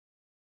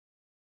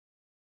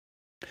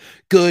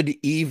Good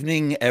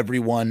evening,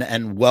 everyone,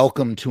 and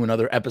welcome to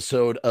another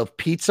episode of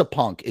Pizza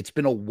Punk. It's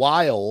been a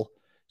while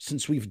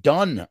since we've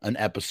done an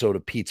episode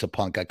of Pizza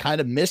Punk. I kind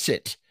of miss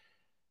it.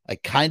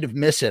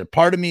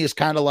 Part of me is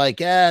kind of like,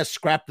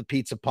 scrap the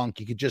Pizza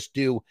Punk. It should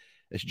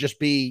just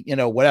be,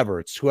 whatever.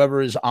 It's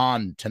whoever is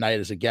on tonight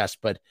as a guest.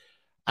 But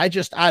I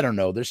don't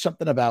know. There's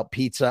something about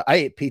pizza. I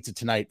ate pizza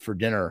tonight for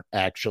dinner,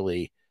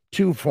 actually.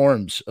 Two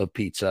forms of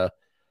pizza.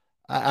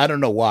 I don't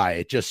know why.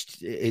 I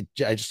just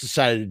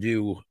decided to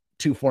do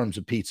two forms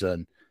of pizza,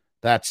 and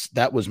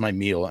that was my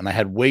meal. And I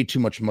had way too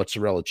much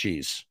mozzarella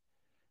cheese.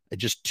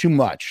 Just too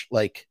much.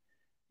 Like,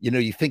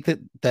 you think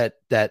that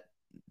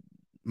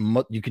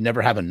you can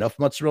never have enough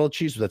mozzarella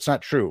cheese, but that's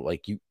not true.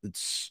 Like it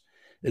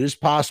is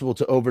possible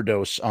to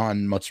overdose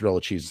on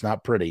mozzarella cheese. It's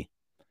not pretty.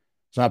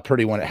 It's not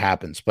pretty when it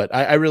happens, but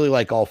I really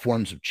like all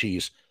forms of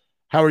cheese.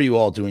 How are you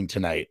all doing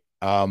tonight?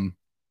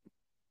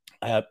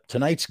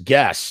 Tonight's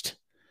guest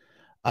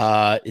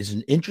is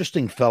an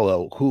interesting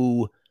fellow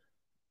who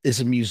is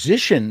a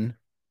musician,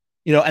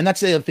 and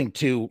that's the other thing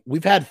too.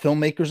 We've had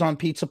filmmakers on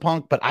Pizza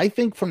Punk, but I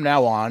think from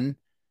now on,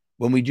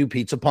 when we do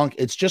Pizza Punk,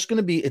 it's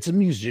a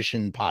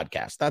musician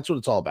podcast. That's what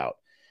it's all about.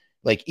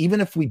 Like, even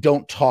if we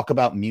don't talk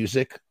about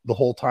music the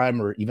whole time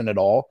or even at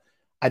all,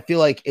 I feel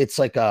like it's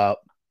a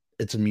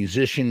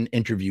musician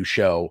interview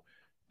show.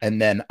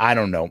 And then I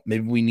don't know,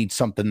 maybe we need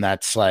something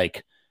that's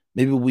like,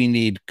 maybe we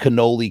need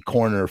cannoli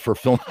corner for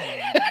film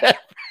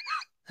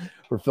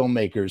for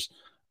filmmakers.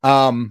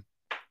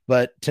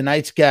 But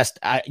tonight's guest,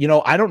 I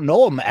don't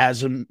know him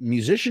as a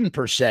musician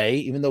per se,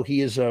 even though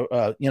he is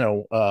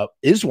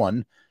is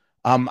one.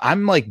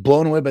 I'm like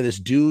blown away by this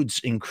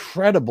dude's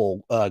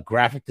incredible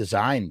graphic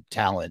design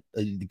talent.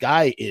 The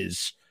guy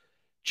is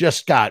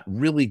just got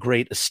really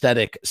great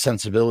aesthetic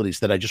sensibilities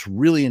that I just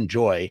really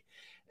enjoy.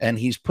 And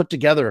he's put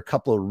together a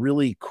couple of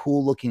really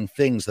cool looking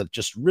things that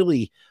just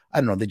really, I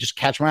don't know, they just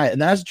catch my eye.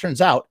 And then as it turns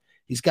out,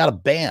 he's got a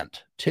band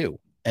too.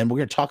 And we're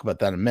going to talk about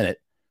that in a minute,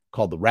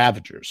 called the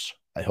Ravagers.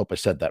 I hope I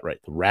said that right.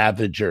 The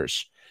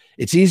Ravagers.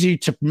 It's easy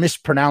to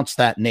mispronounce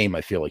that name.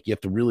 I feel like you have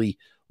to really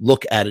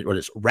look at it. What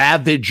is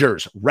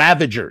Ravagers?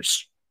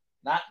 Ravagers,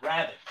 not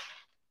Ravage.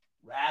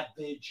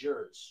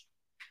 Ravagers.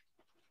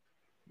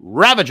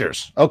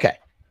 Ravagers. Okay,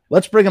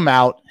 let's bring him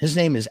out. His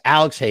name is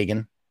Alex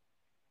Hagen.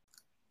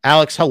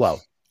 Alex, hello.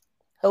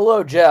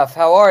 Hello, Jeff.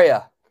 How are you?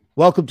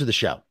 Welcome to the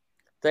show.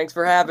 Thanks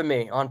for having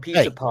me on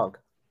Pizza Punk.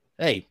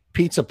 Hey,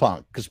 Pizza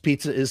Punk, because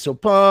pizza is so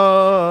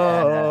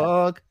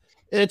punk.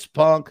 It's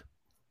punk.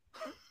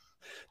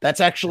 That's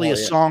actually a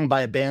song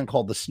by a band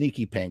called the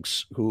Sneaky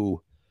Pinks,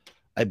 who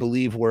I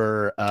believe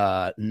were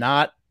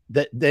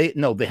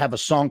they have a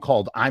song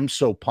called I'm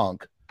So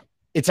Punk.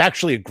 It's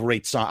actually a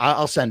great song.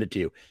 I'll send it to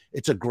you.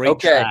 It's a great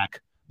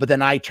track, but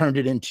then I turned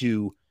it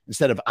into,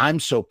 instead of I'm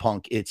So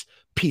Punk, it's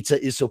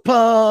Pizza is So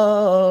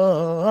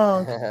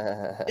Punk.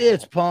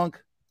 It's punk.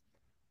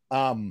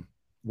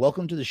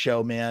 Welcome to the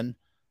show, man.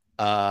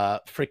 I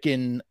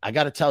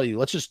gotta tell you,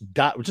 let's just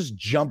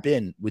jump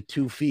in with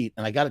 2 feet.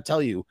 And I gotta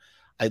tell you,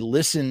 I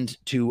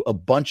listened to a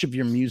bunch of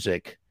your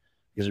music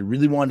because I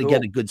really wanted to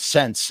get a good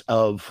sense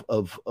of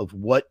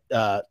what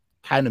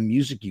kind of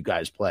music you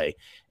guys play.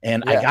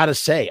 And I gotta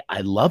say,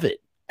 I love it.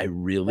 I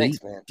really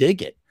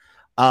dig it.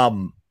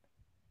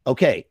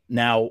 Okay,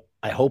 now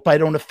I hope I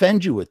don't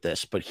offend you with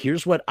this, but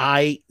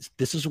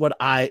this is what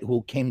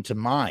who came to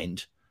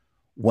mind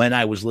when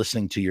I was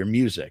listening to your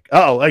music.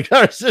 Oh, like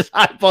this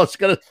eyeballs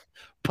gonna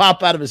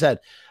pop out of his head.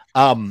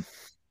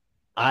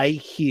 I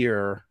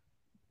hear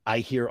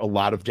a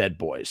lot of Dead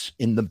Boys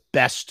in the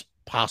best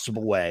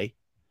possible way.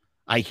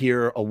 I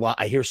hear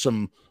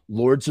some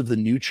Lords of the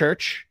New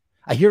Church.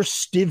 I hear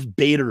Stiv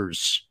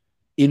Bators'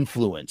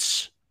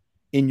 influence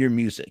in your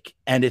music,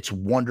 and it's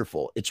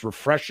wonderful. It's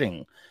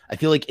refreshing. I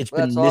feel like it's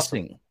been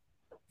missing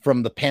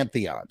from the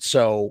Pantheon.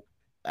 So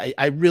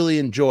I really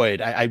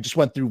enjoyed. I just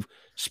went through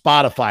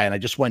Spotify and I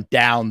just went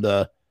down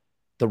the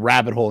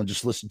rabbit hole and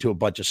just listened to a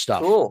bunch of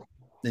stuff. Cool.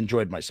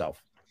 Enjoyed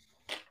myself.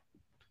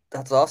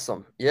 That's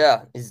awesome.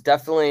 Yeah, he's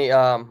definitely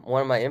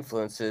one of my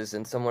influences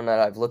and someone that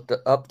I've looked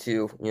up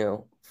to,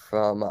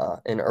 from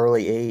an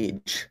early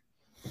age.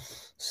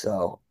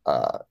 So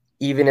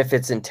even if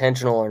it's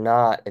intentional or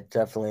not, it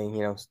definitely,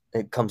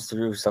 it comes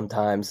through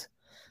sometimes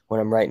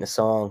when I'm writing a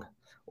song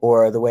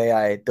or the way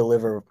I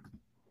deliver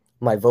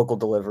my vocal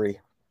delivery.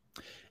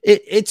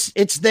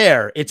 It's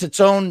there. It's its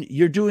own.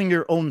 You're doing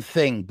your own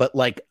thing, but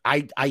like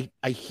I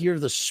hear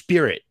the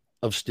spirit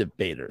of Stiv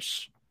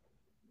Bators.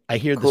 I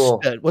hear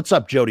this. What's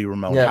up, Jody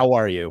Ramone? Yeah. How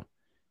are you?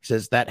 He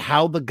says that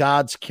How the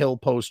Gods Kill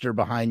poster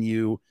behind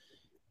you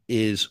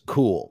is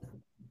cool.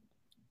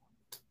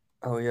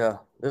 Oh yeah,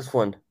 this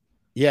one.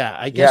 Yeah,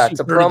 I guess it's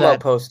a promo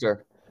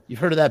poster. You've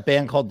heard of that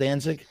band called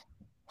Danzig?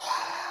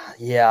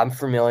 Yeah, I'm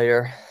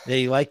familiar. Yeah,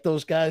 you like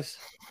those guys?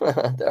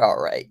 They're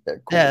all right.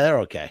 They're cool. Yeah, they're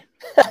okay.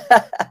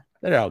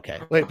 They're okay.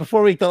 Wait,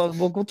 before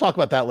we'll talk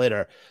about that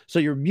later. So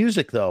your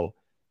music, though,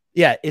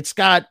 yeah,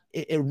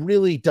 it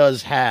really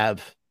does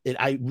have it.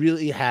 I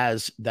really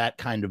has that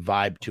kind of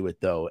vibe to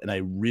it, though, and I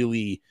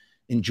really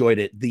enjoyed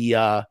it.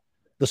 The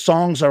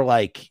songs are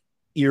like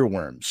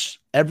earworms.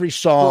 Every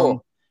song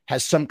Cool.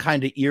 has some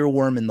kind of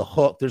earworm in the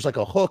hook. There's like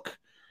a hook,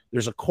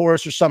 there's a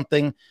chorus or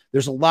something.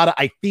 There's a lot of,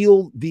 I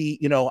feel the,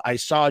 I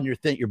saw in your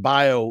thing, your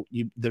bio,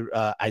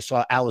 I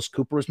saw Alice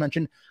Cooper was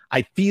mentioned.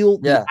 I feel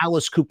the Yeah.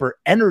 Alice Cooper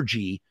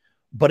energy,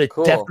 but it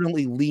Cool.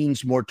 definitely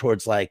leans more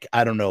towards like,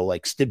 I don't know,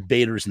 like Stiv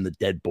Bators and the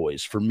Dead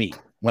Boys for me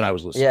when I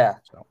was listening. Yeah.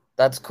 So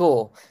That's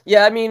cool.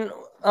 Yeah, I mean,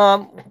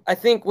 I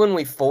think when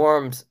we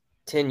formed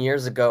 10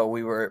 years ago,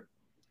 we were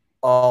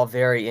all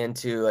very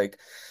into like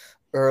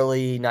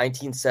early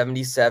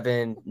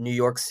 1977 New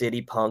York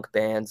City punk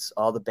bands,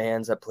 all the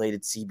bands that played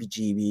at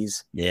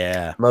CBGB's.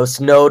 yeah. Most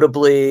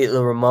notably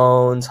the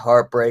Ramones,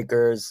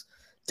 Heartbreakers,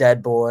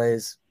 Dead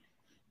Boys.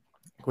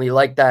 We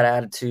liked that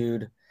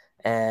attitude,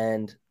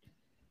 and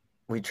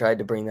we tried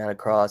to bring that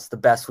across the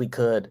best we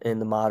could in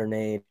the modern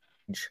age.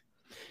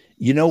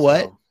 You know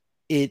what? So,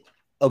 It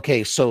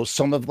okay, so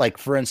some of like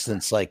for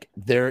instance, like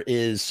there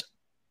is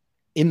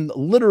in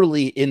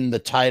literally in the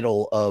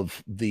title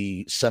of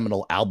the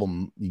seminal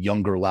album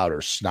Younger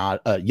Louder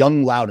Snot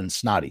Young Loud and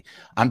Snotty.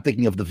 I'm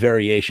thinking of the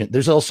variation.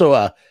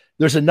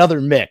 There's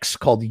another mix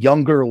called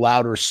Younger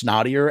Louder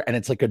Snottier, and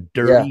it's like a yeah.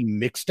 dirty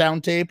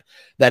mixdown tape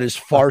that is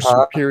far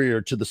Uh-huh.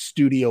 superior to the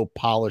studio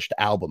polished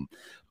album.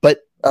 But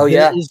Oh, there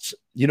yeah. is,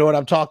 you know what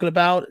I'm talking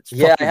about? It's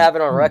Yeah, I fucking, have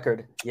it on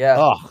record. Yeah.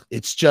 oh,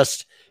 it's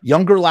just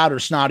Younger Louder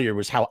Snottier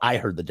was how I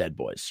heard the Dead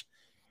Boys.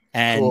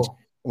 And Cool.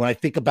 when I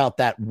think about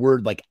that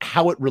word, like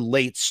how it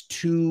relates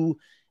to,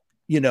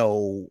 you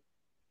know,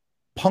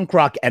 punk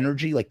rock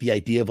energy, like the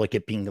idea of like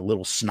it being a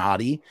little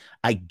snotty,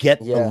 I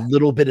get a Yeah.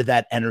 little bit of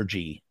that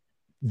energy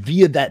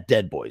via that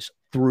Dead Boys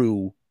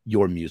through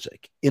your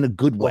music in a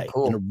good Well, way,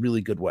 in a cool.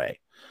 really good way.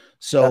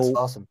 That's So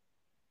awesome.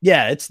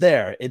 yeah, it's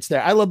there. It's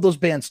there. I love those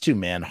bands too,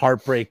 man.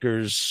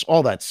 Heartbreakers,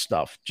 all that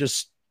stuff.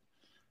 Just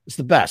it's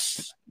the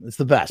best. It's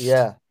the best,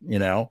 Yeah. you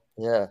know.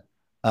 Yeah.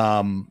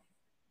 Um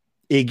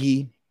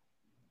Iggy,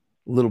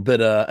 a little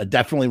bit of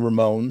definitely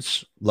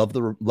Ramones. Love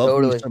me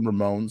Totally. some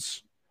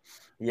Ramones.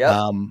 Yep.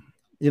 Um,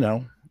 you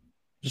know,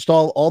 just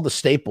all the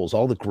staples,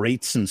 all the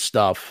greats and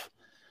stuff.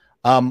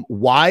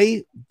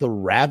 Why the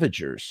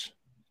Ravagers?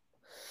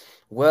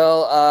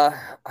 Well,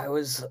 I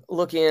was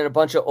looking at a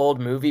bunch of old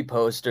movie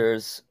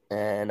posters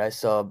and I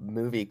saw a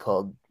movie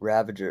called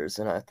Ravagers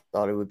and I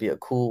thought it would be a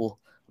cool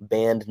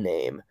band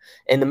name.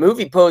 And the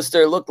movie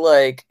poster looked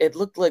like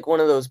one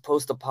of those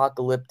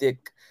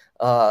post-apocalyptic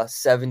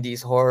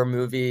 70s horror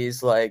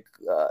movies like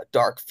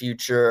Dark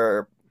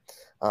Future,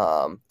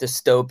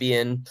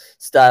 dystopian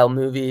style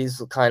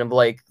movies, kind of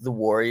like The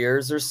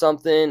Warriors or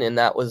something. And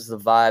that was the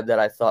vibe that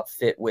I thought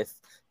fit with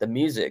the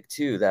music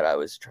too that I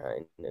was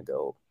trying to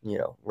go,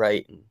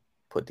 write and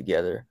put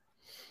together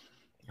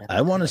at I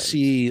the want to time.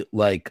 see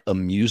like a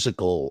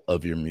musical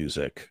of your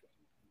music.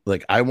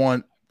 Like I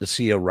want to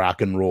see a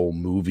rock and roll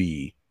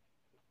movie.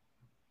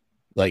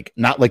 Like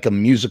not like a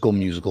musical,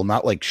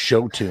 not like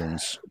show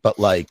tunes, but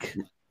like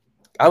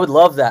I would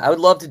love that. I would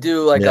love to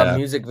do like a yeah.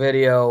 music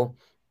video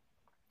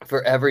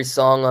for every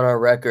song on our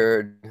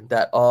record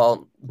that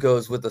all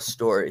goes with a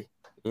story.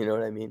 You know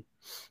what I mean?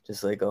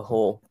 Just like a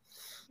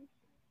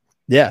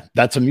Yeah,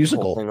 that's a whole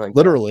musical, thing like that.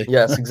 literally.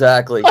 Yes,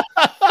 exactly.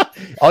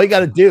 all you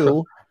got to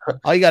do,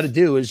 all you got to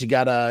do is you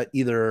got to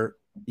either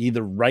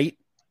write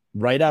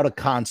out a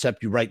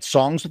concept, you write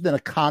songs within a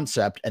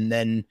concept, and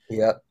then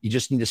Yep. you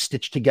just need to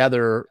stitch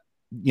together,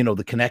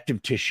 the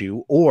connective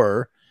tissue,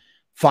 or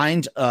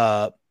find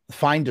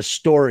find a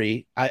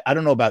story. I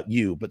don't know about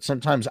you, but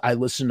sometimes I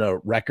listen to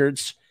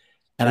records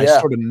and I Yeah.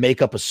 sort of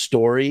make up a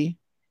story.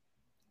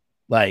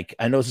 Like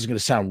I know this is going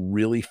to sound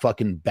really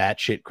fucking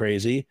batshit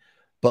crazy,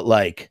 but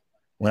like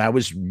when I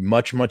was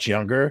much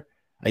younger,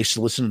 I used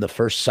to listen to the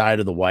first side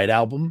of the White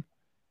Album,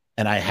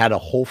 and I had a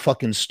whole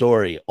fucking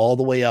story all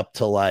the way up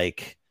to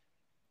like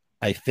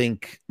I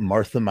think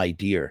Martha My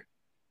Dear,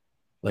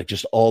 like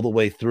just all the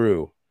way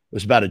through. It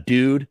was about a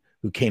dude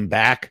who came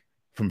back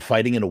from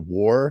fighting in a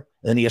war,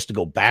 and then he has to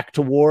go back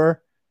to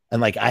war.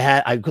 And like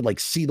I could like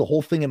see the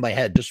whole thing in my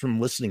head just from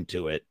listening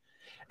to it.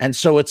 And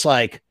so it's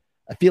like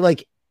I feel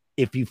like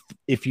if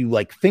you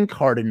like think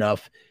hard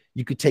enough,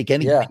 you could take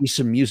any Yeah. piece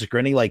of music or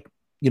any like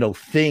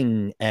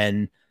thing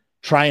and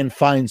try and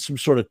find some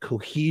sort of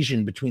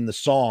cohesion between the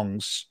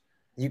songs,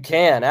 You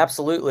can,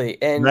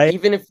 absolutely. And right?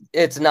 even if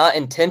it's not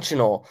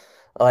intentional,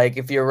 like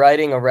if you're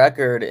writing a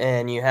record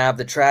and you have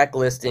the track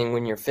listing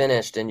when you're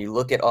finished and you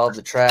look at all of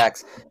the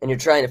tracks and you're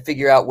trying to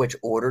figure out which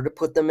order to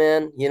put them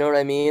in, you know what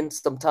I mean?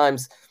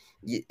 Sometimes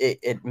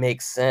it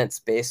makes sense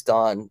based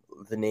on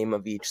the name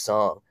of each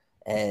song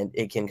and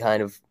it can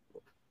kind of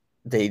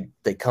they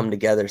come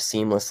together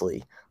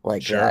seamlessly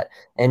like Sure. that.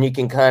 And you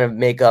can kind of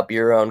make up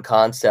your own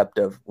concept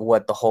of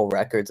what the whole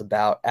record's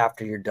about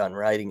after you're done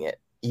writing it,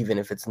 even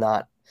if it's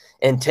not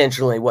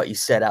intentionally what you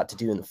set out to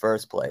do in the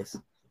first place.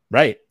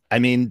 Right. I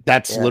mean,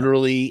 that's Yeah.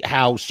 literally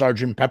how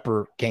Sergeant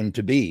Pepper came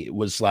to be. It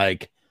was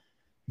like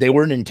they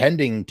weren't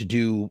intending to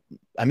do,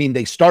 I mean,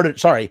 they started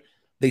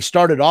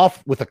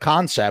off with a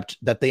concept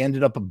that they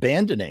ended up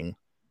abandoning.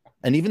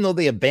 And even though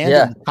they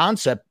abandoned Yeah. the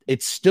concept,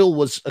 it still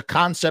was a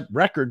concept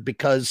record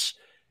because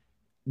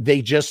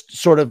they just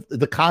sort of,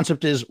 the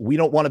concept is we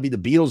don't want to be the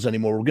Beatles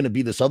anymore. We're going to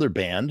be this other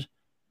band.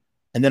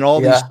 And then all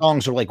these Yeah.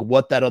 songs are like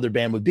what that other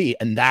band would be.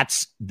 And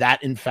that's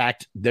that. In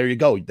fact, there you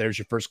go. There's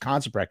your first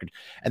concept record.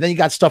 And then you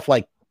got stuff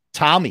like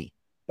Tommy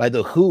by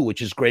The Who,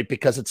 which is great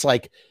because it's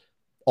like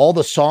all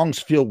the songs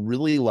feel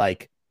really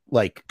like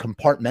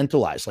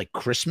compartmentalized, like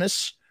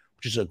Christmas,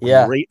 which is a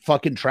Yeah. great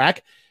fucking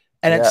track.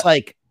 And it's Yeah.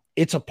 like,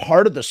 it's a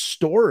part of the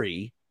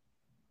story.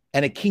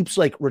 And it keeps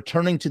like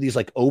returning to these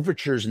like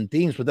overtures and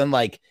themes, but then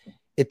like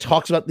it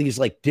talks about these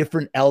like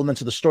different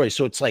elements of the story.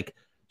 So it's like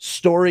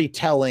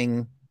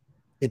storytelling,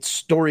 it's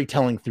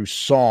storytelling through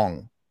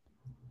song,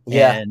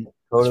 Yeah. and it's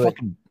Totally.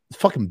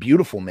 fucking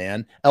beautiful,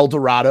 man. El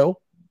Dorado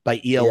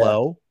by Yeah.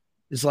 ELO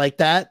is like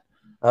that.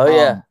 Oh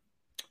yeah. Um,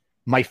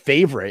 my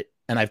favorite,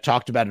 and I've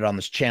talked about it on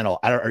this channel.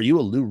 Are you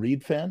a Lou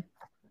Reed fan?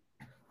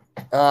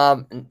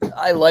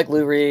 I like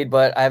Lou Reed,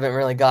 but I haven't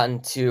really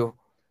gotten too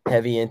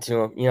heavy into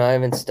him. You know, I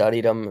haven't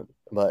studied him,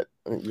 but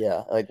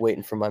yeah, I like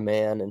Waiting for My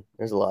Man, and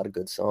there's a lot of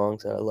good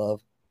songs that I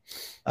love.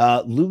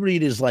 Lou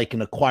Reed is like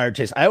an acquired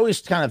taste. I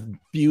always kind of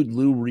viewed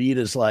Lou Reed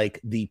as like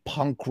the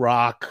punk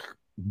rock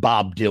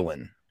Bob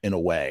Dylan in a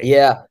way,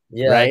 Yeah,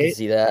 yeah, I can right?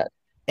 see that.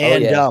 Oh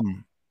And yeah,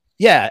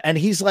 yeah, and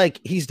he's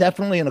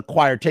definitely an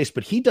acquired taste,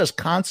 but he does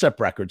concept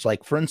records.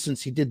 Like for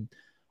instance, he did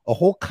a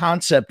whole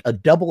concept, a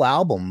double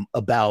album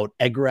about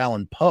Edgar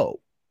Allan Poe,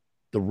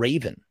 The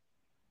Raven.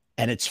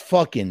 And it's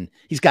fucking,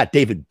 he's got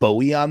David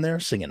Bowie on there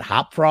singing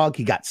Hop Frog.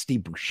 He got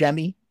Steve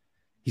Buscemi.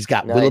 He's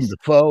got Willem nice.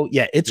 Dafoe.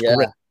 Yeah, it's great.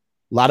 Yeah,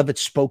 A lot of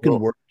it's spoken cool.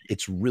 word.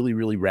 It's really,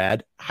 really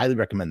rad. Highly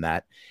recommend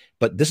that.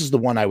 But this is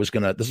what I was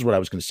gonna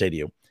say to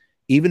you.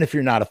 Even if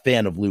you're not a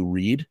fan of Lou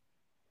Reed,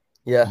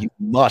 Yeah. you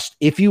must,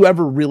 if you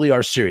ever really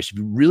are serious, if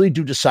you really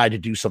do decide to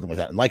do something with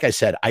that. And like I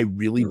said, I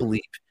really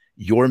believe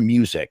your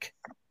music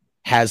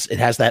has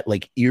that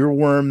like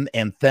earworm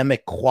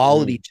anthemic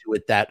quality Mm. to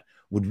it that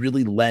would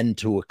really lend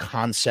to a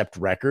concept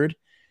record.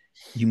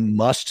 You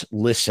must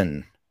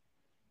listen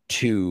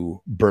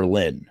to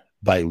Berlin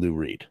by Lou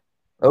Reed.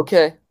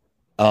 Okay.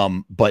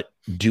 But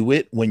do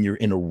it when you're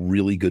in a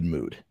really good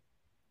mood.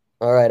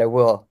 All right, I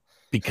will.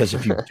 Because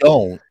if you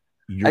don't,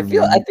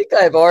 you're I think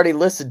I've already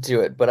listened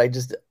to it, but I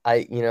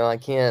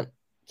can't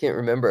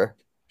remember.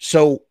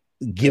 so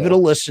give it Yeah. a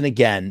listen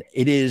again.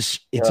 All It's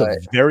a right.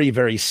 very,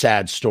 very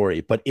sad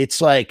story, but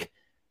it's like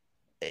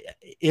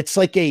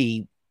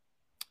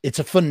it's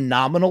a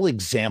phenomenal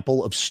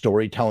example of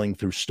storytelling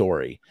through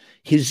story.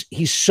 He's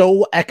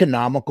so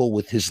economical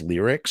with his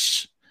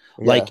lyrics.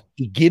 Yeah. Like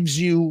he gives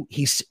you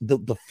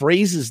the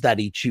phrases that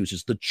he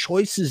chooses, the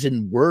choices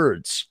in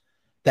words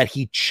that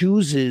he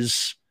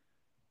chooses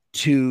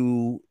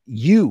to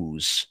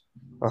use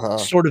Uh-huh.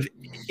 sort of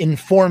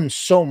informs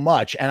so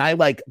much. And I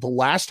like the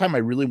last time I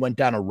really went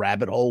down a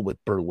rabbit hole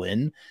with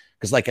Berlin,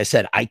 because like I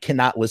said, I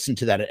cannot listen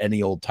to that at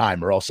any old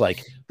time, or else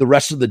like the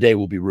rest of the day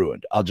will be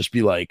ruined. I'll just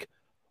be like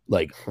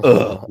like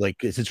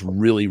it's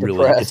really, really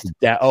Depressed.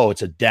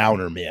 it's a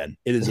downer, man.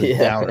 It is a Yeah.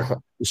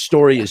 downer. The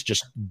story is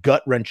just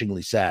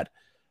gut-wrenchingly sad.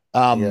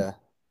 Um, Yeah.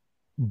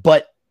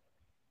 but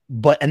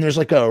and there's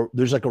like a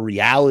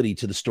reality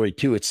to the story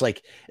too. It's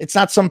like it's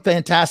not some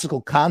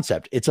fantastical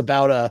concept. It's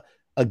about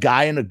a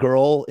guy and a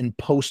girl in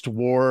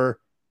post-war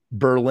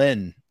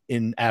Berlin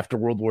in after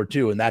World War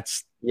II, and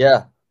that's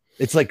Yeah.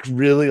 it's like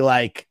really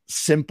like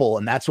simple,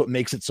 and that's what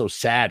makes it so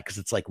sad because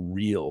it's like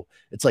real.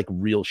 It's like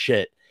real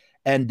shit.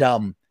 And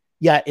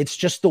yeah, it's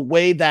just the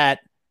way that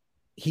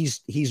he's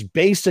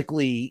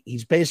basically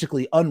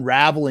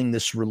unraveling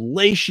this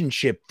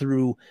relationship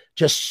through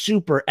just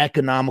super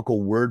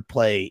economical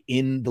wordplay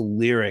in the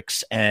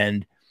lyrics.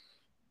 And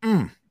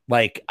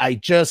like I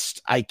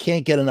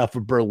can't get enough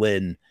of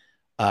Berlin.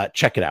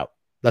 Check it out.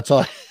 That's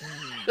all.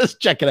 Just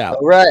check it out.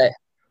 All right.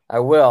 I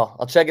will.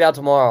 I'll check it out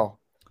tomorrow.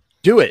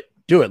 Do it.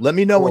 Let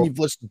me know when Cool. you've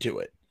listened to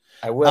it.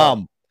 I will.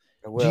 um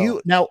I do you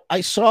will. now?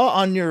 I saw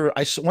on your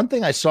I saw one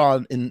thing I saw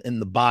in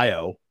the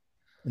bio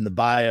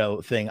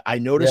thing. I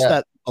noticed Yeah.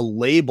 that a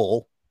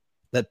label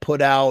that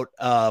put out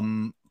I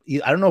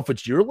don't know if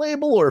it's your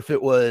label or if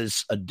it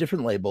was a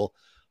different label,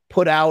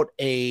 put out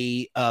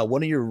a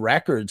one of your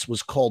records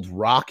was called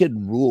Rock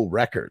and Rule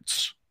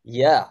Records.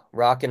 Yeah.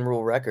 Rock and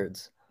Roll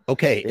Records.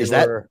 Okay, They is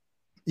that, were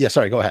yeah,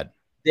 sorry, go ahead.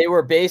 they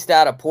were based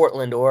out of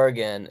Portland,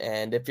 Oregon.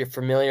 And if you're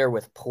familiar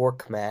with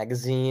Pork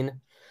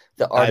Magazine,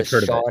 the I've artist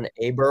heard of it. Sean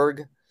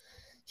Aberg,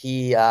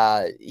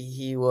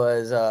 he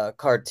was a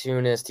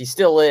cartoonist. He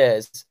still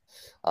is.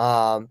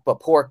 But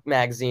Pork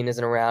Magazine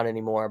isn't around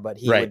anymore, but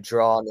he Right. would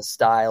draw in the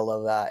style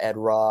of Ed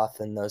Roth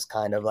and those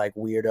kind of like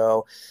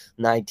weirdo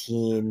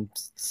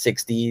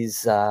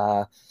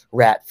 1960s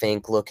rat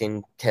fink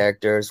looking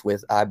characters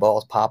with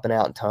eyeballs popping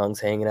out and tongues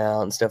hanging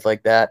out and stuff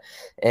like that.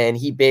 And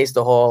he based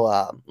the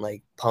whole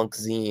like punk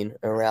zine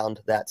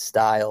around that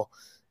style.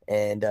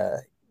 And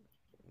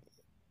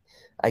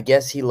I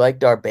guess he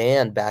liked our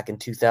band back in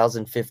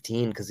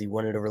 2015 because he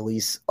wanted to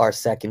release our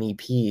second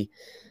EP.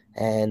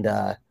 And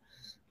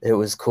it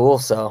was cool.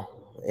 So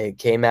it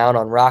came out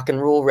on Rock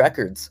and Roll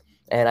Records.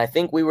 And I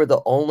think we were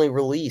the only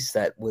release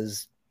that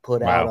was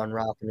put out Wow. on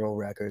Rock and Roll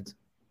Records.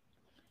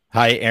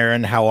 Hi,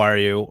 Aaron. How are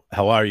you?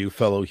 How are you,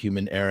 fellow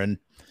human Aaron?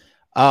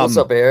 What's Um,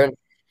 up, Aaron?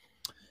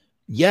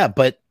 yeah,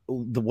 but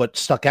what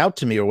stuck out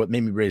to me or what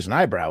made me raise an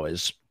eyebrow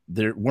is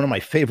one of my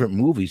favorite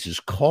movies is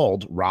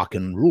called Rock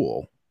and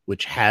Rule,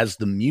 which has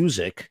the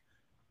music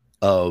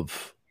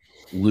of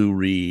Lou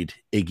Reed,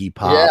 Iggy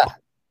Pop, Yeah,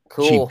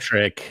 Cheap cool.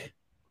 Trick,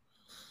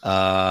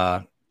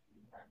 uh,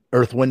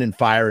 Earth, Wind, and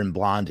Fire, and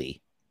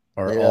Blondie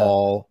are Yeah,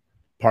 all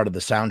part of the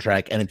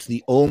soundtrack. And it's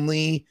the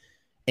only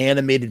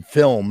animated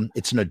film.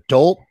 It's an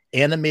adult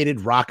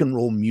animated rock and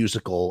roll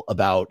musical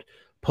about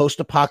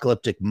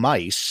post-apocalyptic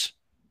mice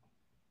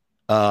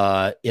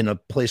in a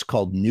place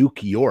called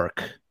Nuke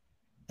York,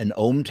 an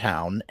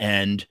ohmtown,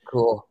 and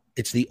cool.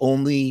 it's the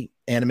only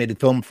animated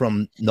film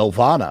from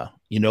Nelvana.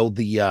 You know,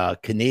 the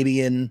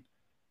Canadian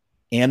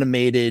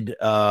animated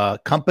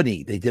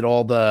company. They did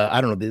all the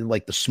I don't know, they did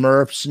like the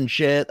Smurfs and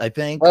shit. I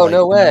think Oh, like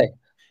no way.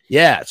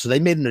 yeah. So they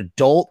made an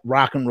adult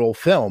rock and roll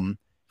film,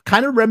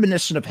 kind of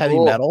reminiscent of heavy Cool.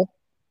 metal,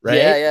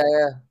 Yeah, right? yeah,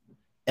 yeah.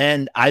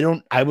 And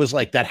I was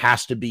like, that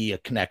has to be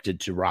connected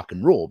to rock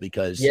and roll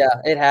because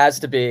Yeah, it has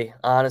to be.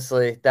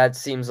 Honestly, that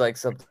seems like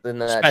something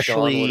that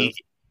Sean would especially have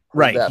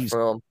pulled right, that he's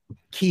from.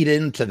 keyed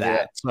into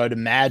Yeah, that. So I'd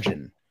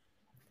imagine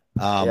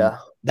um yeah,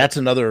 that's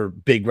another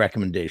big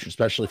recommendation,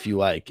 especially if you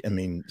like, I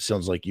mean,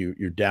 sounds like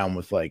you're down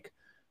with like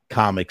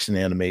comics and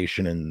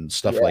animation and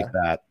stuff like yeah,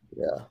 that.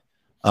 yeah.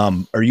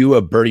 Are you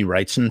a Bertie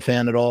Wrightson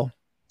fan at all?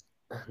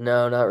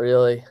 No, not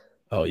really.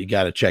 Oh, you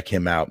got to check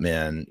him out,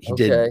 man.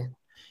 Okay.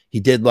 He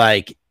did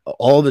like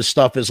all of his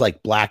stuff is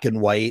like black and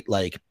white,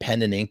 like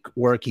pen and ink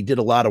work. He did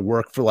a lot of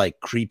work for like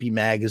Creepy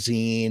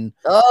Magazine.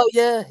 Oh,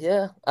 yeah,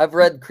 yeah. I've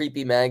read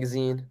Creepy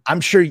Magazine,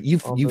 I'm sure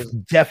all you've those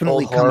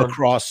old definitely come horror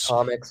across.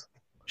 comics.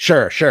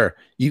 Sure.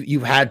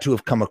 You've Yeah, had to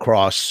have come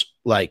across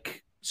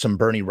like some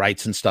Bernie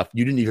Wrights and stuff.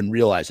 You didn't even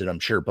realize it, I'm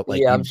sure, but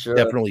like yeah, I'm you sure.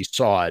 definitely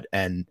saw it,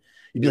 and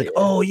you'd be like, Yeah,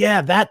 "Oh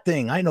yeah, that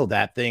thing. I know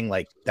that thing."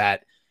 Like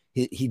that.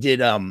 He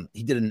did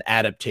an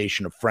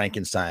adaptation of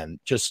Frankenstein.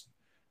 Just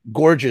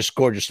gorgeous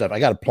stuff. I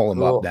got to pull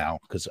him up cool. now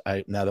because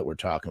I now that we're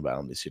talking about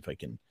him, let me see if I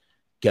can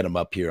get him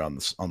up here on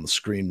the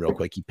screen real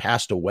quick. He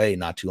passed away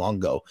not too long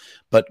ago,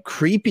 but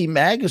Creepy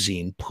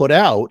Magazine put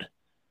out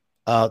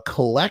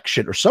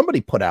collection, or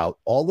somebody put out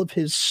all of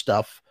his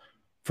stuff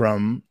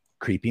from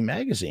Creepy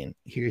Magazine.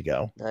 Here you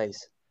go.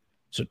 Nice.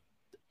 So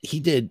he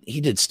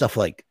did stuff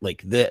like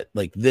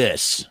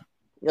this.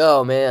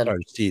 Oh, man.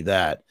 Hard to see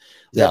that.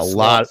 Is Yeah, that a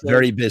Swamp lot, Thing?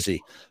 very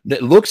busy.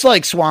 It looks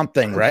like Swamp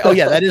Thing, right? Oh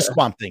yeah, that is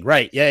Swamp Thing,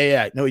 right?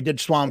 Yeah. No, he did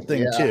Swamp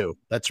Thing Yeah, too.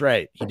 That's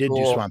right. He did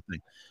do cool. Swamp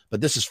Thing, but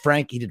this is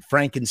Frank. He did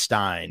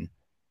Frankenstein,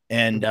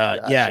 and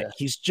yeah, Gotcha.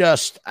 he's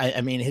just.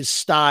 I mean, his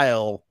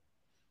style.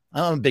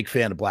 I'm a big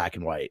fan of black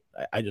and white.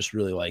 I just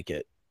really like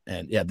it.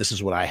 And yeah, this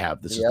is what I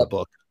have. This is the Yep.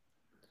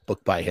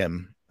 book by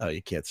him. Oh,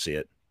 you can't see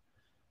it.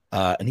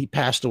 And he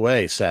passed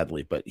away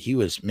sadly, but he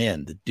was,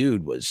 man, the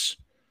dude was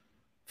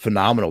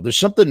phenomenal. There's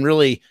something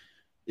really,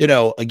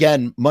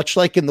 again, much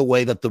like in the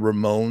way that the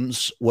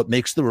Ramones, what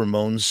makes the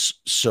Ramones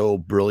so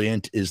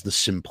brilliant is the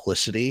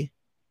simplicity,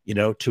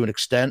 to an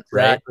extent,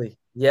 right? Exactly.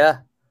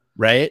 Yeah.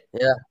 Right.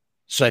 Yeah.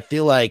 So I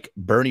feel like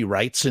Bernie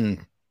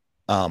Wrightson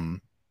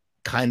um,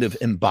 kind of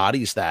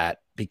embodies that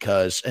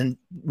because, and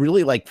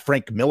really like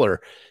Frank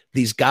Miller,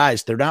 these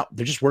guys, they're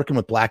just working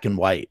with black and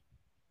white,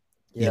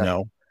 you Yeah.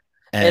 know,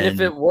 And and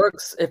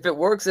if it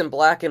works in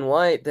black and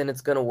white, then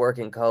it's gonna work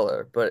in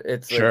color. But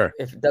it's like sure.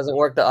 if it doesn't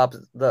work the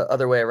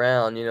other way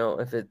around,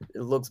 if it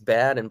looks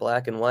bad in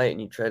black and white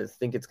and you try to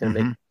think it's gonna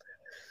make Hmm.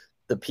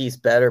 the piece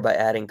better by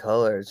adding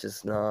color, it's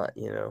just not,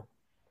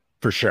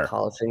 For sure.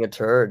 polishing a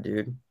turd,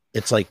 dude.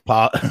 It's like,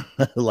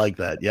 like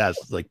that. Yes.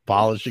 It's like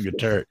polishing a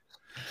turd.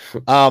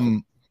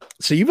 Um,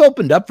 so you've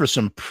opened up for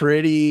some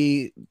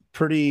pretty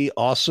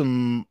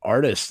awesome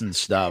artists and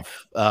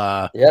stuff.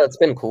 Yeah, it's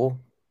been cool.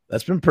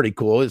 That's been pretty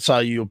cool. I saw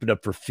you opened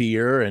up for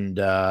Fear and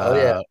Oh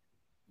yeah.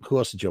 who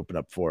else did you open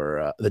up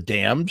for? The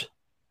Damned.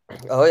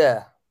 Oh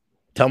yeah.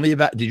 Tell me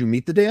about. Did you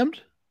meet the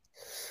Damned?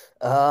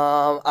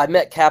 I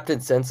met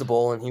Captain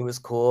Sensible and he was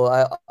cool.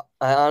 I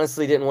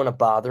honestly didn't want to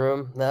bother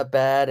him that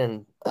bad,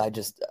 and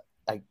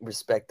I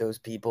respect those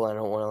people. I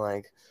don't want to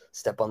like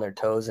step on their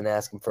toes and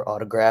ask them for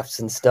autographs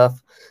and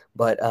stuff.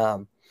 But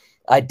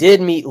I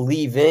did meet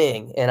Lee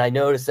Ving, and I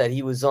noticed that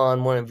he was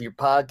on one of your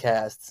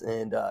podcasts,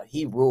 and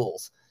he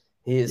rules.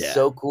 He is Yeah,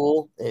 so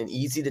cool and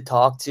easy to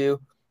talk to,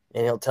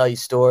 and he'll tell you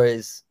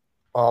stories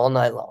all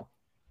night long.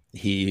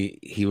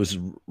 he was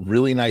a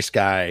really nice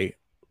guy.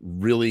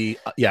 Really,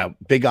 yeah,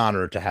 big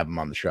honor to have him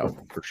on the show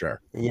for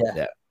sure. Yeah.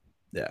 Yeah,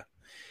 yeah.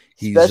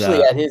 He's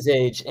Especially at his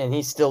age, and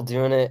he's still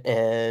doing it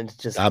and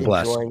just God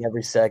bless. enjoying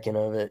every second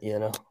of it.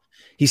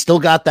 He's still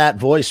got that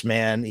voice,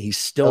 man. He's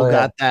still Oh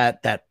yeah. got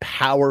that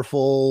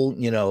powerful,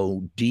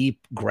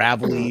 deep,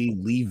 gravelly,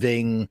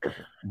 leaving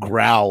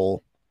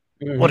growl.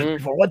 What is it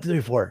Hmm. for? What to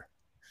do for?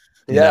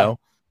 You Yeah. know?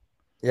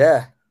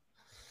 Yeah.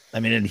 I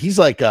mean, and he's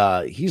like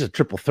he's a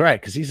triple threat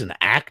because he's an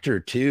actor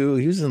too.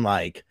 He was in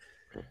like,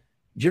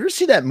 did you ever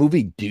see that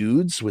movie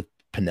Dudes with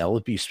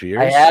Penelope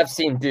I Spears? have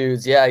seen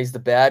dudes. Yeah, he's the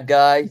bad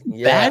guy.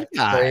 Yeah, Bad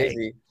it's guy.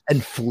 crazy.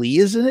 And Flea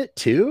is in it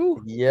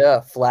too.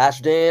 Yeah,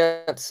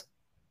 Flashdance.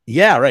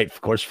 Yeah, right. Of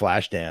course,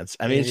 Flashdance.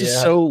 I mean, it's just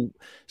Yeah, so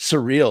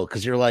surreal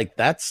because you're like,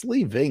 that's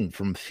Lee Ving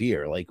from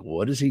Fear. Like,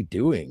 what is he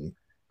doing?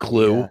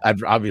 Clue. yeah.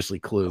 Obviously,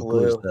 Clue.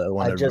 Clue's Clue. the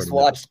one I just everybody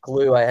knows. watched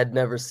Clue. I had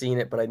never seen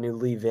it, but I knew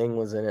Lee Ving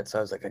was in it, so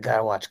I was like, I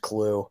gotta watch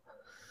Clue.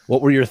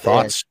 What were your And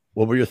thoughts?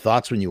 What were your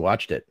thoughts when you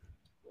watched it?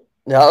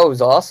 no, it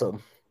was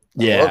awesome.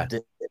 I Yeah, loved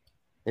it.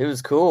 It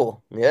was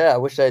cool. Yeah, I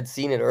wish I had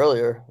seen it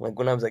earlier, like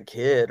when I was a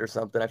kid or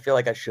something. I feel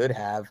like I should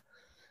have,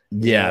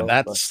 yeah. but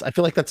That's. I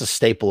feel like that's a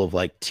staple of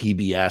like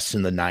TBS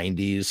in the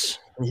 '90s.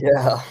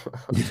 yeah.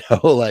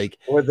 Like,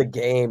 Or the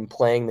game,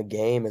 playing the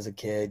game as a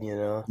kid.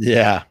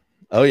 yeah.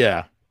 Oh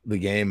yeah. The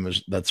game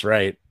was. That's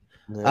right.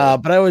 Yeah,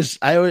 But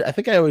I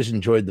think I always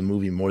enjoyed the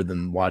movie more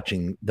than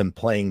watching them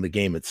playing the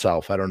game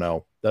itself. I don't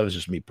know. That was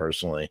just me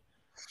personally.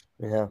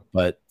 yeah.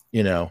 But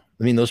I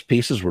mean, those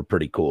pieces were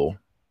pretty cool.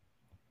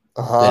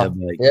 They Uh-huh. have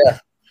like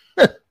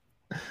Yeah.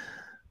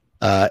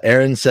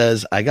 Aaron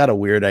says, I got a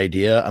weird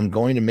idea. I'm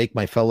going to make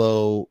my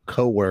fellow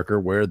coworker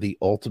wear the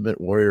Ultimate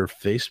Warrior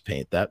face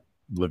paint. That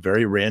was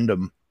very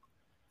random,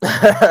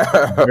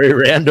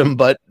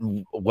 but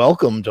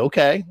welcomed.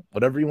 Okay,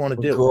 whatever you want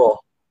to do.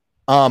 Cool.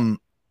 Um,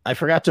 I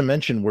forgot to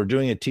mention we're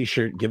doing a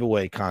t-shirt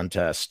giveaway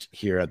contest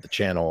here at the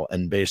channel,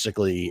 and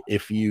basically,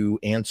 if you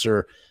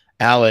answer,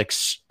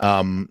 Alex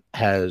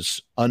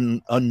has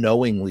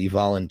unknowingly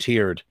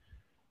volunteered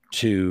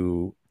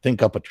to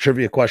think up a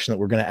trivia question that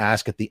we're going to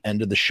ask at the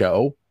end of the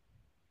show.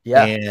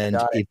 Yeah, And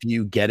got it.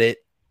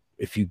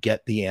 if you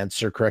get the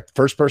answer correct,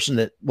 first person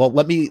that, well,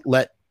 let me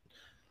let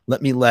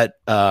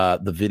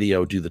the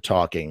video do the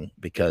talking,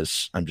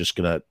 because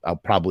I'll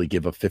probably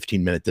give a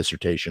 15-minute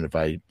dissertation if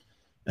I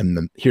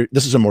am here.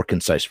 This is a more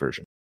concise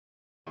version.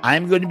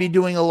 I'm going to be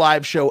doing a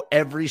live show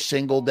every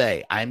single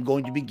day. I'm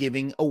going to be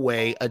giving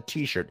away a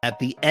t-shirt. At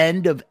the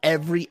end of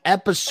every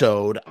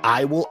episode,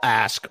 I will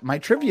ask my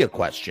trivia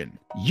question.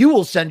 You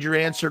will send your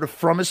answer to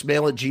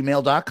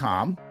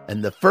frumessmail@gmail.com,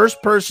 and the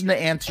first person to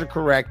answer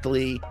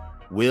correctly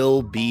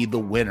will be the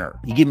winner.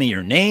 You give me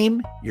your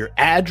name, your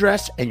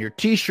address, and your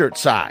t-shirt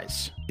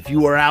size. If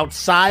you are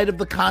outside of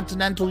the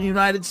continental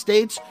United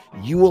States,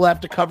 you will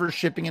have to cover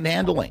shipping and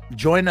handling.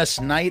 Join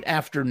us night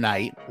after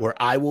night, where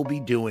I will be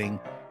doing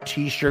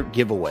t-shirt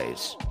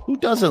giveaways. Who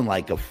doesn't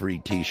like a free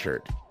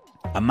t-shirt?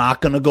 I'm not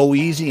going to go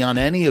easy on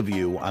any of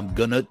you. I'm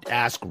going to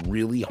ask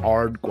really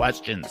hard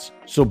questions.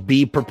 So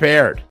be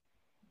prepared.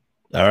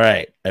 All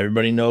right.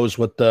 Everybody knows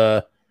what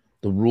the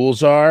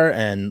rules are,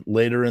 and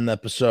later in the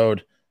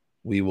episode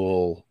we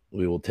will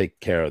take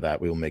care of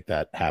that. We will make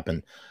that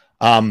happen.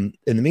 In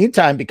the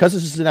meantime, because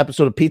this is an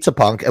episode of Pizza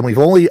Punk, and it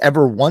only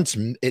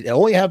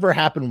ever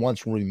happened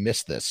once when we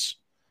missed this.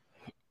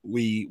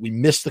 We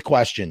missed the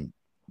question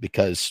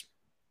because,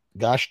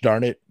 gosh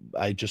darn it,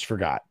 I just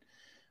forgot.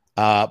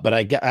 But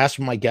I asked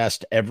my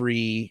guest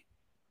every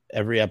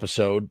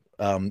episode,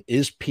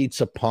 is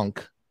Pizza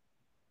Punk,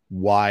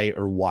 why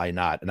or why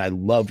not? And I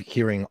love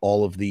hearing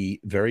all of the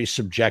very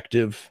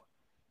subjective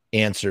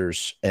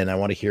answers, and I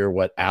want to hear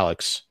what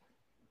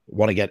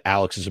get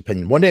Alex's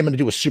opinion. One day I'm going to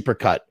do a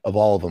supercut of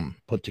all of them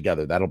put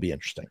together. That'll be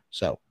interesting.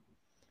 So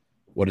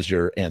what is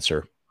your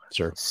answer,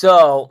 sir?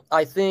 So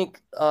I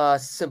think I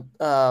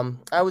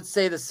would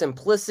say the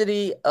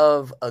simplicity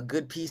of a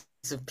good piece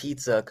of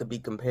pizza could be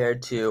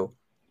compared to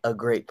a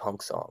great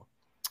punk song,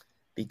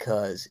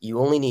 because you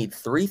only need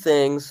three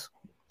things,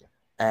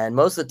 and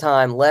most of the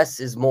time less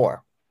is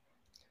more.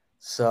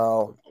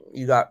 So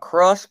you got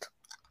crust,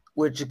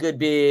 which could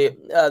be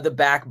the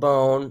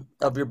backbone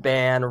of your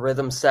band, a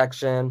rhythm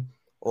section,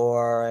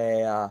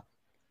 or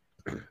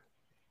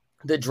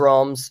the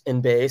drums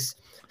and bass.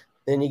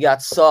 Then you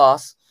got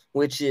sauce,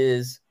 which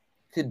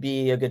could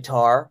be a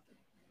guitar,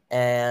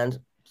 and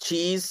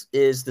cheese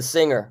is the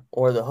singer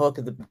or the hook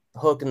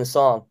in the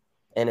song.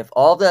 And if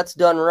all that's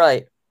done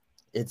right,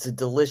 it's a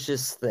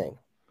delicious thing.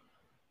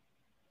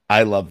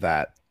 I love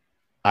that.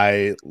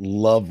 I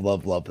love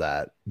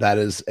that. That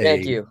is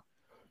Thank a you.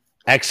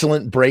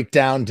 excellent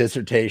breakdown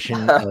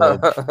dissertation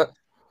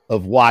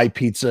of why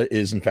pizza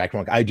is in fact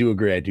punk. I do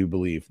agree. I do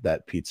believe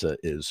that pizza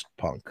is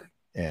punk.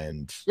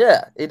 And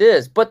Yeah, it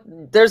is. But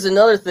there's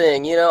another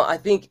thing, I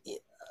think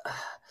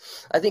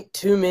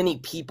too many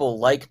people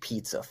like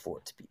pizza for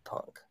it to be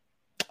punk.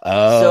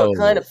 So it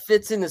kind of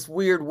fits in this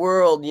weird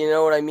world, you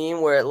know what I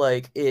mean? Where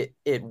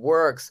it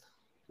works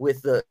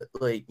with the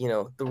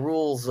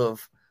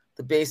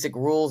the basic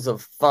rules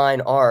of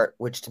fine art,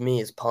 which to me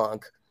is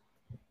punk,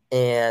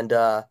 and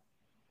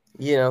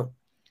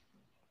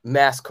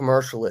mass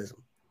commercialism.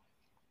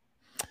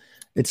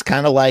 it's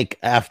kind of like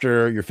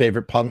after your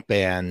favorite punk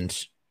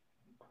band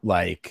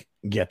like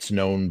gets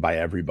known by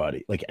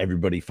everybody, like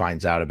everybody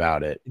finds out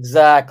about it.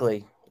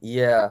 Exactly.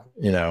 Yeah.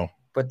 You know,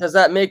 But does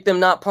that make them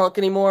not punk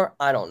anymore?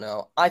 I don't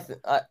know. I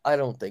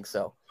don't think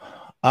so.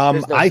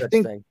 There's no I such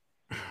think, thing.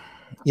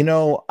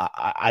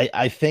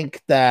 I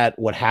think that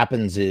what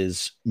happens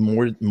is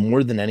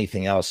more than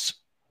anything else,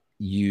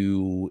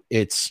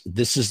 this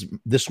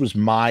was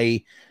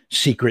my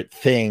secret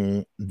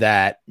thing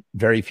that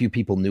very few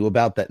people knew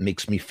about, that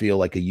makes me feel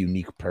like a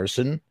unique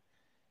person.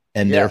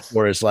 and Yes.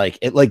 therefore is like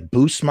it like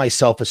boosts my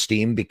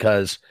self-esteem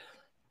because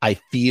I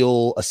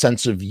feel a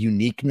sense of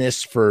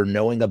uniqueness for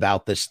knowing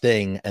about this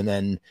thing, and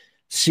then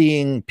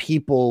seeing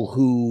people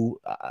who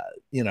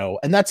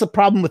and that's a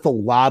problem with a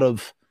lot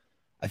of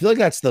I feel like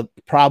that's the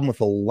problem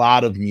with a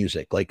lot of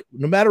music. Like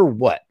no matter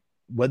what,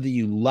 whether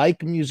you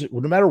like music,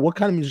 no matter what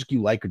kind of music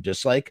you like or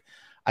dislike,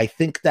 I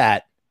think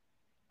that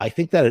I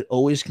think that it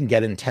always can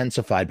get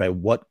intensified by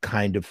what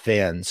kind of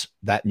fans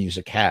that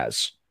music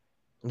has,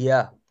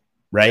 Yeah.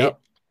 right? Yep.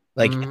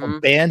 Like if a Hmm.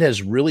 band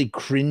has a really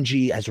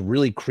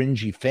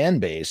cringy fan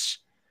base,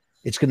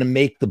 it's going to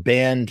make the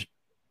band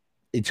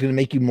it's going to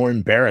make you more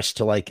embarrassed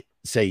to like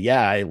say,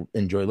 yeah, I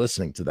enjoy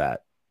listening to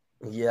that.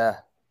 Yeah.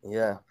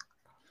 Yeah.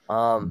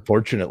 Um,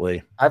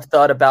 Unfortunately. I've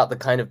thought about the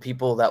kind of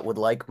people that would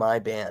like my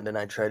band, and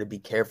I try to be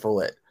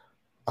careful at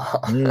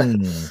I'm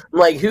Mm.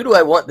 like, who do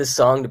I want this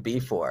song to be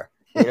for?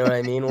 You know what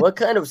I mean? What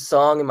kind of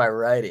song am I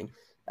writing?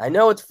 I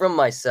know it's from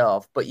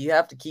myself, but you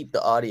have to keep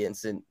the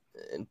audience in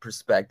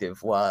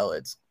perspective while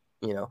it's,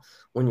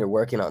 when you're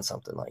working on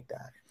something like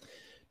that.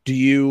 Do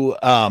you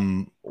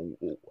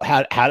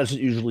how does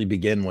it usually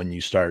begin when you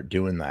start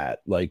doing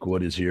that? Like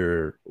what's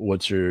your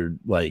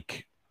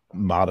like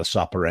modus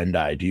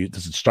operandi?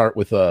 Does it start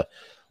with a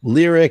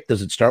lyric?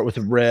 Does it start with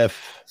a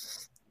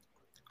riff?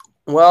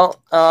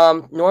 Well,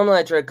 normally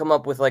I try to come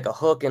up with like a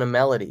hook and a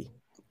melody,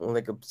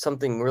 like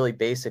something really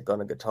basic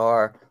on a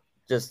guitar,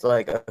 just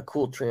like a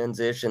cool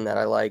transition that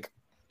I like,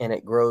 and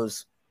it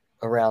grows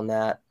around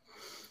that.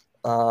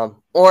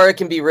 Or it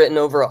can be written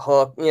over a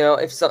hook,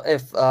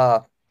 if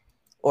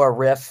or a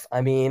riff.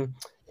 I mean,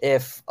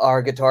 if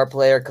our guitar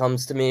player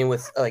comes to me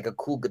with like a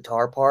cool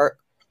guitar part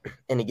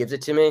and he gives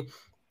it to me,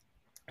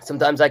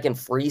 sometimes I can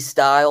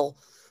freestyle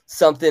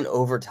something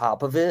over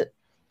top of it,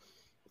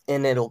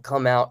 and it'll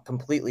come out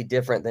completely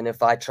different than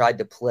if I tried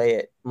to play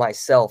it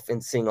myself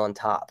and sing on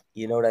top.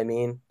 You know what I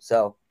mean?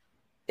 So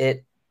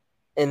it,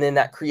 and then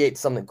that creates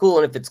something cool.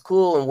 And if it's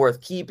cool and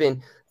worth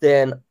keeping,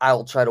 then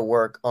I'll try to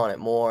work on it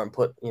more and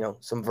put,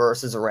 some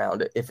verses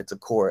around it if it's a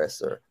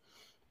chorus or,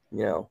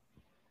 you know,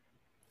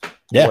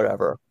 Yeah,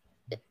 whatever.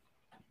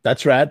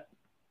 that's rad.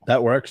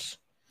 That works.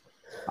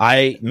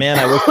 I wish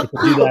I could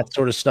do that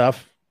sort of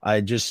stuff. I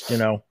just,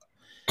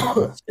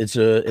 it's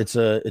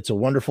a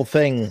wonderful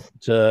thing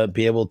to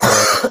be able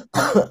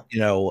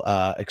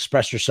to,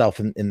 express yourself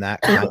in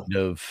that kind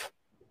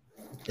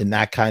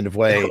of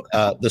way.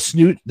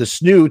 The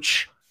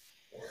snooch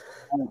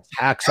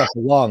hacks up a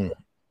lung.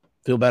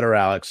 Feel better,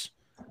 Alex.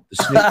 The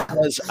snooch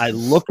says, I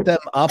looked them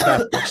up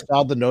after I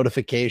saw the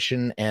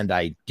notification and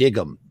I dig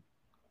them.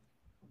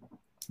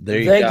 There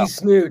you Thank go. you,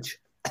 Smooch.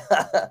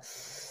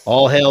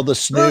 All hail the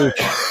snooch.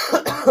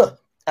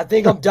 I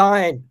think I'm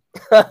dying.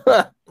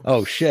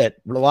 Oh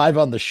shit. We're live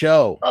on the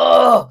show.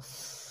 Oh,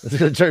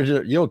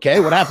 You okay?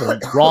 What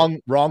happened? Wrong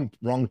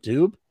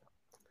tube?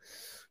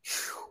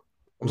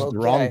 I'm Was it the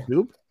wrong okay.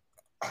 tube?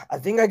 I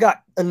think I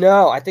got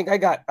no. I think I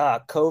got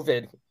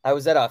COVID. I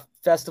was at a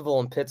festival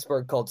in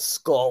Pittsburgh called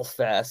Skull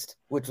Fest,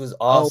 which was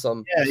Oh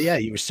awesome. yeah.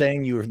 You were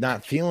saying you're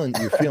feeling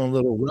a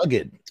little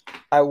rugged.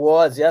 I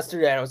was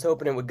yesterday, and I was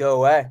hoping it would go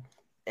away,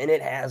 and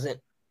it hasn't.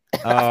 I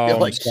feel Oh, I'm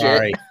like shit.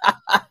 sorry.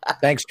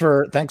 Thanks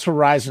for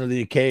rising to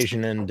the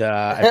occasion, and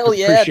I Hell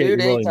yeah, appreciate dude!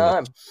 your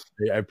willingness.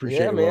 Anytime. I appreciate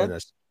Yeah, your man.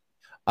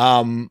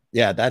 willingness.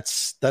 Yeah,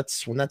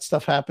 that's when that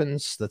stuff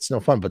happens. That's no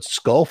fun. But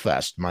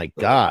Skullfest, my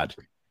God.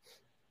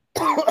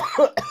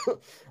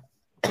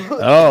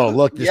 Oh,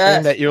 look, this thing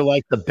Yes. that you're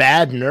like the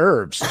Bad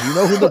Nerves. Do you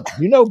know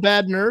you know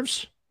Bad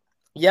Nerves?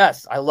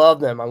 Yes, I love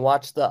them. I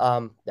watched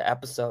the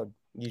episode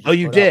you Oh, just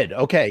you put up. did?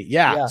 Okay,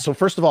 yeah. Yeah. So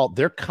first of all,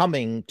 they're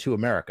coming to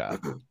America.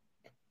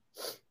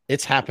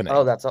 It's Oh,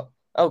 happening. that's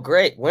oh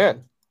great.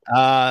 When?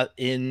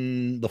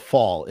 In the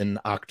fall, in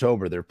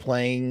October. They're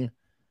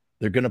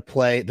gonna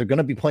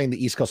be playing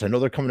the East Coast. I know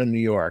they're coming to New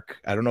York.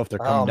 I don't know if they're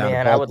coming Oh down to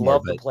man, I would Baltimore,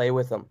 love to but play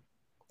with them.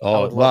 I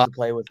oh would love well, to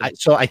play with them.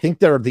 so I think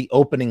they're the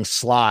opening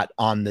slot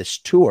on this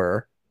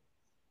tour.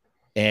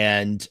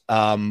 And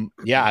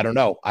yeah, I don't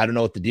know. I don't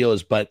know what the deal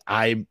is, but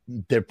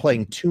they're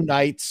playing 2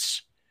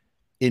 nights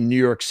in New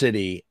York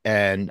City,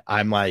 and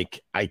I'm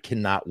like, I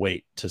cannot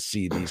wait to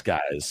see these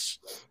guys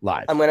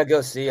live. I'm gonna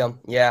go see them.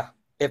 Yeah,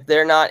 if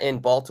they're not in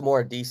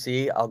Baltimore or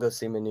DC, I'll go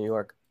see them in New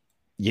York.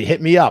 You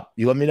hit me up.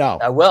 You let me know.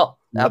 I will.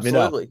 You let me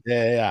know. Absolutely.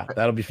 Yeah.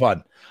 That'll be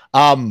fun.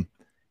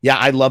 Yeah,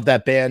 I love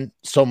that band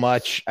so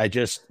much. I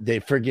just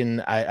jive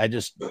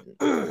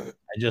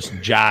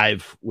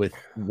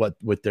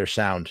with their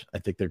sound. I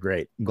think they're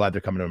great. I'm glad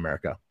they're coming to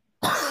America.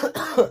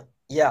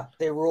 Yeah,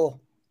 they rule.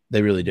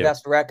 They really do.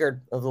 Best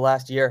record of the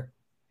last year.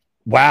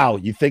 Wow,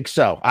 you think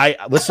so?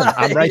 Listen,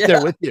 I'm right Yeah.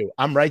 there with you.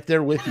 I'm right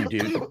there with you,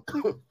 dude.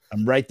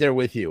 I'm right there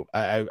with you.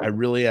 I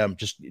really am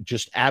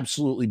just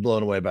absolutely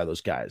blown away by those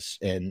guys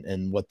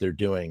and what they're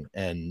doing.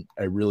 And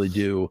I really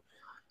do.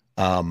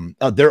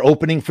 They're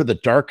opening for the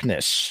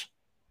Darkness.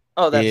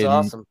 Oh, that's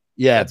awesome.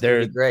 Yeah, That's gonna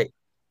be great.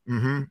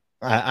 Mm-hmm.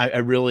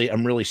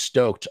 I'm really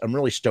stoked. I'm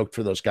really stoked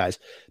for those guys.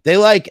 They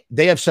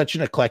have such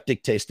an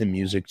eclectic taste in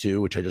music too,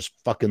 which I just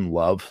fucking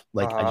love.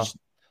 Like I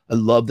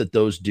love that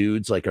those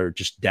dudes like are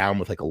just down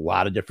with like a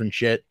lot of different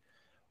shit.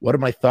 what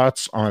are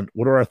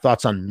our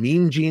thoughts on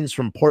Mean Jeans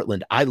from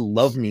Portland? I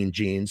love Mean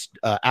Jeans.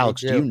 Me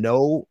Alex, too.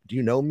 do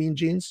you know Mean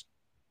Jeans?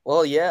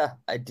 Well, yeah,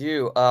 I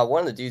do.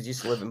 One of the dudes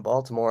used to live in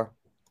Baltimore,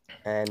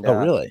 and Oh,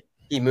 really?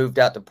 he moved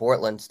out to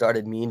Portland,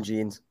 started Mean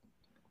Jeans.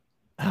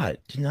 I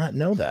did not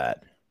know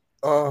that.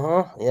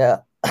 Uh-huh. Yeah.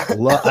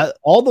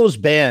 All those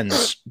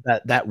bands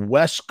that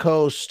West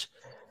Coast,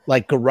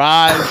 like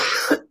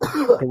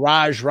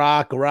garage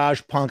rock,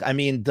 garage punk. I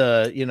mean,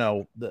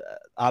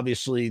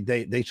 obviously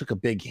they took a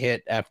big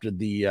hit after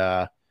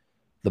the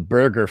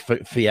burger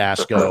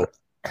fiasco,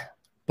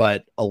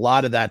 but a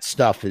lot of that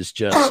stuff is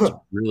just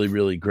really,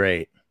 really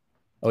great.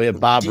 Oh yeah,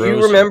 Bob Do you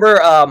Rose. remember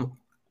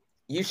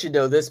you should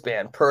know this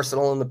band,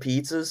 Personal and the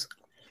Pizzas?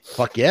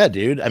 Fuck yeah,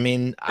 dude. I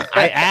mean,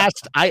 I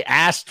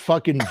asked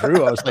fucking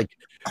Drew. I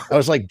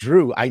was like,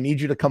 Drew, I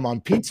need you to come on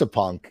Pizza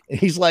Punk. And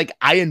he's like,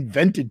 I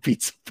invented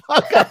Pizza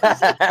Punk.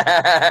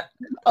 I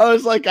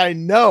was like, I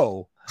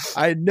know.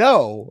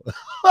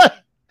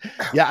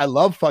 Yeah, I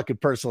love fucking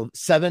Personal.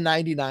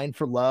 $7.99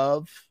 for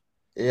Love.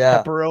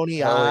 Yeah.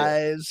 Pepperoni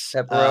Eyes.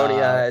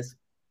 Pepperoni Eyes.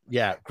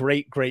 Yeah,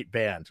 great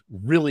band.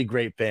 Really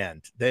great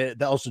band. They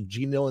also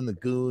Gino and the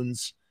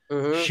Goons,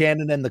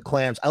 Shannon and the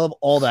Clams. I love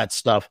all that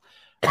stuff.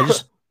 I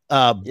just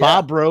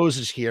Bob Rose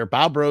is here.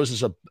 Bob Rose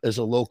is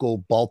a local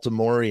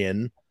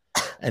Baltimorean,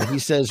 and he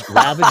says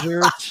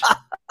Ravagers.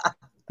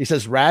 He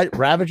says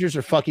Ravagers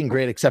are fucking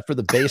great, except for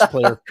the bass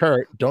player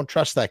Kurt. Don't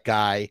trust that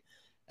guy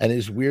and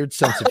his weird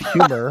sense of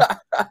humor.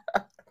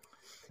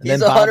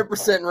 He's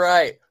 100%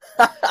 right.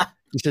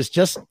 He says,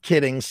 just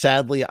kidding.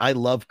 Sadly, I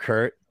love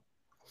Kurt.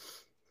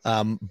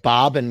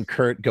 Bob and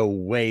Kurt go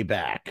way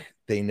back.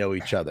 They know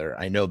each other.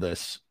 I know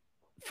this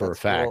for a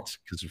fact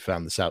because we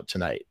found this out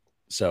tonight.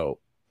 So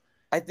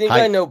I think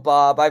I know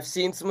Bob. I've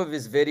seen some of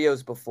his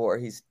videos before.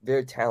 He's a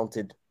very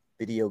talented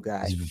video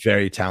guy. He's a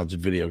very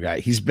talented video guy.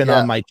 He's been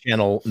on my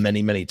channel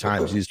many, many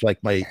times. He's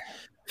like my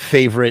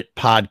favorite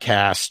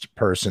podcast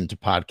person to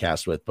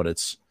podcast with, but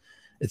it's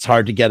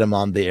hard to get him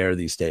on the air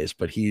these days,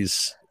 but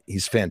he's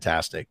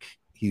fantastic.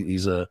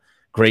 He's a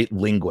great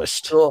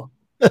linguist. Cool.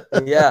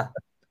 Yeah.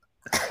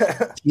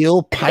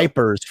 Teal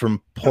Pipers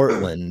from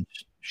Portland.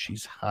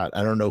 She's hot.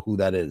 I don't know who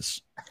that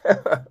is.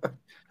 But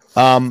yeah,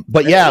 I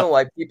don't know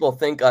why people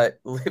think I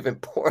live in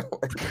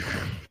Portland.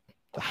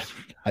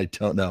 I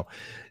don't know.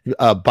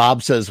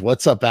 Bob says,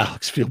 "What's up,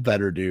 Alex? Feel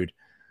better, dude."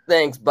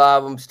 Thanks,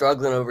 Bob. I'm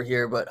struggling over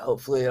here, but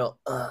hopefully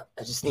I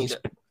just need to.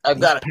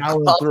 I've got a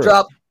cough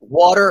drop,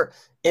 water,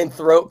 and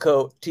throat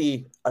coat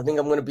tea. I think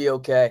I'm going to be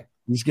okay.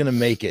 He's going to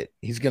make it.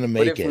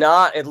 But if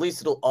not, at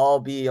least it'll all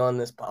be on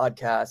this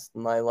podcast.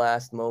 My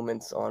last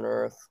moments on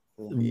Earth.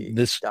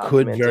 This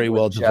could very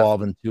well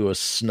devolve into a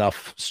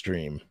snuff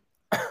stream.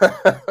 And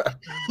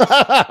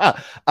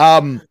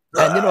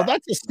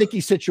that's a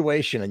sticky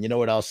situation. And you know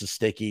what else is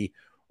sticky?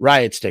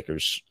 Riot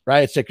Stickers.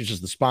 Riot Stickers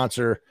is the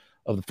sponsor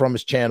of the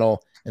Frumess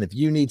channel. And if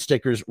you need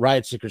stickers,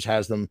 Riot Stickers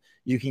has them.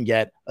 You can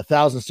get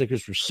 1,000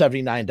 stickers for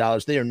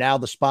 $79. They are now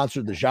the sponsor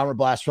of the Genre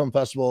Blast Film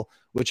Festival,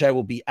 which I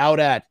will be out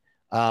at.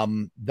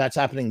 That's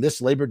happening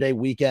this Labor Day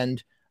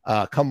weekend.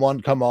 Come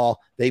one, come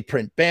all. They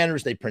print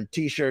banners, they print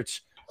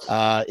t-shirts.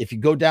 If you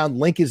go down,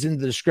 link is in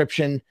the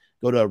description.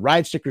 Go to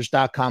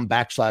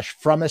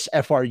riotstickers.com/Frumess,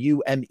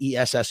 Frumess, and you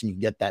can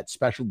get that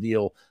special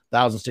deal,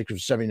 1,000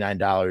 stickers for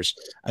 $79.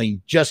 I mean,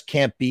 you just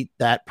can't beat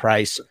that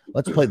price.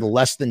 Let's play the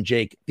Less Than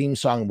Jake theme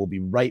song, and we'll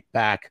be right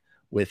back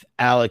with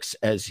Alex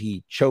as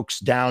he chokes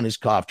down his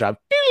cough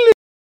drop.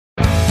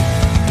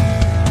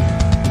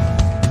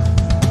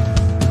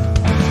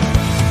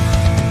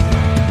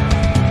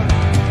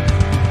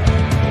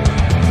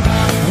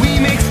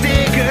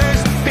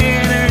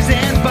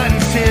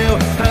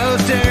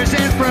 Posters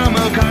and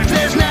promo cards,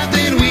 there's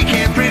nothing we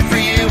can't print for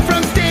you.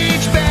 From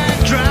stage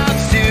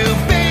backdrops to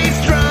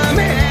bass drum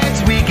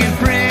heads, we can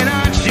print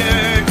on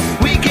shirts,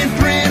 we can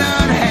print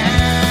on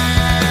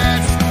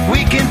hats,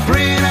 we can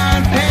print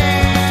on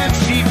pants.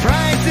 Cheap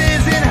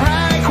prices and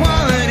high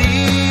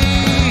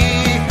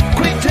quality,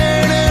 quick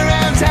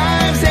turnaround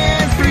times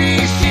and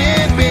free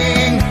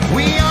shipping.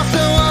 We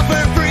also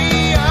offer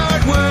free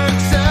artwork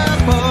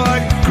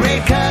support,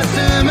 great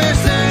customer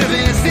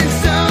service, and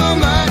so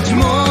much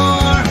more.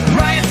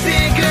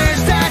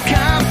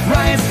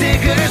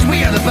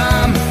 We are the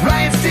bomb.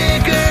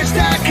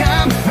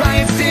 Riotstickers.com.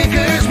 Riot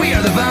Stickers, we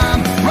are the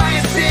bomb.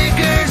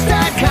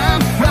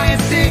 Riotstickers.com. Riot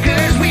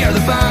Stickers, we are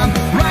the bomb.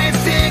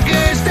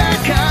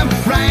 Riotstickers.com.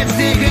 Riot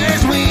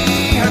Stickers,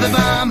 we are the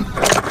bomb.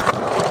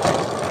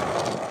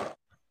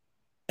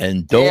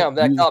 And damn,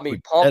 that got me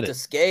pumped to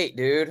skate,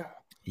 dude.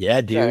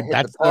 Yeah, dude.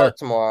 That's the park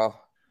tomorrow.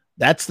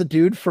 That's the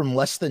dude from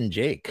Less Than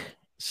Jake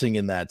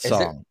singing that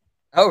song.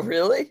 Oh,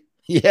 really?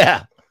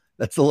 Yeah,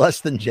 that's the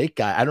Less Than Jake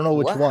guy. I don't know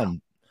which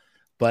one.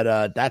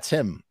 But that's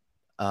him.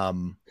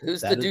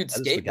 Who's the dude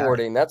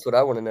skateboarding? That's what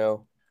I want to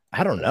know.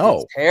 I don't know.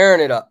 He's tearing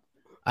it up.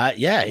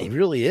 Yeah, he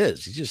really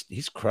is.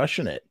 He's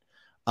crushing it.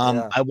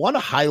 I want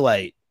to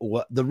highlight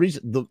what the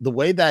reason, the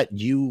way that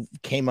you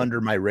came under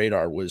my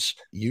radar was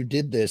you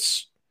did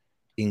this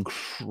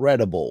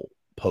incredible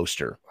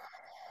poster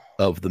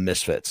of the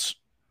Misfits.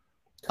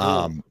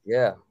 Cool.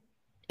 Yeah.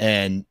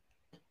 And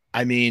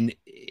I mean,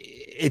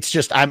 it's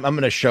just I'm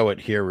going to show it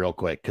here real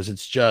quick because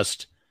it's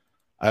just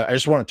I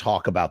just want to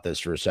talk about this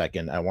for a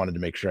second. I wanted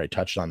to make sure I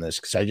touched on this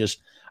because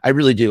I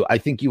really do. I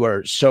think you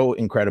are so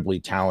incredibly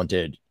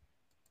talented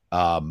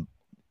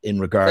in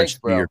regards Thanks,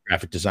 to your bro.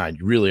 graphic design.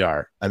 You really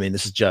are. I mean,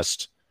 this is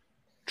just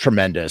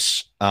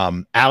tremendous.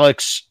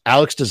 Alex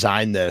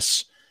designed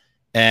this,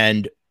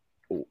 and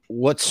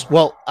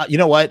you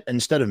know what?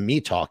 Instead of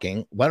me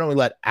talking, why don't we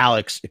let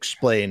Alex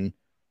explain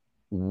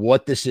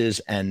what this is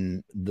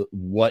and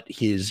what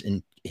his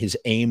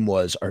aim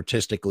was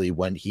artistically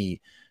when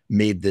he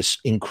made this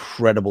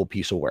incredible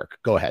piece of work.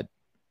 Go ahead.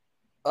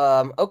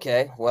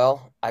 Okay.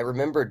 Well, I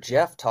remember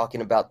Jeff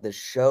talking about this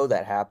show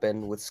that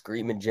happened with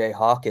Screamin' Jay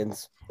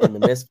Hawkins and the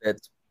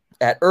Misfits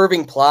at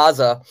Irving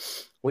Plaza,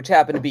 which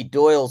happened to be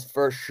Doyle's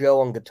first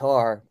show on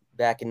guitar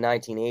back in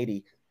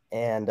 1980.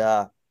 And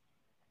I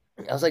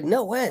was like,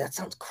 no way, that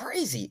sounds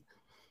crazy.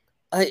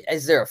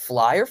 Is there a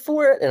flyer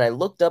for it? And I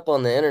looked up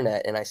on the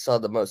internet and I saw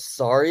the most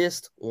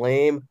sorriest,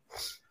 lame,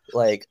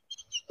 like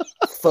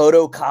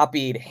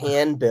photocopied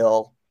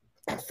handbill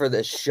for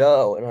this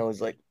show. And I was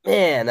like,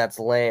 man, that's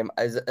lame.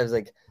 I was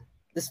like,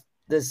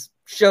 this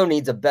show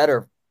needs a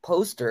better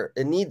poster.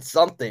 It needs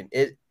something.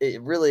 It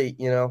really,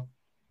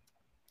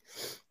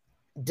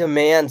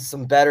 demands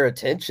some better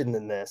attention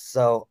than this.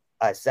 So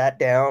I sat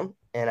down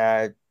and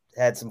I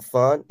had some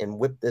fun and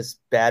whipped this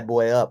bad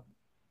boy up.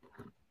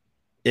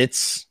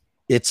 It's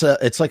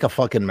like a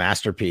fucking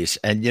masterpiece.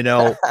 And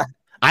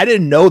I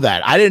didn't know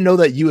that. I didn't know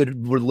that you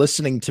were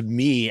listening to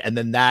me, and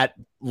then that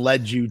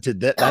led you to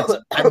that.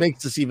 That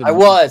makes this even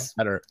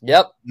better.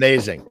 Yep.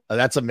 Amazing.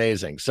 That's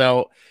amazing.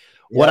 So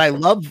what I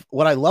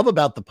love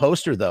about the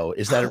poster though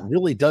is that it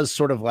really does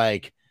sort of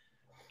like,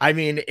 I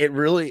mean, it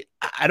really,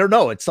 I don't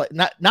know. It's like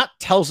not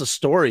tells a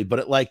story, but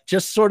it like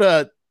just sort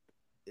of,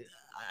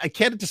 I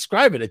can't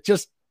describe it. It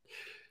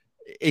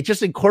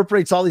just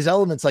incorporates all these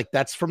elements. Like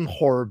that's from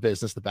horror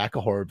business, the back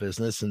of horror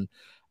business. And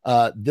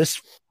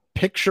this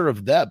picture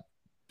of them,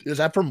 is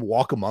that from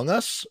Walk Among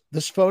Us?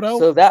 This photo?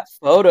 So that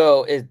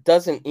photo, it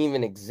doesn't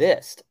even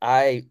exist.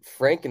 I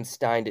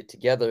Frankensteined it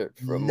together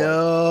from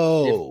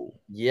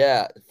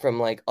from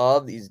like all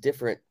these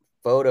different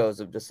photos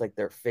of just like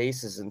their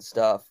faces and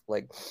stuff.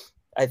 Like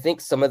I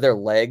think some of their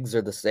legs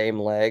are the same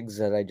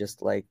legs, and I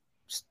just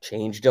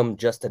changed them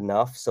just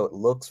enough so it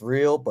looks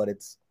real, but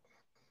it's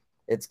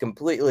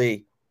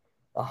completely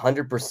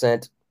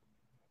 100%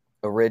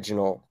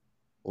 original.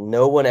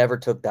 No one ever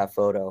took that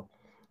photo.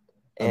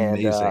 And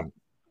amazing.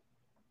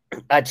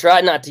 I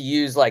try not to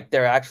use like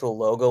their actual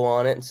logo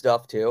on it and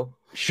stuff too.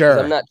 Sure.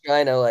 I'm not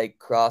trying to like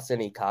cross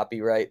any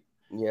copyright,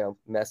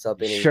 mess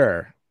up any.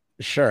 Sure.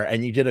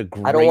 And you did a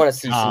great job. I don't want to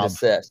cease and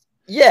desist.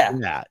 Yeah.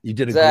 Yeah. You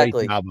did a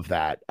great job of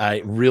that.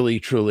 I really,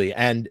 truly.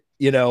 And,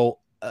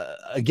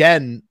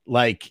 again,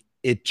 like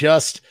it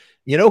just,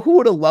 who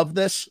would have loved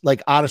this?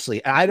 Like,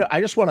 honestly,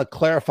 I just want to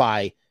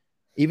clarify,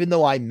 even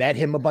though I met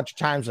him a bunch of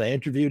times and I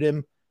interviewed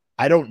him,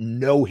 I don't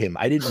know him.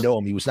 I didn't know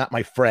him. He was not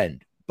my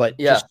friend. But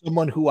just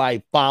someone who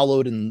I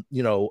followed and,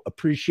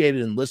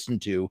 appreciated and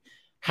listened to.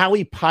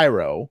 Howie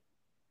Pyro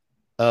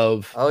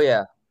of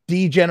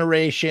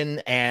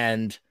Degeneration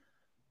and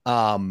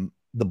The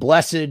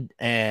Blessed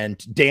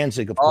and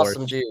Danzig, of course.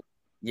 Awesome dude.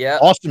 Yeah.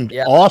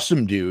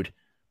 Awesome dude.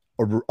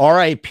 Or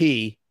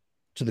R.I.P.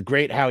 to the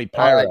great Howie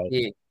Pyro.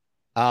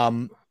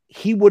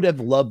 He would have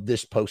loved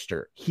this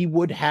poster. He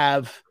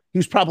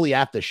was probably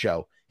at the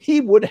show.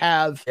 He would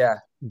have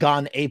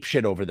gone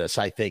apeshit over this,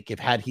 I think,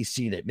 had he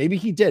seen it. Maybe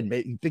he did.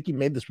 I think he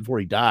made this before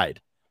he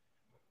died.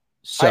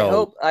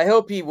 So I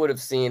hope he would have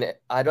seen it.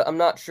 I'm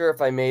not sure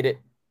if I made it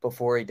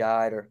before he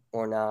died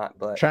or not,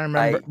 but trying to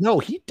remember. No,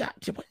 he died.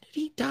 When did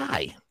he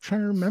die? I'm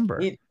trying to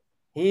remember.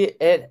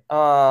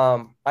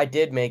 I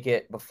did make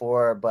it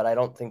before, but I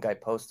don't think I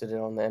posted it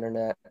on the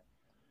internet.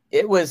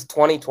 It was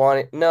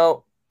 2020.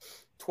 No,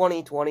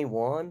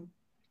 2021.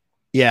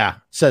 Yeah,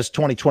 says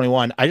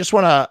 2021. I just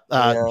want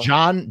to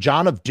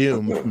John of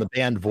Doom from the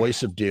band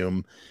Voice of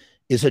Doom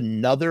is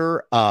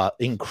another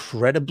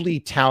incredibly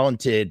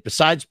talented,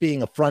 besides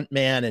being a front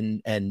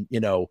man and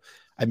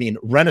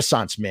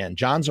Renaissance man.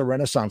 John's a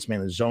Renaissance man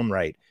in his own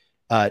right.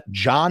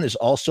 John is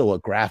also a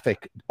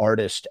graphic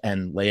artist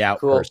and layout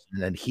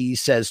person. And he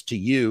says to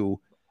you,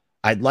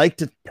 I'd like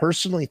to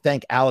personally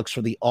thank Alex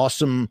for the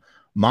awesome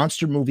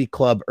Monster Movie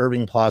Club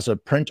Irving Plaza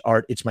print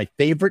art. It's my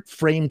favorite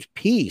framed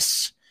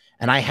piece.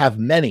 And I have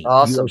many.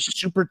 Awesome. You are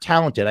super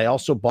talented. I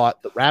also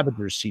bought the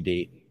Ravagers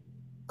CD.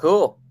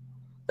 Cool.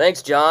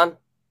 Thanks, John.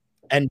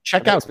 And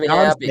check out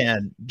John's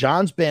band.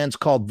 John's band's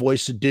called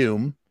Voice of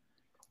Doom.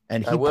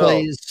 And he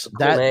plays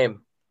that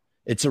name.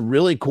 It's a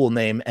really cool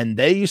name. And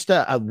they used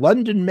to,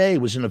 London May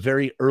was in a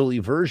very early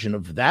version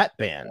of that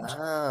band.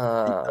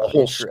 The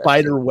whole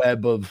spider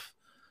web of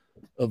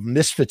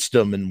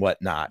misfitsdom and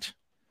whatnot.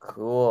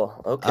 Cool.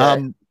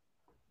 Okay.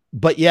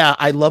 But yeah,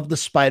 I love the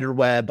spider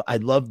web. I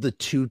love the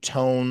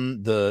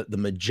two-tone, the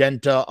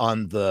magenta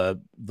on the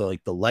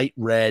light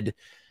red,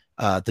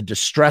 the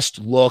distressed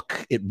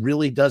look. It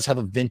really does have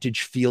a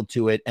vintage feel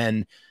to it.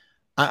 And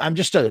I'm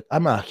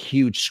a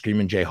huge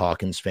Screamin' Jay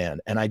Hawkins fan,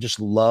 and I just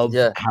love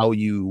Yeah. how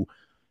you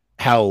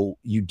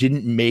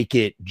didn't make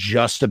it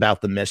just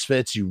about the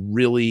Misfits. You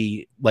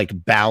really like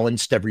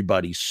balanced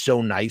everybody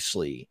so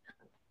nicely.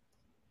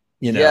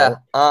 You know,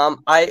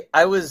 I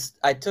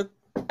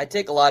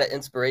take a lot of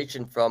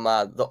inspiration from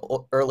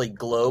the early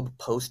Globe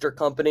poster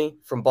company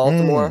from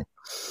Baltimore.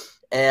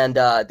 And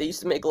they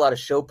used to make a lot of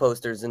show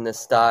posters in this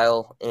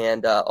style,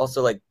 and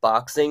also like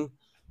boxing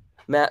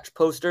match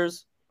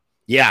posters.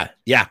 yeah,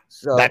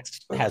 So that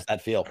has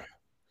that feel.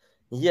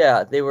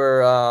 Yeah, they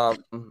were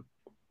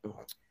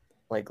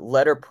like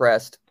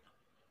letterpressed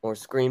or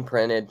screen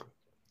printed.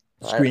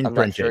 I'm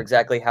not sure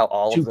exactly how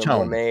all of them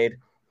were made.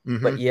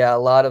 But yeah, a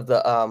lot of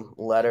the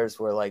letters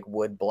were like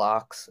wood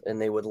blocks, and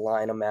they would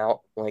line them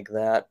out like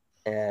that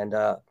and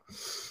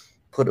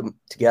put them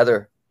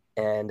together.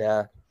 And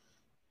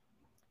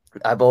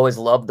I've always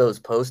loved those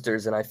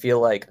posters, and I feel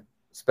like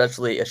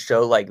especially a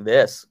show like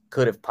this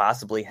could have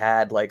possibly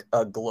had like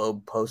a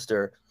Globe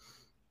poster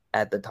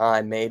at the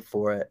time made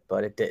for it,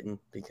 but it didn't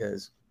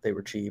because they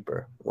were cheap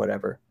or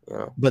whatever, you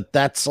know. But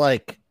that's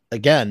like,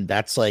 again,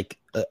 that's like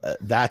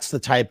that's the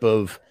type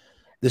of,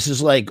 this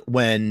is like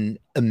when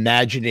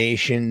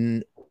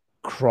imagination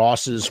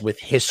crosses with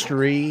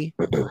history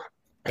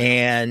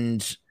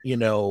and, you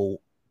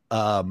know,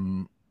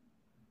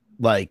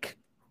 like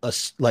a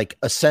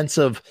sense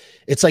of,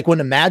 it's like when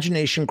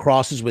imagination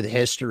crosses with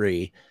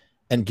history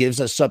and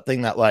gives us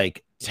something that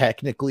like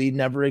technically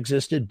never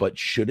existed but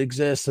should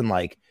exist, and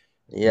like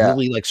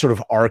really like sort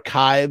of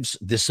archives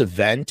this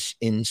event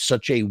in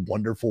such a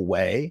wonderful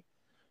way.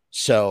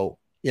 So,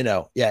 you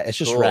know, yeah, it's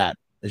just rad.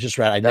 It's just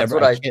rad.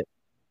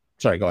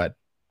 Sorry, go ahead.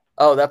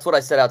 Oh, that's what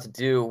I set out to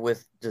do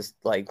with just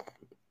like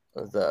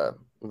the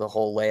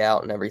whole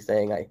layout and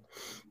everything. I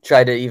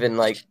tried to even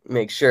like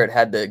make sure it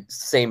had the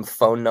same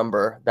phone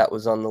number that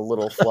was on the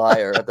little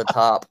flyer at the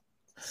top.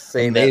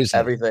 Same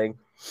everything.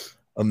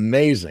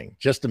 Amazing.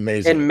 Just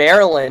amazing. And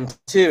Marilyn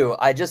too.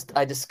 I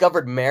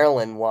discovered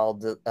Marilyn while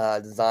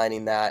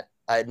designing that.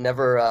 I had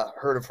never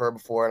heard of her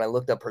before, and I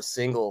looked up her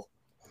single.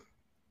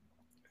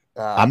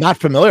 I'm not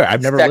familiar.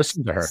 I've never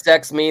listened to her.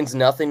 Sex Means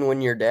Nothing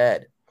When You're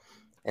Dead.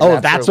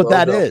 And that's what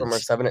that is. From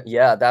her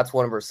yeah, that's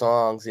one of her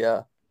songs.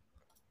 Yeah.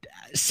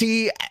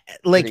 See,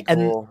 like,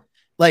 cool. And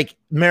like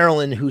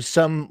Marilyn, who's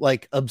some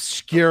like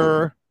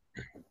obscure,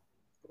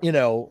 you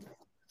know,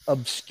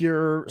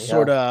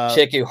 sort of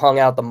chick who hung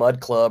out the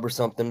Mud Club or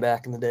something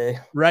back in the day.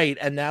 Right.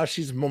 And now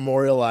she's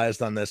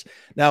memorialized on this.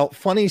 Now,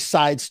 funny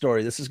side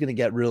story. This is going to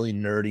get really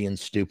nerdy and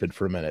stupid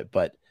for a minute,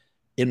 but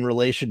in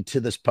relation to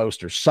this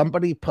poster,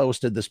 somebody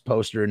posted this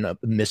poster in a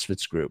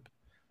Misfits group,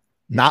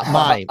 not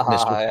my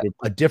Misfits group,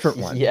 a different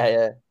one.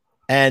 Yeah.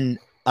 And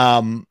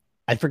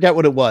I forget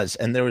what it was.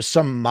 And there was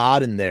some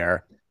mod in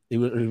there. It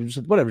was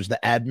whatever, it was the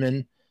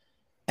admin.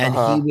 And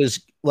he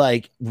was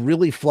like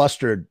really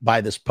flustered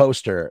by this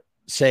poster,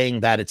 saying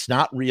that it's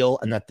not real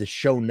and that the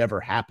show never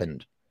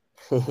happened.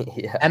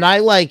 Yeah. And I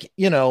like,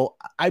 you know,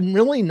 I'm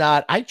really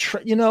not,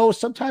 you know,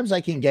 sometimes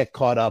I can get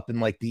caught up in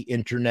like the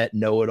internet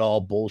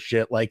know-it-all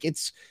bullshit. Like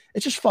it's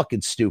just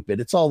fucking stupid.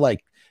 It's all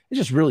like, it's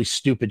just really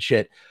stupid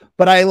shit.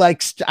 But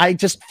I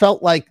just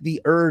felt like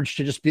the urge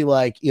to just be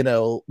like, you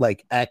know,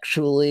 like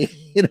actually,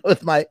 you know,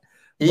 with my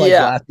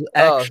glasses,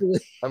 actually,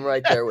 I'm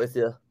right there with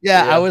you.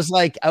 Yeah. I was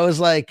like,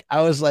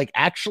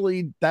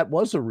 actually, that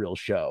was a real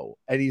show.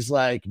 And he's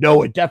like,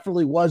 no, it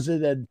definitely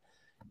wasn't. And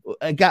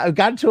I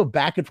got into a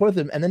back and forth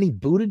with him, and then he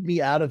booted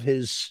me out of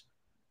his.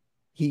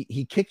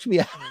 He kicked me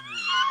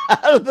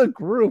out of the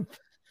group.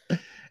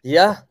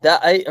 Yeah,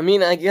 I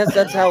mean, I guess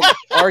that's how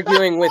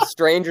arguing with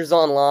strangers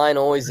online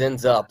always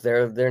ends up.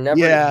 They're never.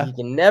 Yeah. You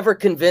can never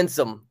convince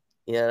them.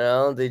 You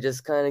know, they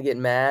just kind of get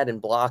mad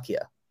and block you.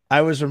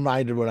 I was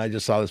reminded when I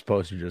just saw this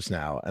poster just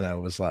now, and I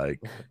was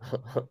like,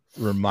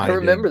 reminded. I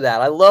remember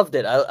that. I loved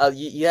it.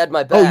 You had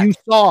my back. Oh, you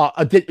saw?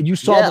 You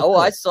saw? Yeah.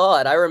 I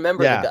saw it. I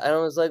remember. Yeah. And I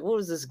was like, "What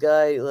was this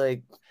guy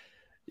like?"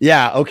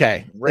 Yeah.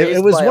 Okay.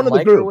 It was one of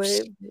the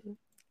groups.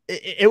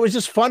 It was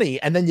just funny,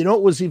 and then you know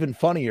what was even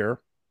funnier?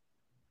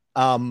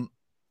 I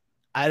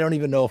don't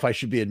even know if I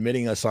should be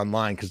admitting this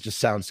online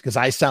because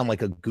I sound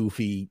like a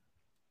goofy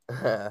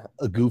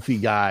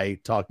guy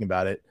talking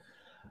about it.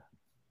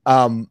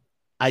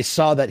 I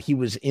saw that he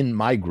was in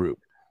my group.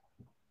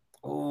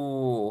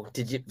 Oh,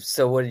 did you?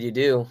 So what did you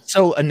do?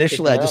 So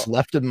initially, I just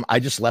left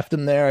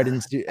him there. I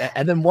didn't do,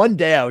 and then one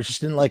day I was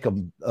just in like a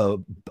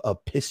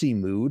pissy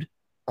mood.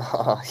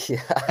 Oh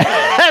yeah,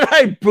 and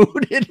I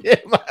booted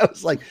him.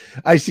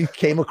 I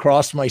came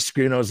across my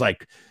screen. I was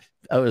like,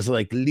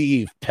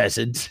 leave,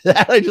 peasant.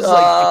 I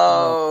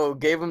just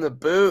gave him the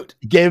boot.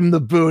 Gave him the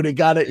boot. He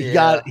got it.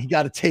 Yeah. He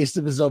got a taste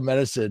of his own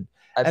medicine.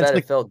 I bet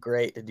it felt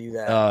great to do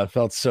that. Oh, it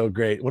felt so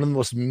great. One of the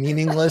most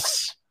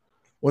meaningless,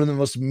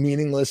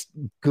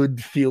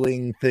 good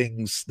feeling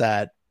things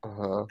that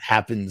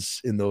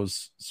happens in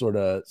those sort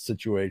of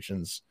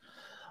situations.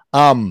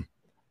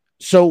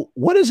 So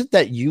what is it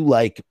that you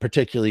like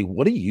particularly?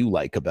 What do you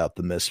like about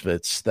the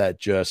Misfits that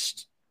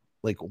just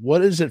like,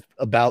 what is it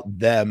about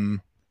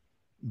them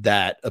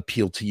that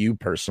appeal to you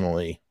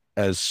personally?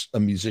 as a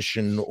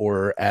musician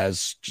or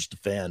as just a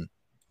fan?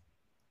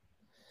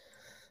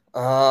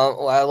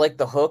 Well, I like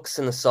the hooks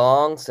and the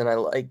songs, and I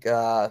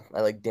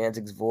like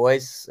Danzig's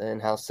voice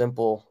and how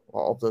simple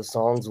all of those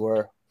songs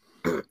were,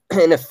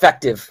 and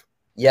effective,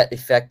 yet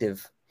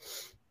effective.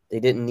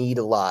 They didn't need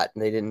a lot,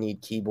 and they didn't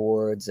need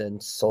keyboards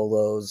and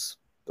solos.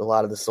 A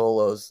lot of the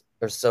solos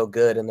are so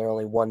good, and they're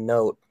only one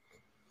note,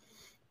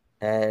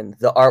 and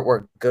the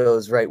artwork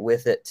goes right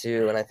with it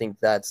too. And I think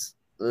that's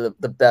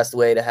the best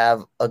way to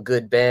have a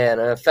good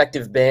band, an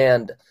effective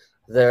band.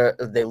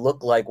 They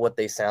look like what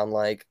they sound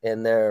like,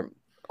 and their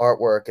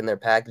artwork and their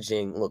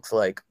packaging looks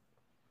like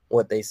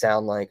what they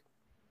sound like.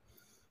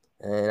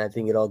 And I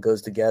think it all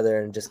goes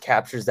together and just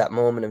captures that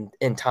moment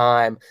in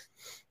time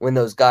when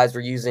those guys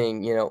were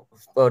using,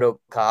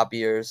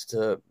 photocopiers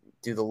to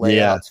do the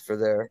layouts for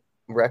their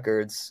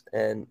records.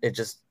 And it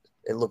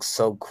looks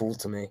so cool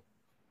to me.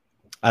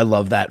 I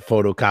love that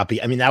photocopy.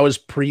 I mean, that was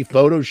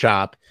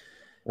pre-Photoshop.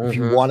 If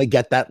you want to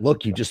get that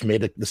look, you just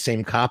made the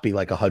same copy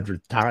like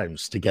 100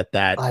 times to get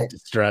that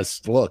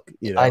distressed look.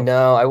 I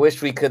know. I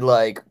wish we could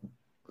like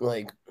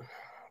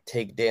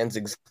take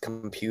Danzig's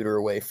computer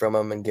away from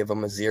him and give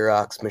him a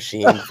Xerox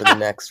machine for the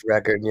next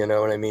record. You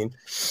know what I mean?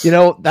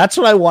 That's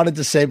what I wanted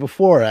to say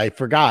before. I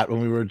forgot when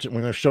we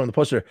were showing the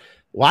poster.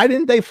 Why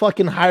didn't they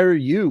fucking hire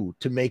you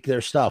to make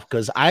their stuff?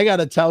 Because I got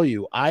to tell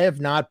you, I have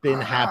not been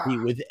happy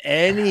with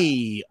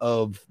any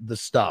of the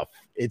stuff.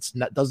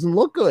 Doesn't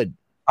look good.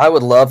 I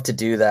would love to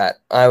do that.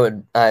 I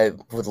would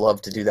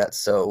love to do that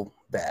so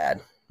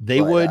bad.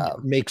 They would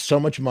make so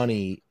much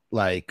money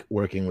like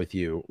working with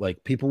you.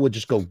 Like people would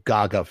just go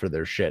gaga for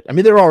their shit. I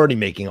mean, they're already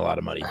making a lot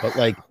of money, but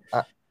like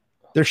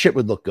their shit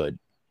would look good.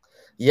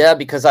 Yeah,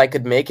 because I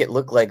could make it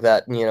look like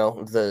that,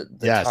 the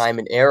yes. time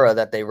and era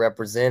that they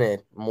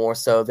represented more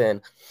so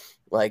than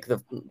like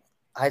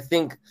I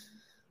think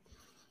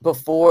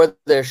before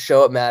their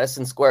show at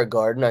Madison Square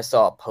Garden, I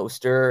saw a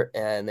poster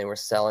and they were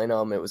selling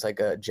them. It was like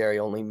a Jerry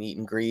only meet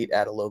and greet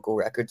at a local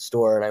record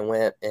store. And I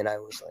went and I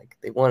was like,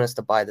 they want us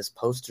to buy this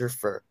poster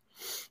for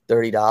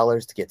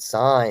 $30 to get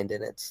signed.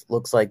 And it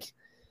looks like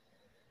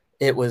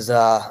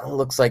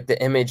the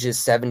image is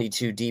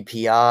 72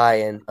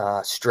 DPI and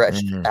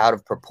stretched out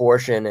of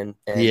proportion and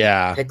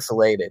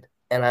pixelated.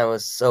 And I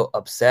was so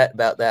upset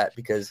about that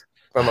because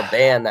from a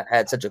band that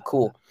had such a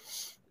cool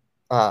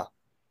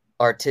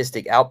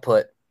artistic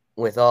output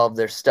with all of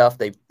their stuff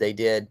they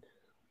did,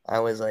 I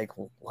was like,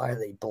 well, why are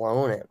they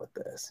blowing it with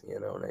this? You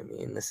know what I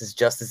mean? This is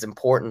just as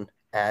important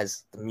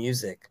as the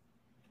music.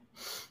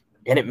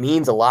 And it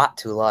means a lot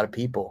to a lot of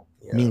people.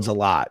 It means a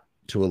lot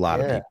to a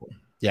lot of people.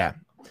 Yeah.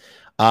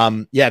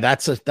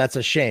 That's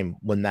a shame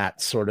when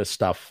that sort of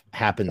stuff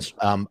happens.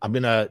 I'm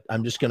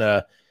just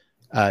gonna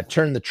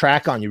turn the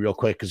track on you real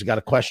quick because I got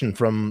a question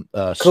from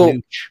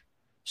Snooch.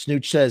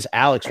 Snooch says,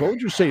 Alex, what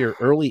would you say your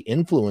early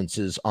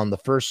influences on the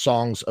first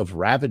songs of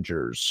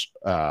Ravagers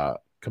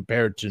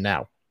compared to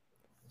now?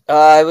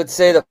 I would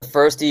say the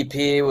first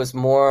EP was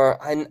more.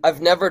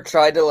 I've never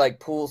tried to like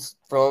pull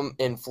from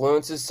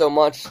influences so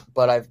much,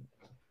 but I've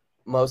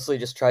mostly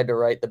just tried to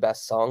write the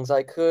best songs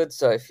I could.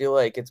 So I feel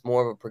like it's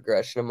more of a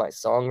progression of my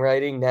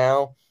songwriting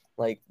now,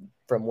 like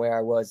from where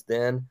I was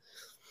then.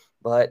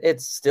 But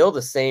it's still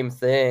the same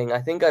thing. I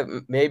think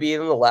maybe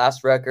even the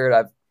last record,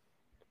 I've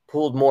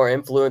pulled more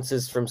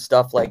influences from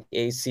stuff like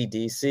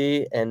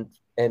AC/DC and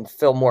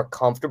feel more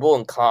comfortable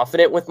and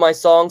confident with my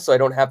songs. So I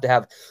don't have to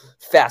have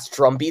fast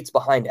drum beats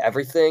behind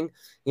everything.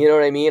 You know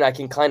what I mean? I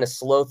can kind of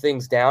slow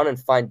things down and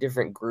find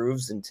different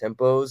grooves and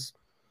tempos.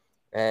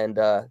 And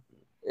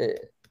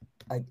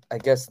I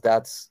guess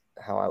that's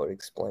how I would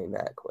explain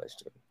that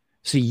question.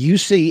 So you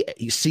say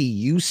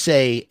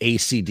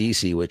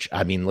AC/DC, which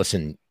I mean,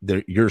 listen,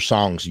 your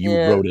songs, you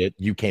wrote it,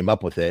 you came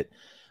up with it.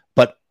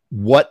 But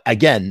what,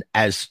 again,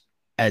 as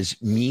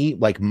me,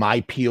 like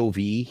my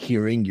POV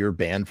hearing your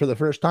band for the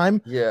first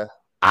time,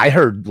 I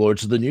heard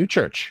Lords of the New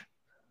Church.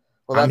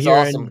 Well, that's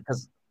awesome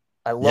because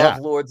I love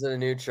Lords of the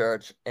New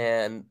Church,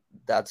 and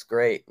that's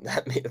great.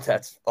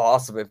 That's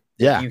awesome. If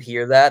you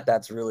hear that,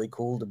 that's really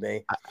cool to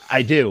me.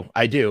 I do.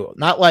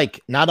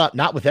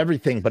 Not with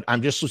everything, but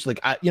I'm just like,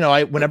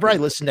 whenever I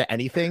listen to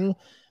anything,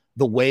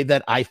 the way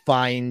that I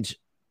find,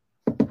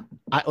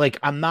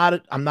 I'm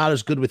not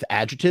as good with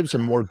adjectives.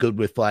 I'm more good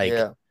with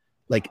like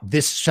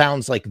this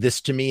sounds like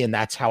this to me, and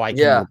that's how I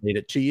can relate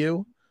it to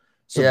you.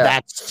 So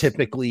that's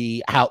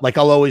typically how, like,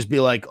 I'll always be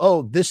like,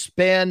 oh, this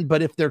band,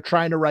 but if they're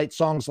trying to write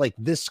songs like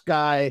this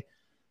guy,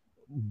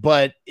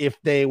 but if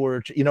they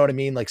were, you know what I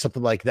mean? Like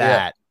something like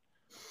that.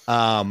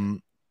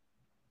 I'm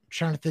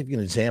trying to think of an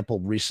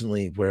example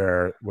recently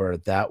where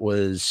that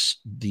was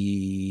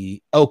there's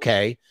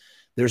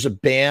a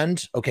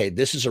band. Okay.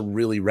 This is a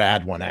really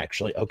rad one,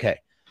 actually. Okay.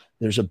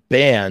 There's a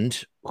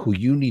band who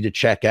you need to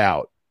check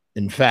out.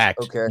 In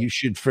fact, you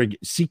should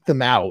seek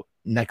them out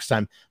next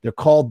time. They're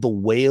called the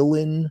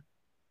Wailing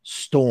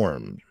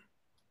Storms.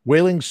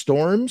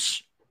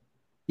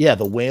 Yeah,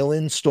 the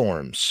Wailing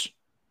Storms.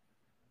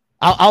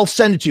 I'll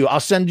send it to you. I'll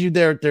send you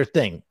their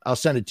thing. I'll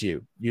send it to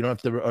you. You don't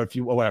have to, or if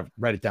you whatever,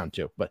 write it down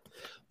too. But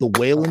the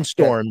Wailing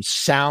Storms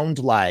sound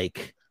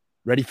like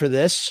Ready for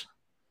this?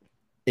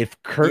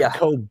 If Kurt Yeah.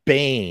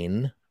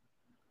 Cobain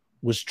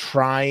was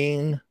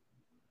trying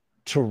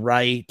to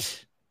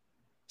write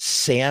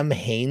Sam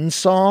Hain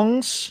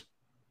songs,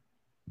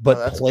 but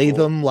that's play cool.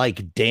 them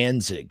like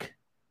Danzig.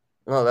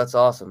 Oh, that's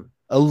awesome.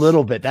 A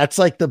little bit. That's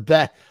like the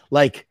best.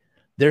 Like,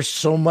 there's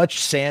so much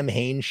Sam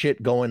Hain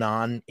shit going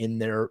on in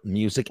their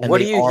music, and What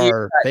do they you hear?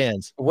 are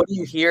fans. What do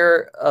you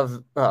hear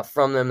of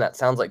from them that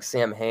sounds like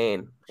Sam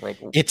Hain? Like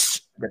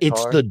It's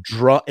guitar? the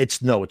drum. It's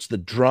the The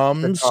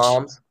drums.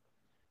 toms?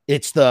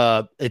 It's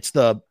the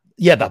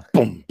yeah, the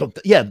boom, boom,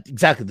 yeah,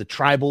 exactly. The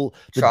tribal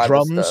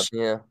Tribal drums.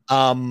 stuff,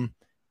 yeah.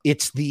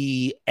 It's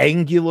the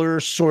angular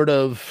sort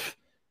of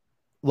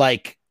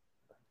like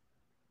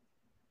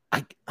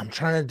I'm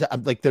trying to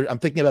I'm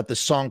thinking about this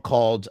song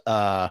called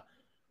something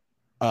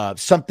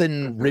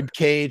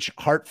ribcage,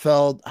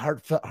 heartfelt.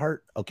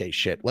 Okay,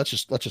 shit. Let's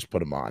just put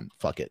them on.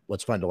 Fuck it.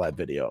 Let's find a live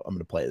video. I'm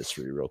gonna play this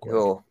for you real quick.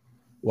 Cool.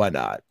 Why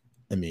not?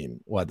 I mean,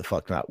 why the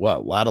fuck not? Well,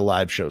 a lot of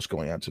live shows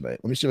going on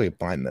tonight. Let me see if I can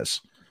find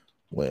this.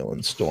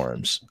 Wailing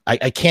Storms.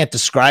 I can't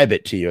describe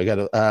it to you. I got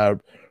a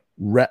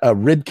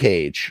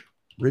ribcage.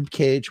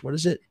 Ribcage. What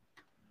is it?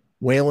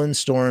 Wailing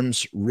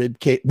Storms.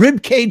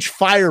 Ribcage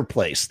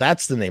Fireplace.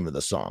 That's the name of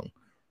the song.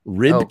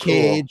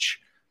 Ribcage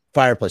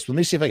Fireplace. Let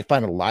me see if I can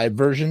find a live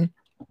version.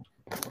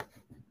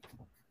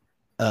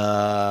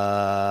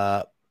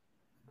 And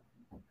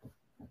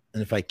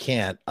if I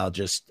can't, I'll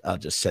just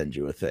send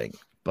you a thing.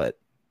 But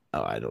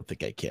I don't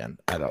think I can.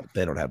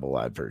 They don't have a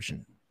live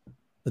version.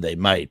 They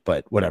might,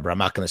 but whatever. I'm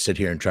not going to sit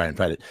here and try and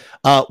find it.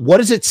 What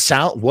does it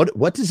sound?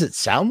 What does it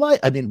sound like?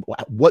 I mean,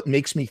 what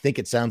makes me think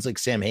it sounds like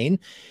Sam Hain?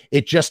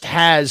 It just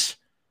has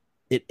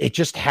it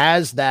just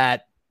has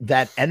that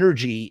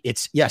energy.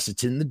 It's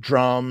in the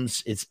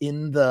drums. It's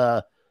in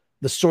the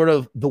sort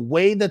of the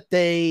way that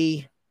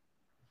they.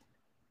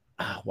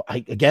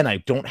 I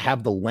don't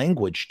have the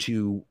language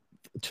to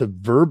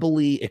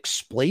verbally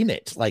explain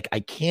it. Like, I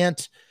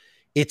can't.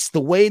 It's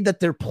the way that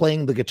they're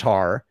playing the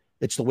guitar.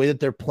 It's the way that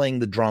they're playing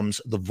the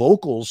drums, the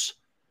vocals,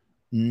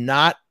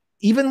 not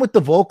even with the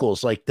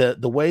vocals, like the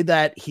way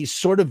that he's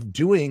sort of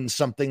doing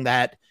something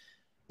that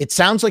it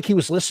sounds like he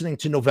was listening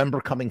to November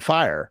Coming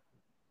Fire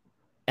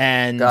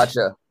and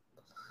Gotcha.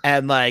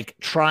 And like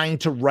trying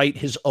to write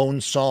his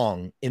own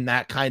song in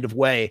that kind of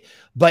way.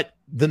 But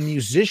the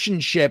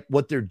musicianship,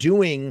 what they're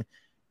doing,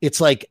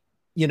 it's like,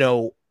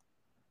 the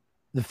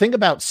thing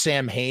about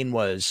Sam Hain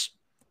was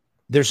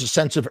there's a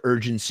sense of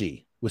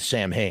urgency with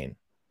Sam Hain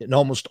in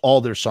almost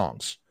all their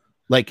songs.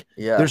 Like,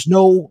 there's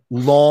no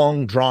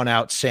long drawn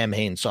out Sam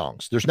Hain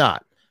songs. There's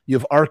not. You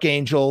have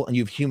Archangel and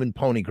you have Human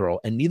Pony Girl,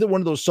 and neither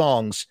one of those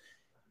songs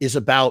is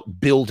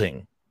about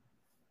building,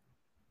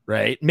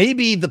 right?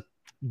 Maybe the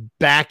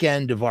back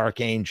end of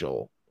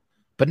Archangel,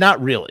 but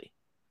not really.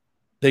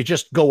 They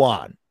just go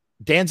on.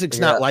 Danzig's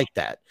not like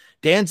that.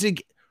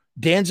 Danzig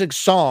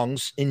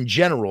songs in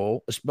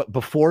general,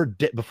 before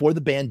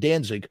the band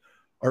Danzig,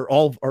 are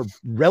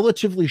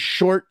relatively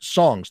short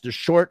songs. They're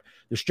short.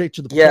 They're straight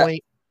to the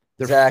point.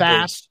 They're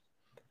fast.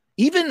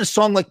 Even a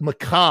song like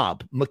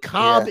Macabre.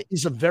 Macabre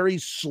is a very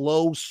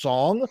slow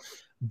song,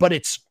 but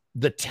it's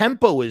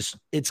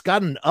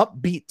got an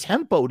upbeat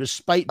tempo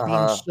despite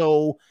being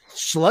so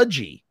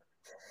sludgy.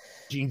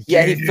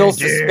 Yeah, he fills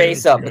the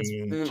space up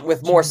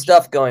with more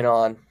stuff going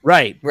on.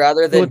 Right.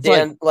 Rather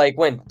than like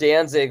when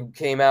Danzig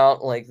came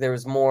out, like there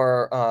was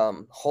more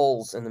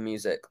holes in the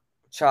music,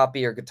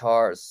 choppier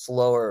guitars,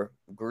 slower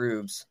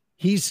grooves.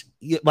 He's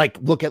like,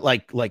 look at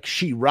like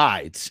She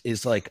Rides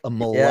is like a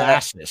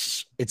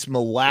molasses. Yeah. It's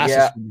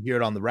molasses when you hear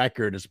it on the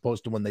record as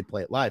opposed to when they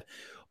play it live.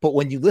 But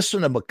when you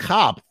listen to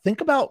Macabre,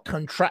 think about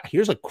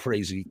here's a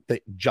crazy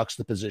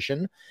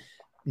juxtaposition.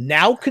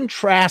 Now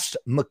contrast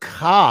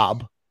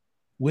Macabre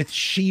with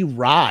She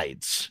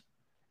Rides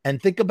and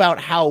think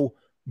about how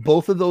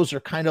both of those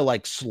are kind of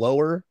like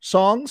slower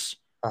songs.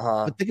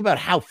 But think about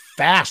how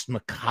fast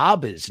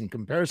Macabre is in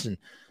comparison.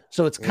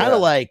 So it's kind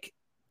of like,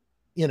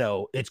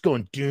 it's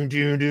going doom,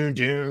 doom, doom,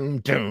 doom,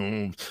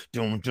 doom,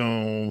 doom,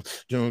 doom,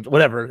 doom,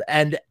 whatever.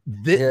 And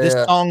this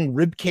song,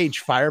 Ribcage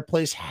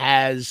Fireplace,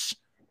 has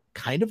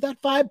kind of that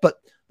vibe. But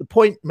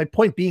my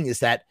point being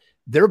is that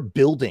they're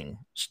building.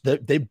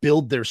 They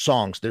build their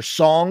songs. Their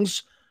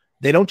songs,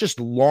 they don't just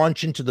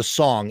launch into the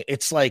song.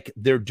 It's like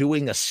they're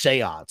doing a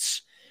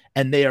seance,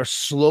 and they are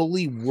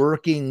slowly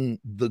working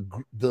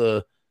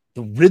the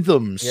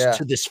rhythms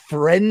to this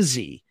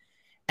frenzy.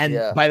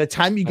 And by the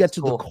time you get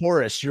to the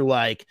chorus, you're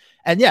like,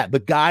 and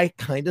the guy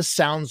kind of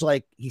sounds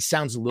like he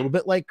sounds a little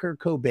bit like Kurt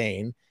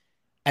Cobain.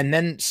 And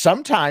then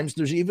sometimes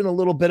there's even a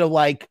little bit of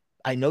like,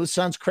 I know this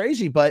sounds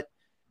crazy, but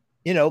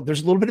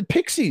there's a little bit of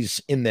Pixies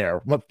in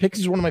there.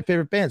 Pixies are one of my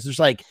favorite bands. There's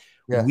like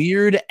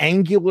weird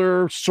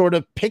angular sort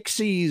of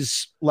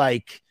Pixies,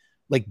 like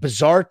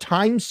bizarre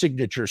time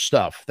signature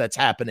stuff that's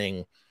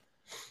happening.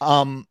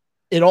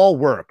 It all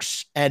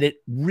works, and it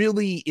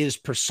really is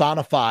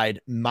personified,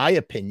 in my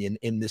opinion,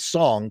 in this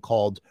song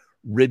called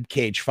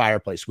Ribcage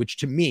Fireplace, which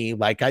to me,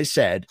 like I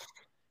said,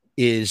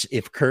 is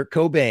if Kurt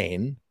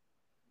Cobain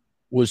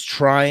was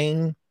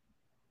trying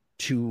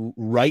to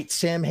write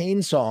Sam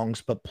Hain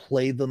songs, but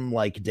play them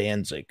like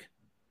Danzig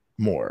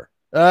more.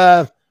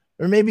 Or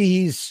maybe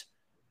he's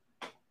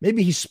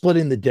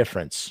splitting the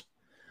difference.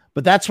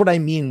 But that's what I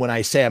mean when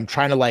I say I'm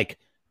trying to like,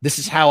 this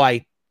is how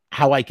I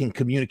can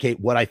communicate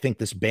what I think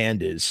this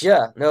band is.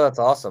 Yeah, no, that's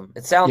awesome.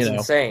 It sounds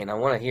insane. I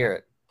want to hear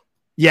it.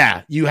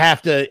 Yeah, you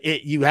have to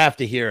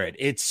hear it.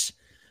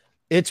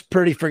 It's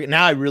pretty friggin'.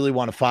 Now I really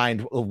want to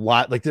find a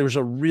lot. Like there was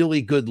a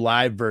really good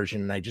live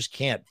version and I just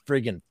can't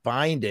friggin'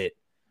 find it.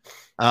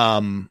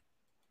 Let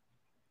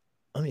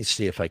me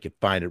see if I could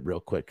find it real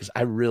quick. Cause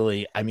it's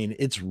really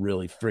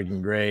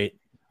friggin' great,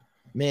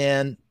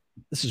 man.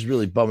 This is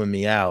really bumming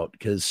me out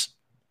because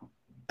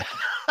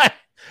I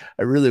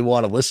really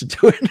want to listen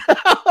to it now.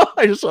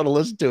 I just want to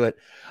listen to it.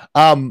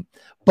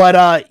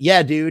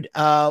 Yeah, dude,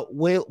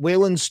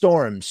 Wayland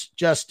Storms,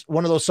 just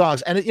one of those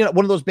songs and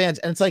one of those bands.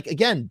 And it's like,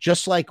 again,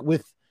 just like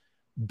with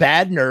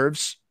Bad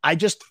Nerves, I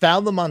just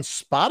found them on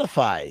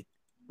Spotify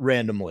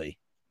randomly.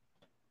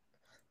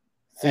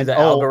 Through the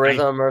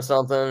algorithm or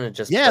something. It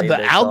just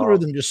the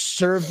algorithm just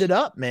served it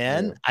up,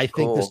 man. Yeah, I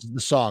think this is the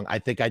song. I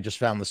think I just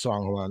found the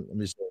song. Hold on, let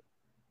me see.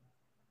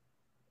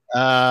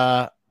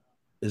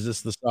 Is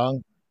this the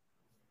song?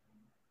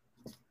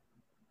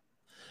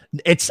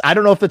 I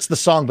don't know if it's the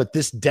song, but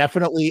this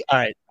definitely. All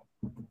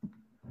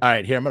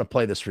right. Here, I'm going to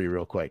play this for you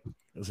real quick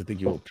because I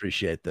think you'll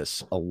appreciate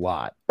this a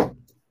lot.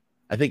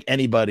 I think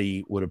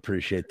anybody would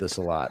appreciate this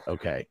a lot.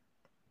 Okay.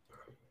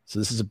 So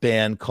this is a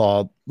band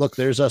called, look,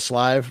 there's Us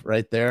Live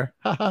right there.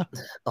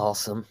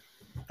 Awesome.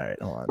 All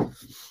right, hold on. All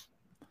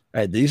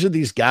right, these are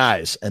these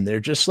guys, and they're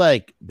just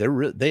like,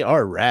 they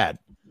are rad.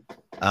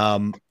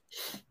 All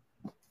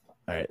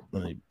right,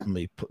 let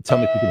me tell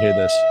me if you can hear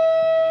this.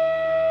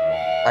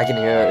 I can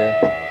hear it.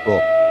 Yeah.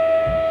 Cool.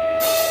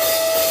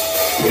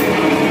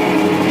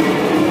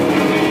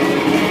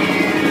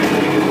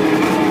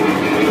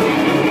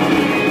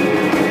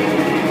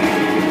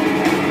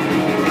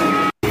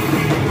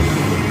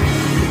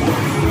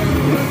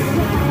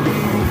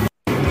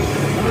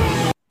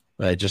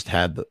 I just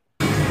had the.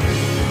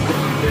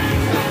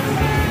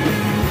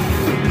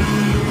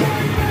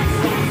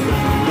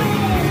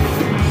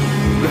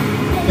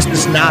 This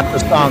is not the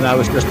song I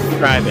was just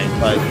describing,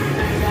 but.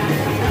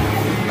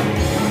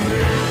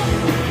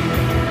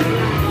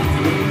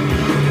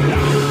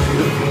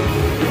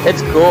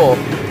 It's cool.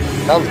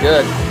 Sounds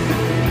good.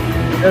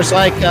 There's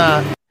like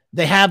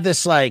they have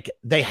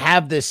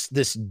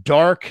this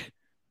dark,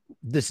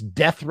 this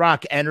death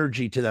rock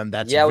energy to them.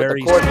 That's with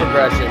very the chord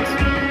progressions.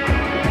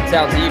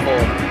 Sounds evil.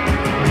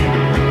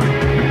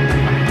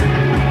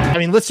 I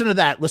mean, listen to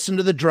that. Listen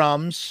to the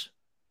drums.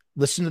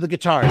 Listen to the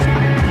guitars.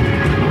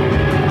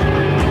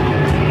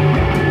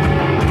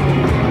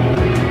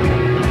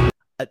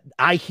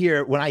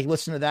 When I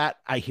listen to that,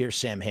 I hear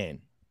Sam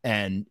Hain.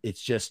 And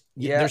it's just,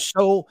 it's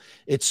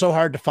so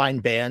hard to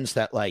find bands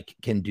that like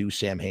can do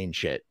Sam Hain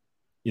shit.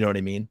 You know what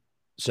I mean?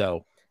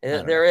 So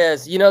there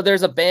is,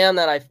 there's a band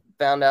that I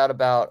found out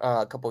about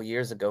a couple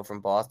years ago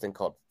from Boston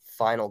called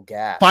Final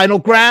Gasp. Final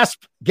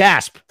Gasp.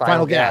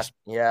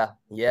 Yeah.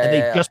 And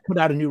they just put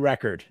out a new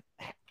record.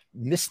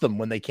 Missed them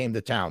when they came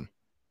to town.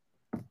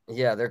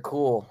 Yeah, they're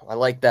cool. I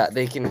like that.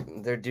 They're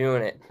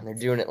doing it. They're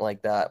doing it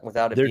like that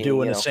without it being,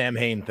 doing a Sam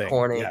Hain thing.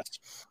 Corny.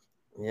 Yes.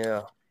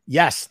 Yeah.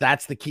 Yes,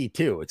 that's the key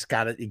too. It's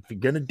got to, if you're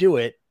going to do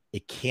it,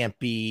 it can't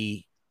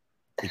be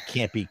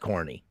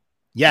corny.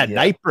 Yeah.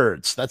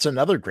 Nightbirds. That's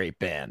another great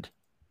band.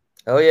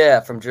 Oh yeah.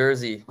 From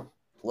Jersey.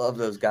 Love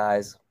those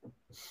guys.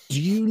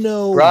 Do you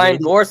know Brian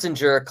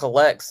Gorsinger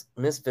collects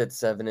Misfits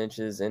 7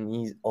 inches and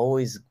he's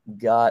always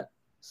got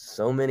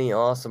so many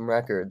awesome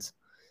records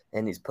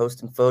and he's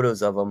posting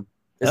photos of them.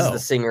 This is the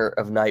singer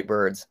of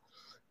Nightbirds,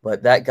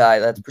 but that guy,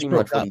 that's pretty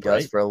much what he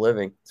does for a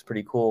living. It's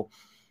pretty cool.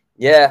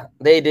 Yeah,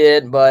 they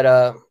did,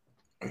 but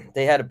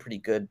they had a pretty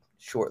good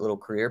short little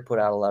career, put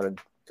out a lot of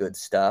good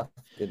stuff,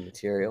 good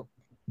material.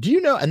 Do you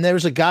know, and there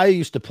was a guy who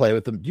used to play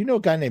with them. Do you know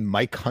a guy named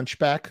Mike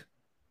Hunchback?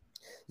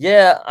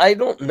 Yeah, I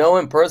don't know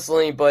him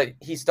personally, but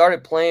he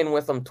started playing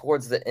with them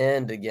towards the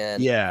end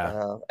again.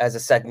 Yeah. As a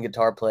second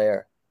guitar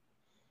player.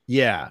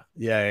 Yeah.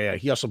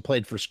 He also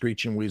played for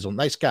Screeching Weasel.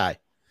 Nice guy.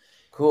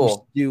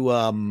 Cool. He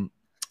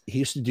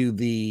used to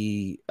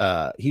do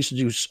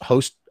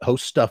host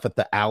stuff at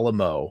the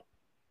Alamo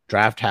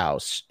Draft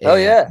House. Oh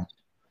yeah.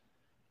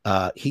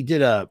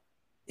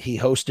 He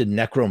hosted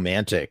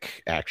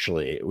Necromantic,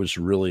 actually. It was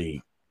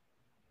really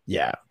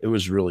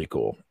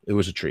cool. It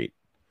was a treat.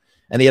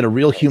 And he had a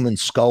real human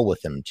skull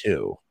with him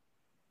too.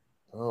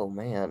 Oh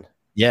man.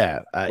 Yeah.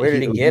 Where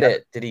did he get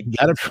it? Did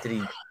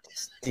he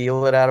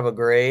steal it out of a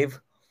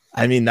grave?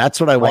 I mean, that's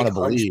what I want to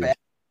believe.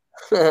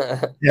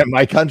 Yeah,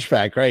 Mike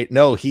Hunchback, right?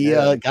 No, he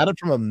got it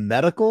from a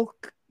medical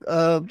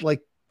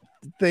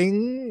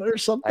thing or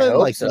something. I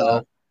hope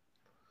so.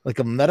 Like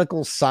a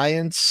medical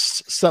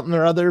science something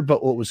or other.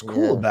 But what was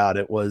cool about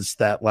it was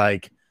that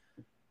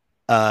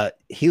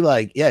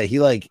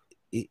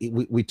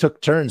we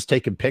took turns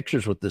taking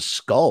pictures with this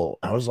skull.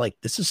 I was like,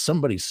 this is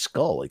somebody's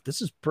skull. Like,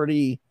 this is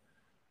pretty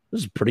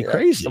This is pretty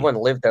crazy. Someone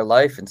lived their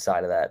life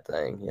inside of that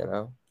thing, you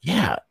know?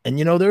 Yeah. And,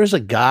 you know, there's a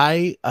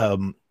guy,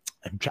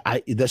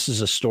 this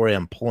is a story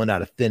I'm pulling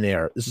out of thin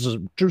air. This is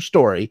a true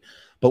story.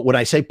 But when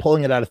I say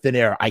pulling it out of thin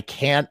air, I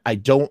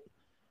don't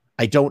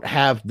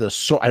have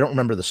I don't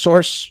remember the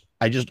source.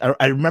 I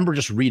remember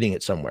just reading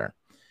it somewhere.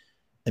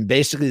 And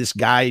basically this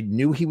guy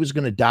knew he was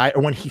going to die,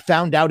 or when he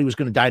found out he was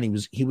going to die,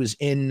 and he was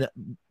in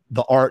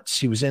the arts.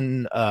 He was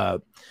in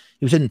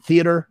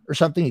theater or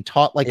something. He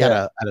taught like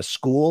at a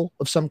school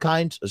of some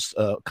kind,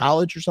 a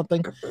college or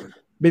something,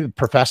 maybe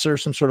professor,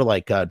 some sort of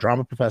like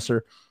drama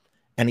professor.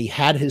 And he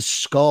had his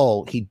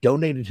skull. He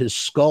donated his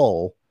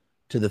skull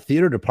to the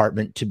theater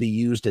department to be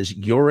used as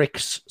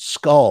Yorick's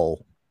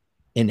skull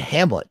in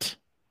Hamlet.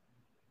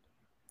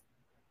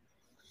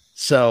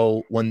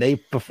 So when they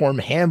perform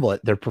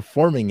Hamlet, they're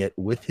performing it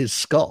with his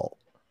skull.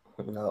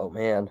 Oh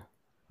man.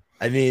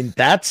 I mean,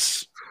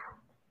 that's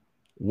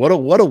what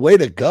a way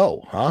to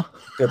go, huh?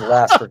 Good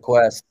last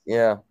request.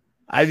 Yeah.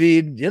 I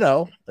mean, you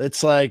know,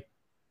 it's like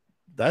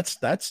that's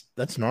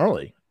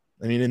gnarly.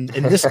 I mean,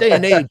 in this day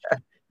and age,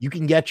 you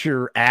can get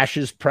your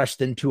ashes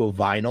pressed into a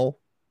vinyl,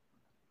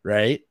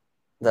 right?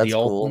 That's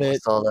cool. I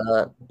saw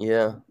that.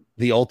 Yeah.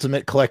 The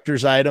ultimate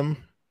collector's item.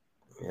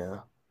 Yeah.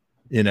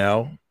 You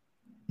know,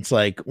 it's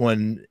like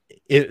when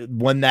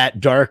that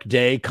dark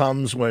day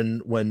comes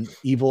when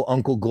evil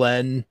Uncle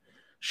Glenn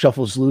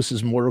shuffles loose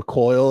his mortar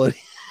coil and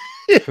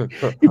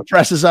he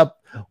presses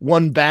up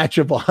one batch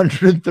of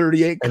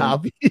 138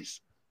 copies.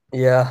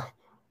 Yeah.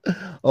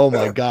 Oh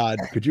my God.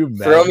 Could you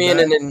imagine? Throw me in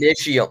an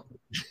initium.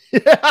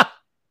 Yeah.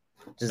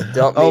 Just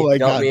dump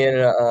me in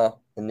an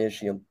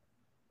initium.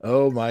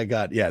 Oh my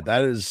God. Yeah,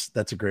 that's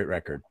a great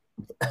record.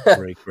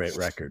 Great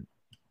record.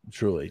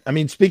 Truly. I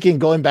mean,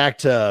 going back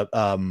to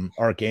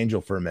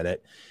Archangel for a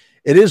minute,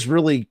 it is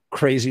really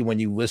crazy when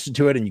you listen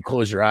to it and you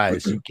close your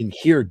eyes. You can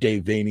hear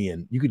Dave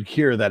Vanian. You could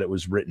hear that it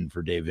was written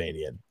for Dave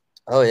Vanian.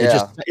 Oh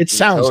yeah. It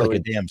sounds like a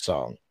damn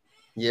song.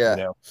 Yeah.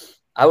 You know?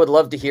 I would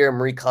love to hear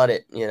him recut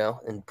it, you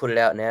know, and put it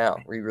out now,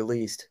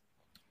 re-released.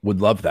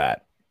 Would love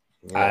that.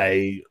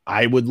 Yeah.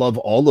 I would love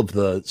all of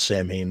the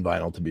Sam Hain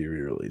vinyl to be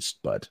re-released,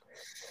 but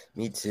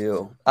me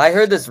too. I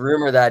heard this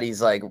rumor that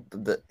he's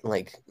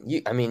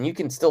you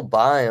can still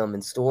buy them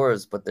in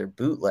stores, but they're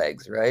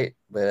bootlegs, right?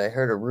 But I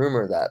heard a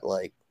rumor that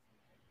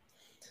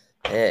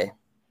hey,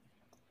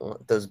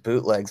 those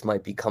bootlegs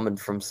might be coming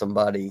from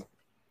somebody,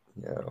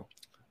 you know.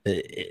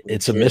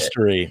 It's a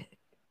mystery.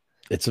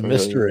 It's a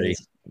mystery.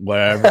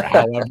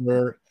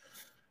 Wherever,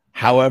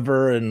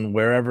 however, and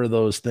wherever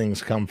those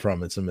things come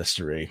from, it's a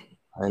mystery.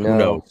 I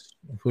know.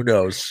 Who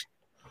knows?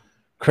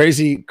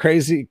 Crazier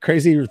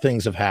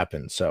things have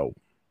happened. So,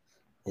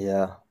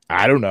 yeah,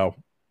 I don't know.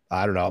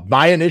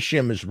 My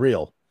initium is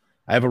real.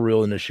 I have a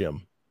real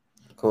initium.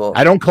 Cool.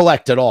 I don't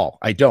collect at all.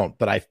 I don't,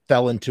 but I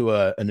fell into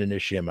an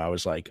initium. I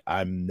was like,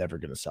 I'm never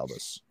going to sell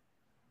this.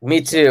 Me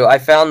too. I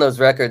found those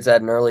records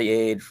at an early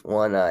age.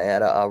 One, I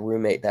had a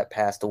roommate that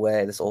passed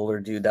away, this older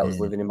dude that was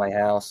living in my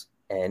house,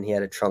 and he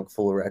had a trunk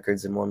full of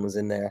records, and one was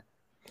in there.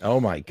 Oh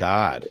my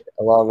God.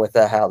 Along with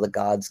How the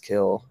Gods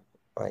Kill,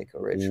 like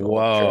original.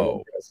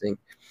 Whoa.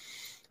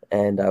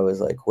 And I was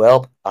like,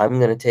 well, I'm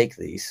going to take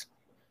these.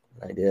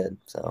 I did.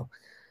 So,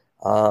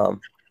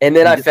 and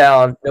then I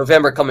found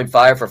November Coming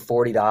Fire for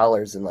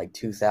 $40 in like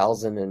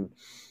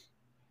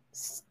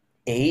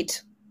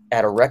 2008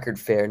 at a record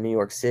fair in New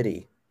York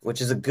City, which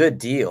is a good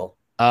deal.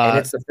 And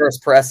it's the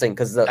first pressing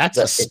because it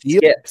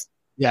skips.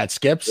 Yeah, it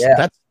skips.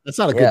 Yeah. That's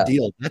not a good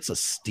deal. That's a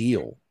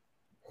steal.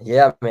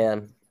 Yeah,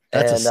 man.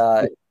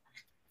 It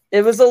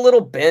was a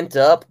little bent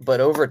up,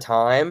 but over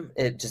time,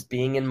 it just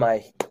being in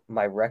my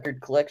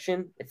record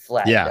collection, it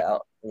flattened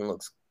out and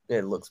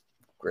it looks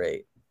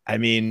great. I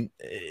mean,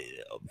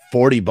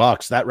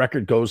 $40. That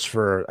record goes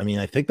for. I mean,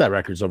 I think that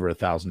record's over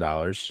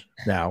 $1,000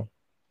 now.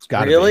 It's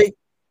got really.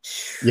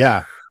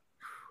 Yeah.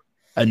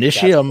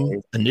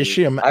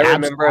 Initium. I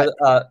remember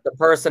the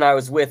person I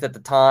was with at the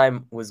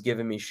time was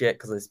giving me shit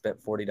because I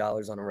spent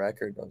 $40 on a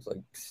record. I was like,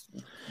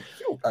 you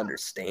don't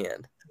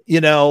understand.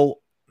 You know,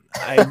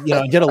 I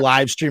did a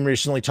live stream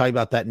recently talking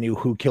about that new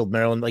Who Killed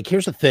Marilyn. Like,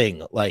 here's the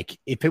thing. Like,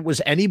 if it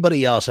was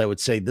anybody else, I would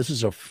say this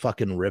is a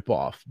fucking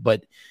ripoff.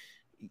 But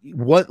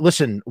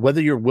listen, whether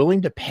you're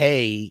willing to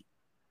pay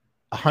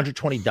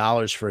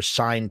 $120 for a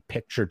signed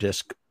picture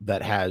disc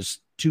that has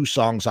 2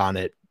 songs on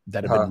it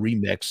that have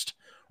been remixed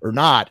or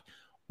not,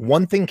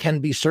 one thing can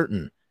be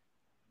certain.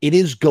 It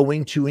is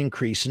going to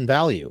increase in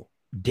value.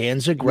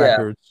 Danzig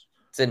records.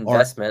 It's an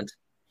investment.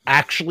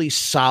 Actually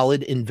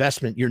solid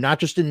investment. You're not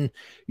just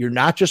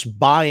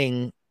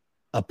buying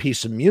a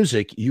piece of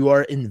music, you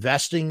are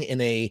investing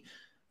in a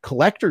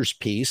collector's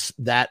piece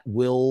that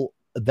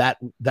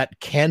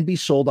can be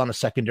sold on a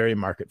secondary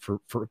market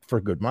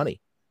for good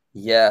money.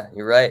 Yeah,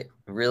 you're right. It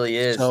really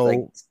is.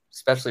 So,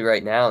 especially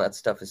right now, that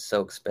stuff is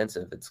so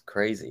expensive. It's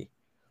crazy.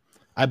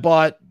 I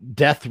bought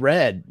Death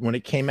Red when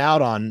it came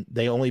out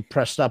they only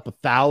pressed up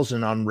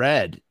 1,000 on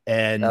Red.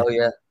 And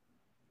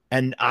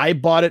and I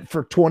bought it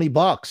for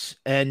 $20.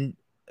 And,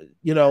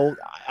 you know,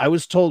 I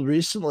was told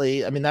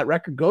recently, I mean, that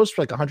record goes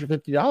for like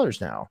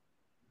 $150 now.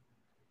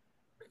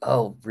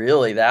 Oh,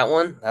 really? That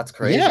one? That's Yeah,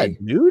 crazy.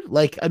 dude.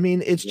 Like, I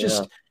mean, it's Yeah.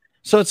 just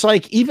so it's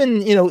like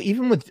even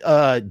with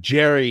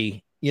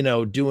Jerry,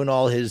 doing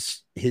all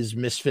his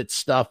Misfit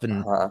stuff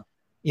and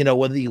Uh-huh.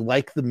 whether you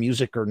like the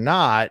music or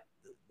not,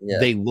 Yeah.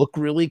 they look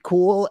really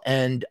cool.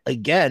 And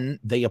again,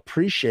 they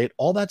appreciate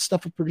all that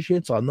stuff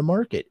appreciates on the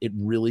market. It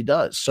really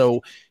does.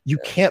 So you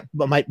Yeah. can't,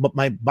 but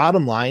my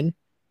bottom line,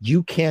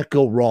 you can't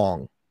go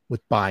wrong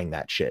with buying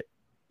that shit.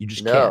 You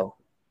just can't. No.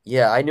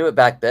 Yeah, I knew it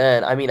back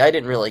then. I mean, I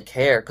didn't really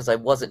care because I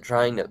wasn't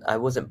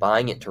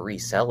buying it to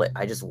resell it.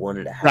 I just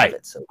wanted to have Right.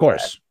 it so Of bad.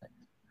 course. Of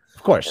And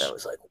I course.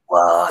 was like,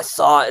 wow, I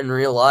saw it in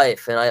real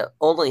life. And I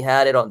only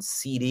had it on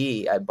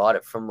CD. I bought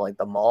it from like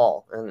the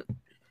mall and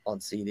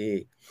on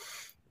CD.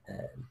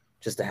 And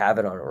just to have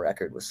it on a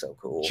record was so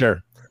cool.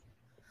 Sure.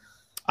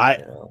 You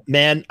know?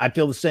 Man, I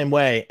feel the same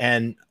way.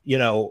 And,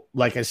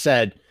 like I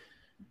said,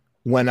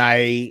 when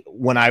I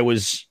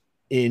was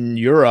in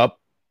Europe,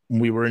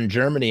 we were in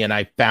Germany and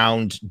I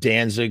found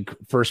Danzig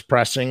first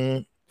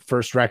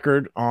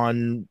record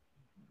on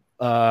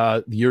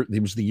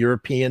it was the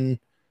European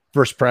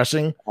first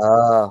pressing,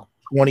 Uh,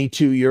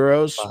 22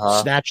 euros.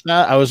 uh-huh. Snatched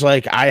that. I was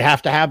like, I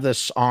have to have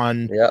this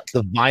on. Yep.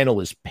 The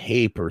vinyl is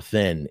paper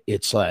thin.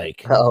 It's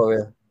like, Oh,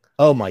 yeah.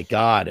 oh my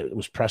God, it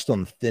was pressed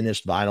on the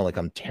thinnest vinyl. Like,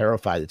 I'm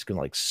terrified it's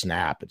gonna like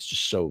snap. It's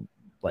just so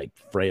like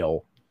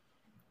frail.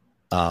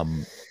 But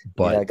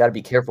Yeah, I got to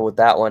be careful with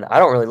that one. I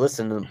don't really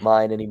listen to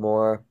mine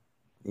anymore.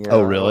 oh I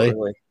don't really?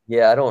 really.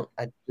 Yeah, I don't.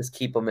 I just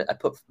keep them. I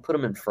put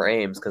them in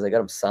frames because I got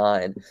them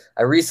signed.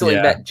 I recently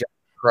Yeah. met John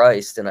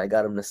Christ, and I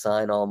got him to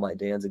sign all my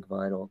Danzig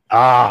vinyl.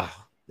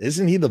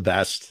 Isn't he the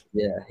best?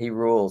 Yeah, he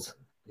rules.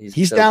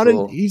 He's so down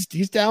cool. he's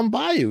down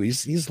by you.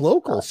 He's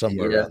local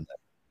somewhere Yeah. around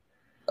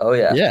Oh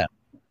there. yeah.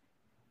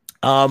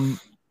 Yeah.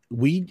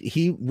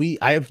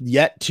 I have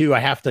yet to, I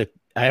have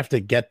to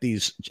get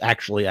these.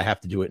 Actually, I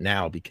have to do it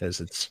now because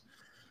it's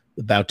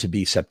about to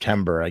be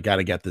September. I got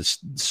to get this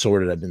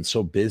sorted. I've been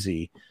so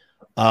busy.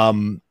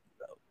 John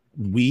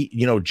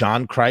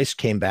Christ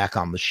came back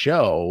on the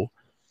show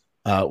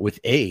with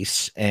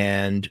Ace,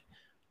 and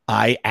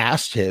I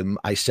asked him,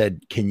 I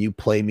said, can you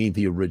play me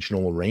the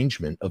original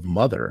arrangement of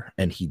Mother?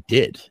 And he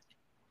did.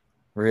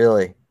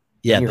 Really?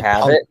 Yeah. You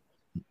have it?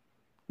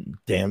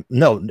 Damn.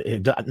 No, he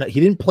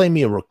didn't play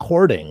me a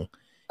recording.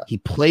 He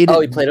played it.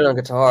 Oh, he played it on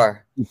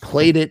guitar. He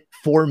played it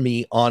for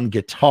me on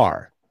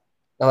guitar.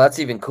 Oh, that's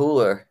even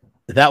cooler.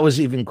 That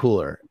was even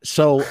cooler.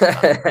 So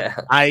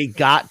I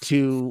got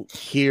to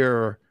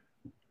hear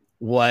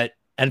and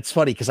it's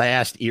funny because I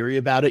asked Erie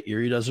about it.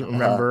 Erie doesn't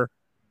remember.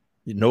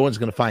 No one's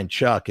going to find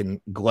Chuck,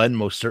 and Glenn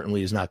most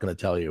certainly is not going to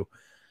tell you.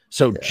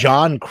 So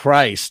John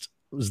Christ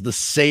was the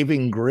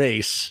saving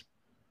grace.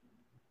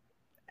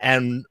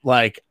 And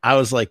like, I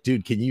was like,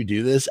 dude, can you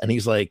do this? And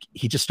he's like,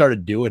 he just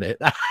started doing it.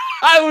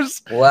 I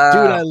was, wow.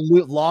 Dude, I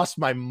lost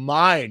my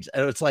mind.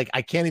 And it's like,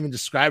 I can't even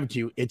describe it to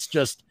you. It's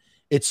just,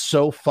 it's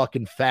so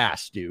fucking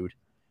fast, dude.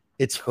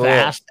 It's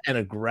fast and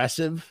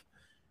aggressive.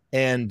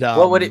 And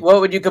what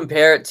would you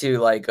compare it to?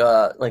 Like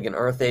an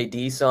Earth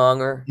AD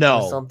song or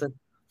something?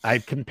 I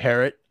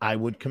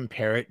would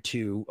compare it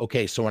to,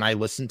 okay, so when I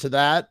listen to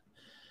that,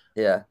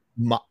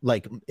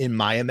 like in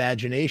my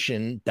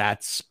imagination,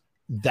 that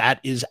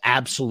is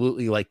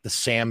absolutely like the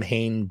Sam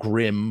Hain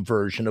Grimm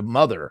version of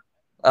Mother.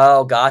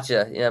 Oh,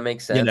 gotcha. Yeah,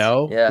 makes sense.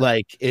 Yeah.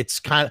 Like it's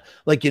kind of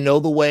like,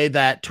 the way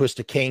that Twist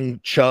of King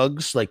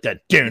chugs, like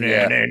that.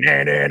 Yeah.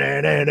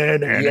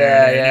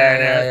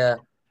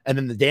 And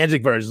then the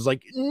Danzig version is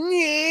like,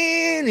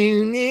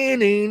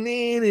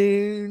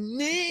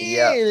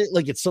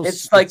 like it's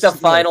like the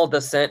Final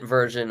Descent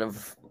version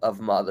of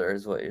Mother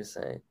is what you're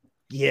saying.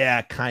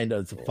 Yeah, kind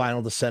of the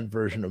Final Descent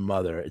version of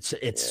Mother. It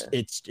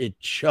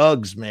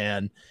chugs,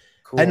 man.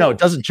 Cool. I know it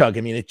doesn't chug.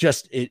 I mean,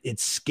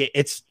 it's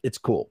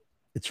cool.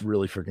 It's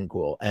really freaking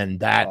cool.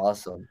 And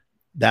awesome.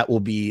 That will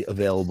be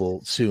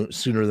available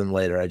sooner than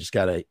later. I just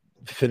got to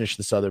finish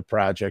this other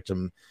project.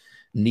 I'm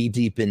knee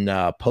deep in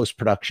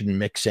post-production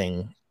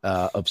mixing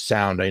of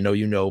sound. I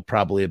know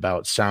probably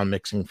about sound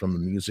mixing from the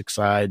music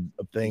side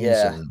of things.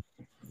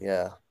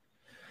 Yeah.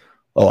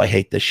 Oh, I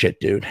hate this shit,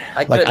 dude.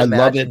 I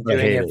love it.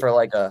 Doing it for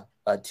like a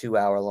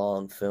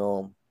 2-hour-long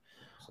film.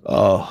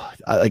 Oh,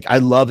 I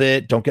love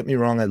it. Don't get me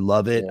wrong. I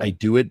love it. Yeah. I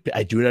do it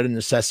out of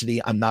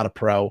necessity. I'm not a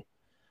pro.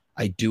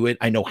 I do it.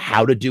 I know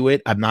how to do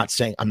it. I'm not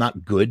saying I'm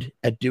not good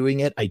at doing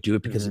it. I do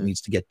it because it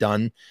needs to get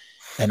done.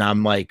 And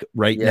I'm like,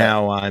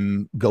 now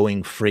I'm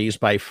going phrase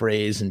by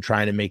phrase and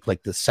trying to make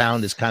like the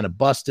sound is kind of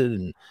busted.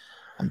 And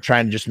I'm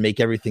trying to just make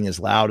everything as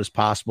loud as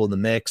possible in the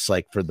mix,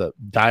 like for the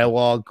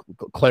dialogue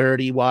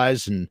clarity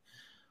wise. And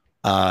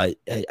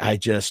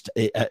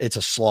it's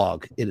a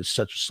slog. It is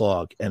such a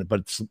slog.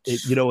 But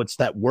it's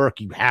that work.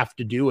 You have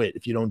to do it.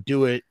 If you don't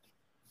do it,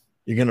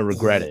 you're going to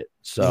regret it.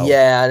 So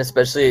yeah. And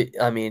especially,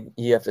 I mean,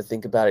 you have to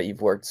think about it.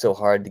 You've worked so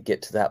hard to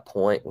get to that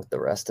point with the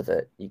rest of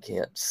it. You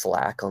can't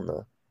slack on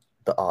the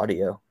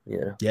audio,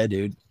 Yeah,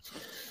 dude.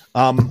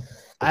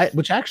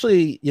 Which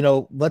actually,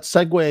 let's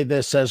segue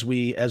this as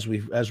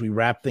we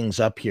wrap things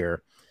up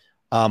here.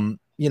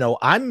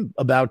 I'm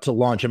about to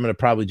launch. I'm going to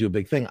probably do a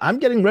big thing. I'm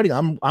getting ready.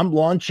 I'm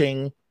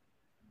launching.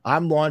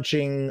 I've been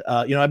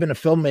a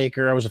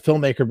filmmaker. I was a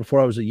filmmaker before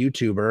I was a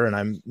YouTuber, and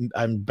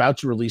I'm about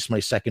to release my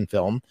second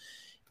film,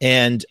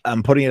 and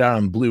I'm putting it out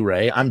on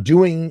Blu-ray. I'm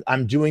doing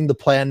the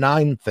Plan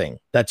 9 thing.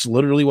 That's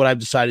literally what I've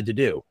decided to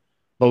do.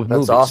 Both That's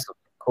movies. Awesome.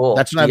 Cool.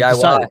 That's what DIY. I've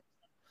decided.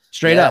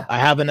 Straight Yeah. up. I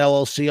have an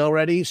LLC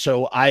already.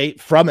 So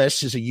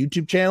Frumess is a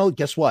YouTube channel.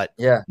 Guess what?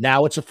 Yeah.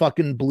 Now it's a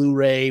fucking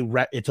Blu-ray.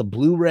 It's a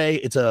Blu-ray.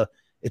 It's a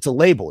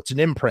label. It's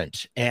an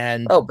imprint.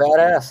 And Oh,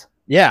 badass.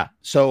 yeah.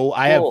 So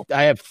Cool.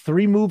 I have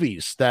 3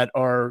 movies that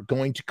are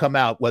going to come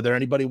out, whether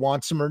anybody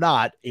wants them or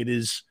not.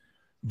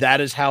 That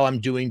is how I'm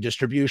doing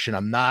distribution.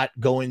 I'm not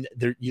going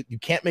there. You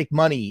can't make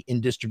money in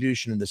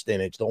distribution in this day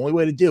and age. The only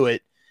way to do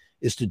it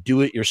is to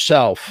do it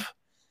yourself.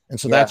 And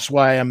so that's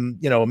why I'm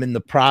in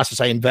the process.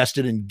 I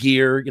invested in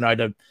gear. I had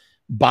to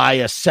buy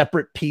a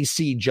separate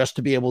PC just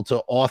to be able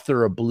to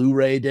author a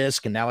Blu-ray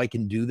disc. And now I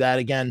can do that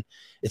again.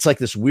 It's like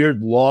this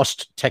weird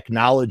lost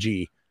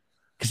technology,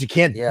 because you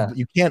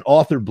can't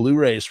author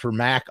Blu-rays for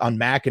Mac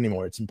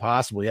anymore. It's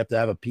impossible. You have to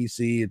have a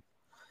PC.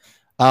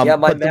 My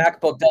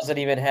MacBook doesn't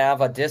even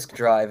have a disk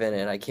drive in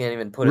it. I can't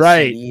even put a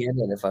CD in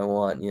it if I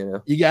want.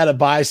 You got to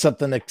buy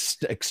something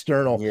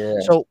external. Yeah.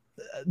 So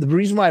the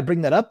reason why I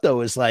bring that up,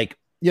 though, is like,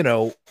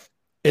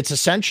 it's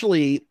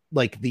essentially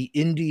like the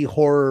indie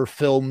horror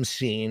film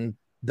scene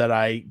that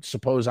I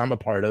suppose I'm a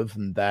part of.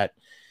 And that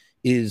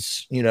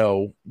is,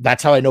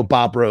 that's how I know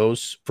Bob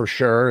Rose for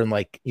sure. And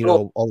like,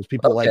 all those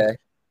people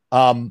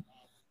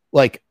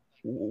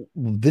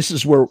this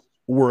is where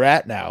we're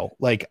at now.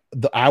 Like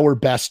our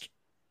best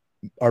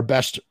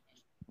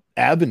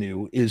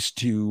avenue is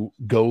to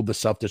go the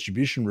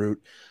self-distribution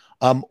route.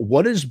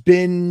 What has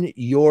been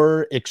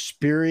your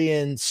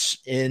experience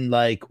in,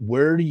 like,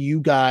 where do you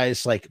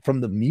guys, like,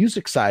 from the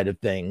music side of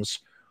things,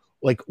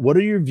 like, what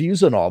are your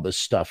views on all this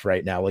stuff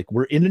right now? Like,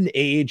 we're in an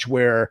age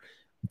where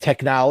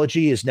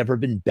technology has never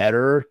been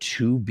better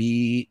to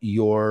be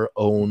your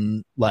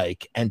own,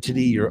 like,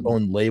 entity, your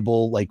own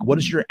label. Like, what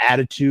is your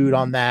attitude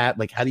on that?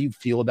 Like, how do you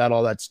feel about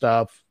all that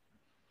stuff?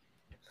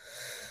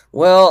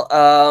 Well,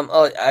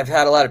 I've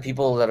had a lot of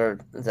people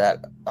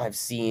that I've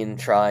seen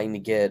trying to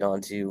get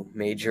onto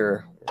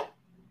major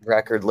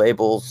record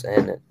labels,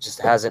 and it just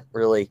hasn't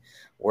really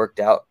worked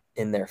out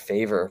in their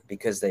favor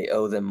because they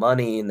owe them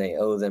money and they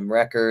owe them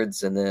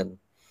records, and then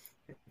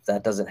if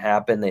that doesn't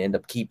happen, they end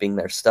up keeping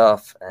their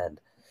stuff, and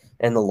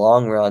in the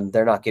long run,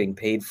 they're not getting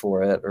paid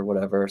for it or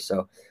whatever.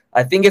 So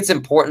I think it's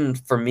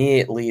important for me,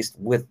 at least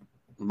with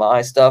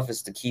my stuff,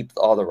 is to keep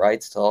all the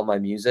rights to all my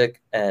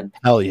music. And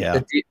hell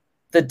yeah.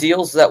 The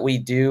deals that we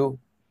do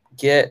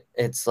get,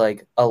 it's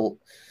like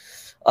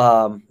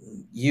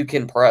you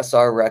can press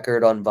our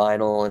record on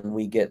vinyl and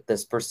we get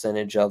this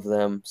percentage of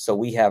them, so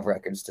we have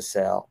records to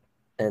sell,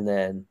 and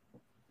then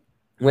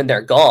when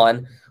they're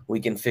gone,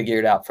 we can figure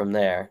it out from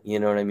there. You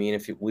know what I mean?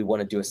 If we want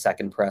to do a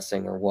second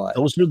pressing or what.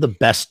 Those are the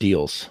best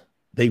deals.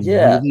 They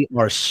really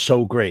are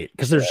so great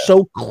because they're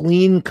so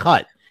clean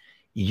cut.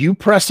 You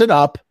press it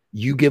up,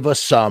 you give us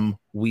some,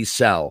 we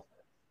sell.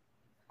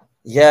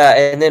 Yeah,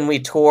 and then we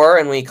tour,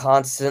 and we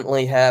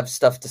constantly have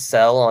stuff to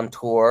sell on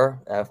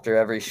tour after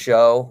every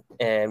show,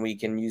 and we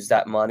can use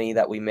that money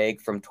that we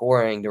make from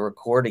touring to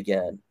record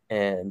again.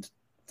 And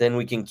then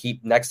we can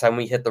keep, next time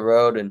we hit the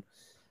road and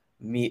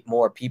meet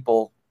more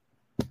people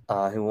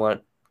who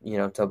want,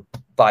 to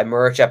buy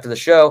merch after the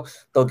show,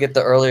 they'll get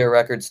the earlier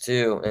records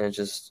too. And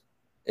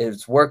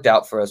it's worked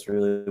out for us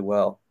really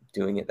well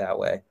doing it that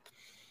way.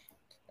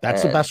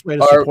 That's the best way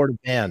to support a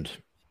band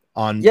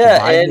on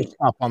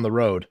stuff on the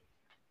road.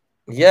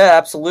 Yeah,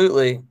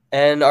 absolutely.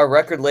 And our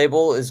record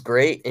label is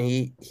great,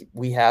 and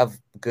we have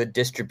good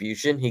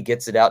distribution. He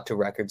gets it out to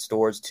record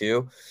stores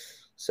too.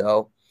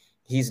 So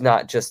he's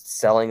not just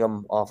selling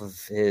them off of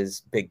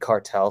his big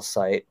cartel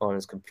site on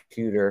his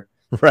computer.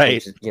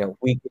 Right. Which,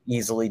 we could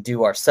easily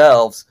do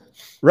ourselves.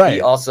 Right.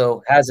 He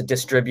also has a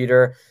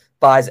distributor,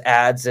 buys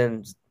ads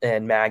and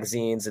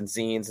magazines and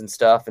zines and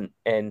stuff,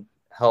 and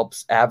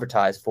helps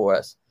advertise for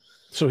us.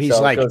 So he's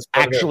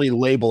actually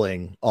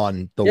labeling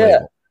on the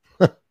label.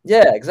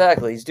 Yeah,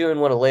 exactly. He's doing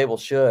what a label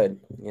should.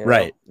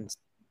 Right.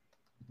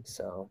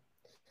 So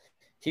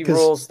he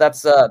rules.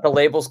 That's the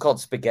label's called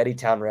Spaghetti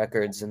Town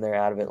Records, and they're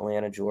out of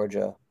Atlanta,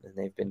 Georgia, and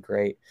they've been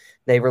great.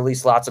 They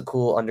release lots of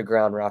cool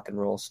underground rock and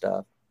roll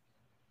stuff.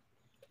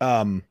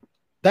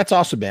 That's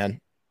awesome,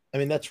 man. I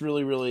mean, that's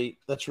really, really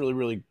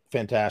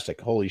fantastic.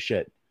 Holy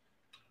shit.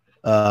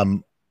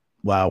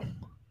 Wow.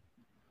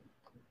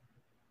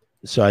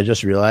 So I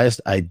just realized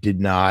I did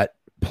not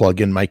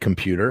plug in my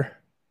computer.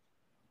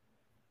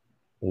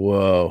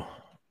 Whoa.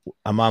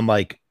 I'm on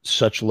like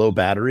such low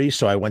battery.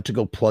 So I went to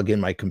go plug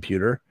in my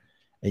computer,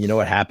 and you know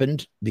what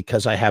happened?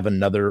 Because I have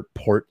another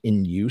port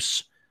in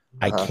use,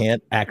 I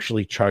can't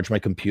actually charge my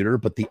computer,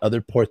 but the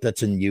other port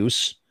that's in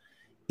use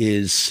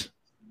is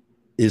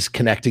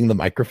connecting the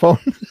microphone.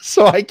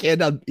 So I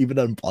can't even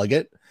unplug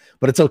it,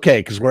 but it's okay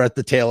because we're at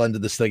the tail end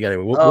of this thing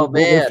anyway.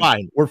 We're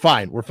fine.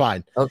 We're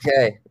fine.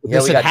 Okay. If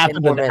this had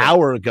happened an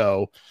hour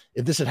ago,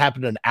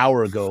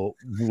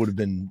 we would have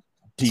been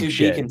deep To be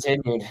shit.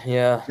 continued.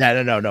 Yeah.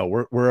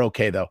 No. We're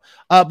okay though.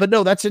 But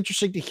no, that's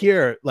interesting to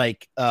hear,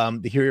 like, to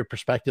hear your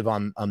perspective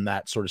on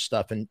that sort of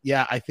stuff. And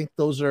yeah, I think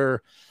those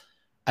are,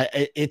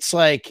 it's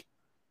like,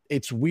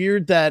 it's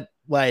weird that,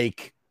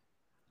 like,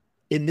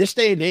 in this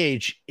day and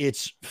age,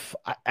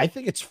 I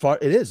think it's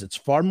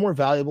far more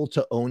valuable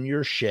to own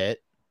your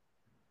shit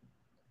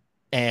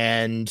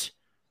and,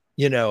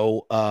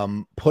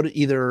 put it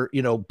either,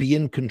 be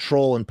in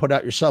control and put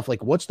out yourself.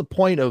 Like, what's the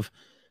point of,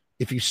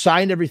 if you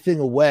sign everything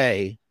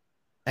away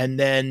and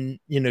then,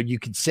 you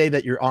could say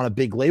that you're on a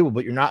big label,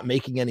 but you're not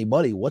making any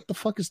money. What the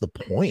fuck is the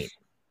point?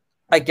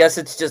 I guess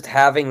it's just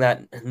having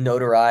that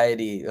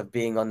notoriety of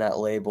being on that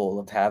label,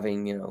 of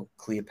having,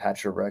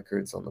 Cleopatra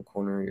Records on the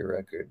corner of your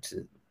record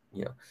to,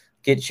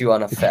 get you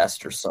on a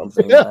fest or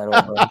something. I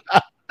don't know.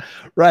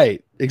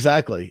 Right.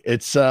 Exactly.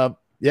 It's,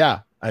 yeah.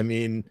 I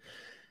mean,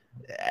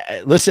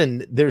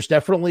 listen, there's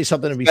definitely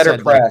something to be Better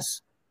said.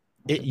 press.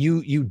 Like,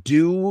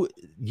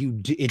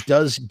 it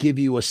does give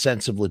you a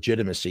sense of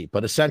legitimacy,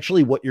 but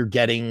essentially what you're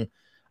getting,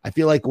 I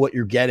feel like what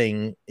you're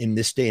getting in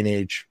this day and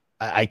age,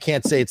 I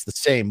can't say it's the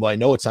same. Well, I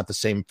know it's not the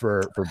same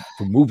for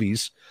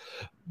movies,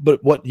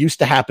 but what used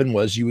to happen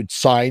was you would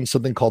sign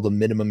something called a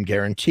minimum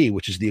guarantee,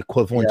 which is the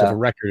equivalent of a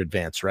record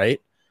advance,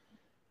 right?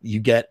 You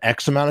get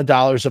X amount of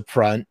dollars up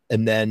front,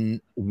 and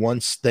then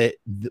once the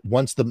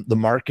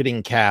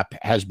marketing cap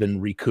has been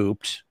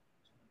recouped,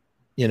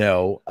 you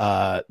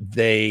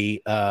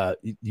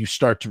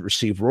start to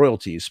receive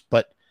royalties.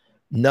 But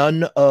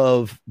none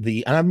of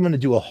the, and I'm going to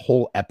do a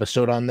whole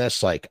episode on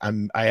this. Like,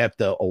 I have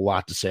a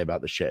lot to say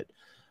about the shit.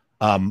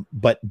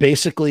 But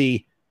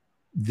basically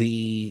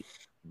they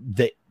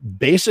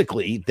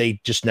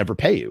just never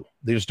pay you.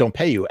 They just don't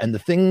pay you. And the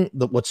thing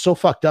that what's so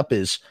fucked up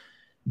is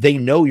they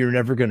know you're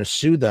never going to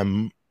sue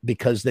them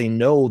because they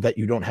know that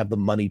you don't have the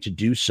money to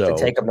do so.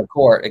 To take them to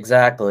court.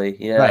 Exactly.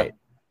 Yeah. Right.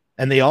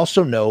 And they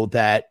also know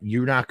that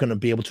you're not going to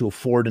be able to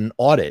afford an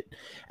audit,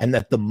 and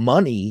that the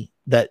money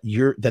that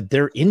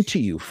they're into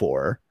you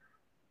for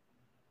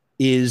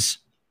is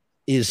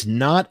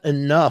not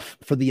enough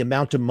for the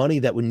amount of money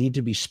that would need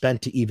to be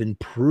spent to even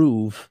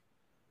prove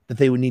that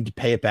they would need to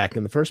pay it back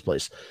in the first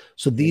place.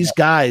 So these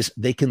guys,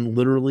 they can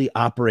literally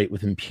operate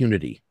with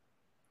impunity.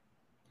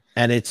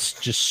 And it's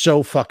just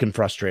so fucking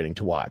frustrating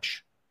to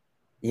watch.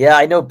 Yeah,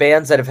 I know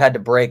bands that have had to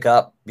break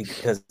up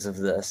because of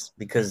this,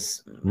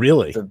 because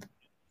really,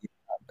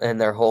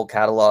 and their whole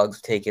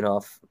catalog's taken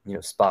off,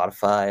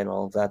 Spotify and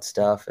all of that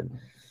stuff, and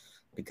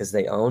because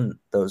they own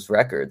those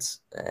records,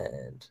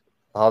 and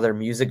all their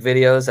music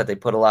videos that they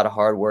put a lot of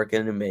hard work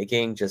into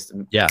making just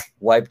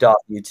wiped off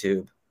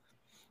YouTube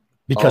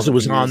because it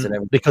was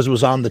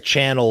on the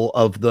channel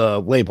of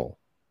the label.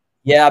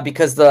 Yeah,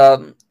 because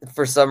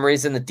for some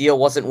reason the deal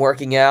wasn't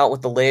working out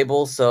with the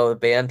label, so the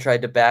band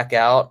tried to back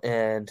out,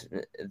 and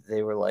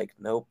they were like,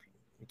 "Nope,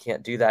 you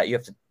can't do that. You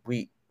have to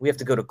we have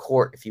to go to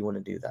court if you want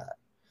to do that."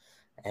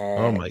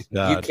 And oh my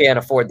God, you can't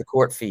afford the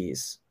court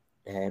fees,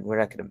 and we're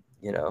not going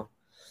to,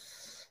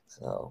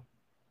 So,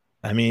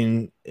 I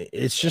mean,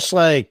 it's just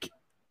like,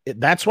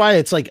 that's why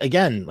it's like,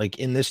 again, like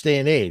in this day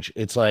and age,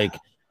 it's like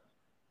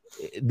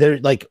they're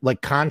like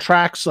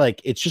contracts,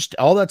 like it's just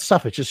all that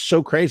stuff. It's just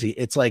so crazy.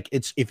 It's like,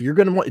 if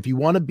you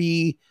want to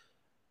be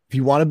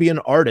an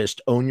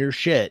artist, own your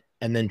shit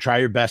and then try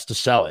your best to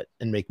sell it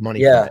and make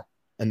money from it.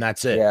 And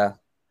that's it. Yeah.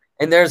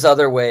 And there's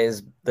other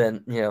ways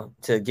than,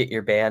 to get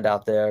your band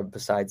out there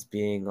besides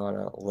being on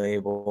a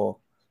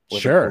label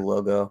with a cool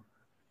logo.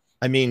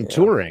 I mean,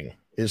 touring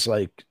is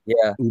like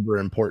uber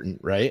important,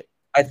 right?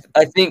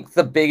 I think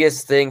the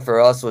biggest thing for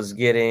us was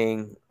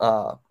getting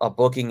a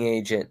booking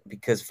agent,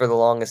 because for the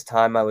longest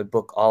time I would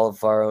book all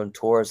of our own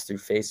tours through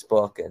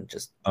Facebook and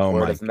just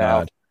word of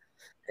mouth.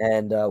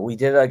 And we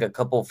did like a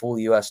couple full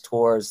US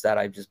tours that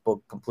I just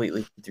booked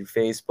completely through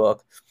Facebook.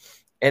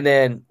 And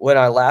then when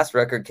our last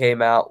record came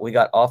out, we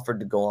got offered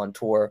to go on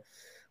tour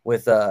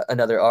with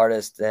another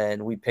artist,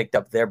 and we picked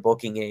up their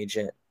booking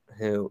agent,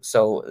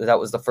 so that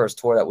was the first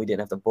tour that we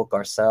didn't have to book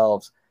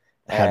ourselves.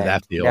 How did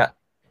that feel?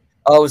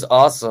 Oh, it was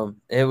awesome.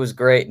 It was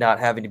great not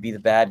having to be the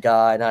bad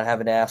guy, not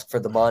having to ask for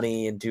the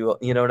money and do,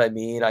 you know what I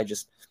mean?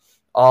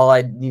 All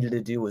I needed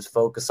to do was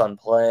focus on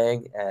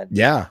playing and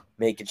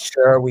making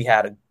sure we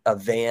had a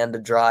van to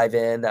drive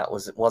in that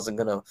wasn't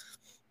going to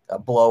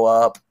blow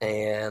up,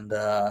 and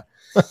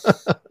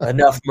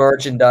enough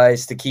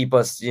merchandise to keep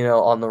us,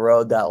 on the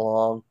road that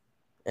long.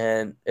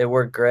 And it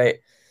worked great.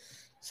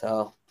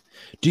 So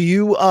do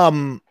you,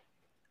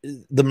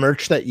 the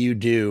merch that you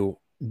do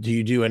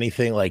you do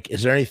anything like,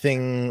 is there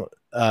anything,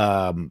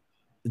 do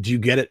you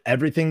get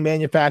everything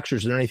manufactured?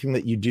 Is there anything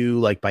that you do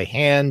like by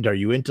hand? Are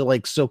you into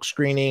like silk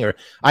screening? Or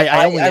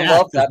I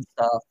love that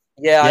stuff.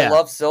 Yeah, I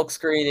love silk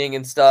screening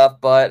and stuff,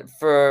 but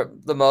for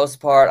the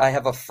most part, I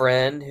have a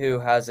friend who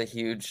has a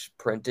huge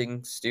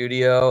printing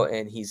studio,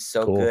 and he's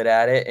so good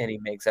at it, and he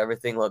makes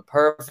everything look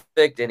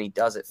perfect, and he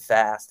does it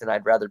fast, and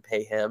I'd rather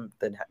pay him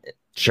than have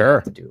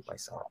to do it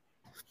myself.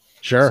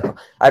 Sure. So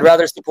I'd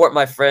rather support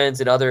my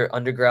friends and other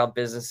underground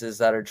businesses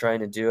that are trying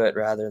to do it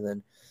rather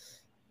than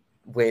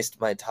waste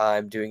my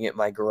time doing it in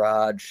my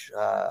garage.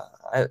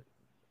 I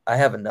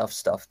have enough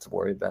stuff to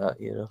worry about,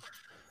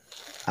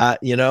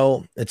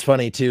 It's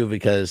funny too,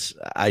 because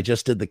I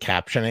just did the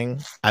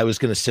captioning. I was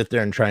going to sit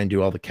there and try and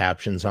do all the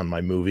captions on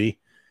my movie,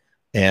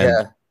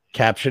 and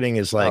captioning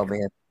is like, oh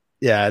man,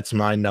 yeah, it's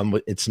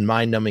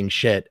mind-numbing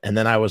shit. And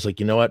then I was like,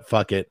 you know what?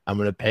 Fuck it. I'm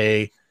going to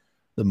pay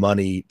the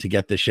money to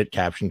get this shit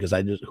captioned,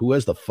 because who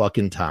has the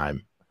fucking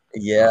time?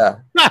 Yeah.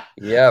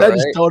 Yeah. I right.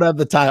 just don't have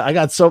the time.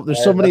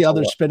 There's so many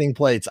other spinning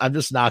plates. I'm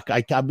just not,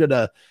 I'm going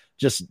to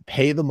just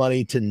pay the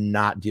money to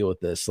not deal with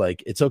this.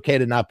 Like, it's okay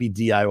to not be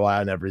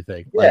DIY on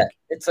everything. Yeah,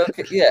 it's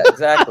okay. Yeah,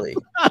 exactly.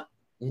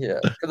 Yeah.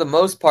 For the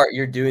most part,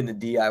 you're doing the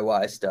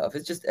DIY stuff.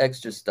 It's just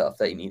extra stuff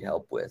that you need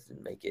help with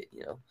and make it,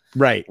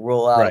 right.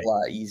 roll out a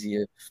lot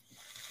easier.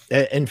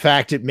 In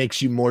fact, it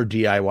makes you more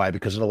DIY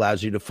because it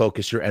allows you to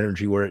focus your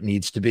energy where it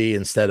needs to be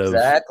instead of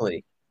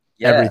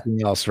everything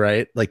else,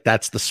 right? Like,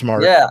 that's the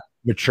smart,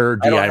 mature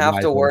DIY. I don't have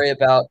to worry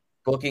about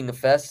booking a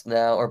fest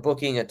now or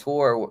booking a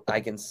tour.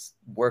 I can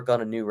work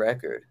on a new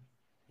record.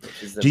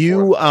 Do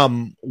you,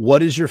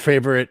 what is your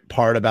favorite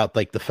part about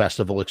like the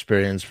festival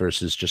experience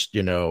versus just,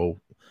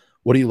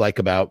 what do you like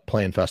about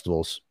playing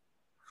festivals?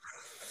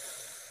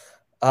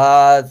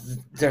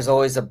 There's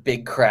always a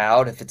big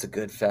crowd if it's a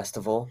good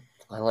festival.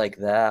 I like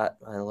that.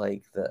 I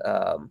like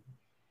the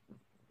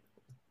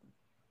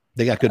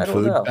they got good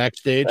food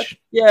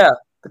backstage. The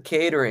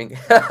catering.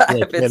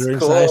 If it's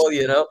cool, nice.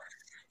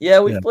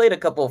 Yeah, we've played a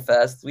couple of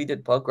fests. We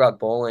did punk rock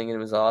bowling and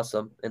it was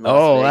awesome in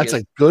Las Vegas.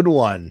 That's a good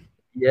one.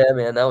 Yeah,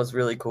 man, that was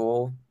really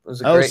cool. It was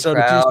a great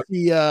crowd. Did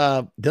you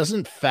see,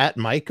 doesn't Fat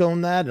Mike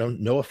own that?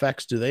 No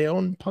Effects, do they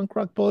own punk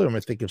rock bowling, or am I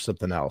thinking of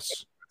something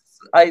else?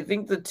 I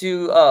think the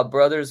two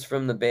brothers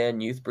from the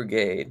band Youth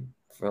Brigade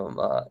from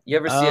you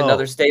ever see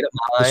Another State of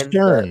Mind?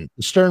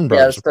 The Stern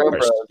brothers. Yeah, Stern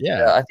brothers.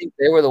 Yeah, I think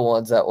they were the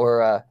ones that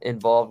were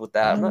involved with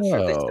that. I'm not sure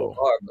if they still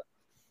are, but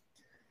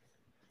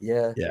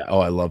yeah. Oh,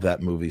 I love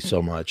that movie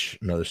so much.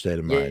 Another State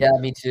of Mind. Yeah,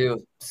 me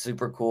too.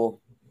 Super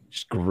cool.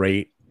 Just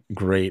great.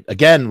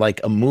 Again,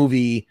 like a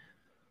movie.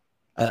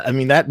 I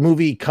mean, that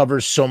movie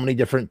covers so many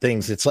different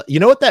things. It's like, you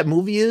know what that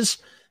movie is?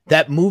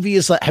 That movie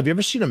is like, have you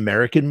ever seen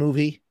American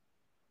Movie?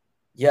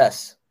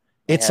 Yes.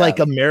 It's like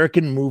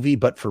American Movie,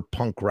 but for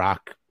punk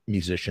rock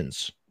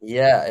musicians.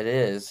 Yeah, it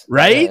is.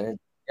 Right?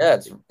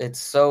 Yeah, it's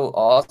so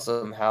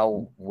awesome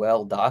how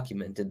well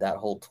documented that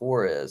whole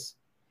tour is.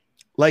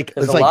 Like,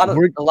 it's a lot of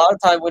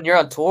time when you're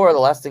on tour, the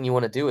last thing you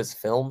want to do is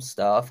film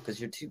stuff because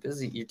you're too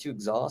busy, you're too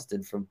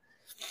exhausted from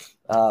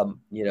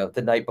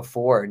the night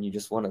before, and you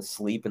just want to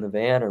sleep in the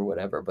van or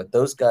whatever. But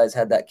those guys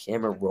had that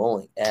camera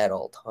rolling at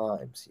all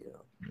times.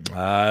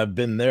 I've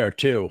been there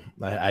too.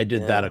 I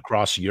did that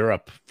across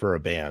Europe for a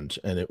band,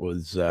 and it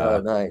was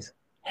nice,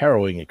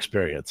 harrowing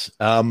experience.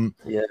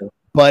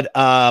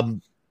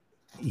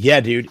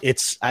 Yeah, dude,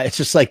 it's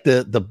just like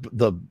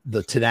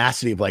the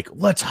tenacity of like,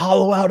 let's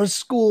hollow out a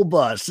school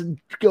bus and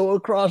go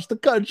across the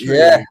country.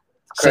 Yeah,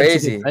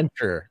 crazy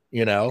adventure,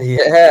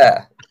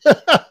 Yeah.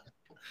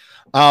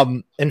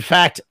 In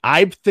fact,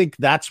 I think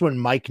that's when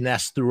Mike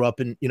Ness threw up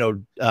in,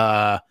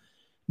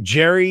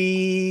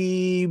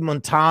 Jerry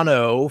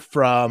Montano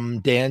from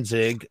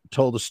Danzig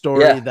told a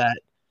story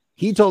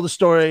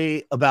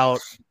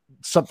about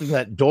something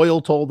that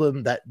Doyle told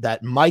him that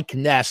Mike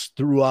Ness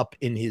threw up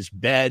in his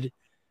bed.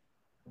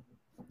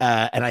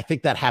 And I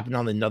think that happened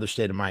on the Another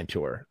State of Mind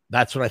tour.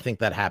 That's when I think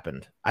that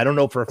happened. I don't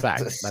know for a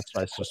fact. That's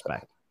what I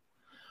suspect.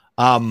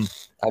 I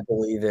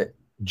believe it.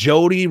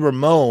 Jody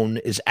Ramone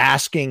is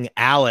asking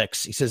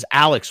Alex. He says,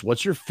 Alex,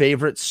 what's your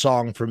favorite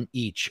song from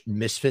each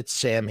Misfits,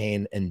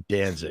 Samhain, and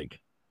Danzig?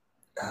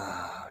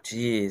 Oh,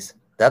 geez.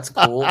 That's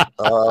cool.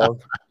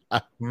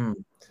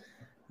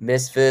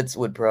 Misfits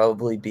would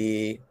probably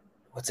be,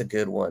 what's a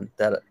good one?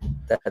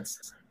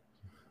 That's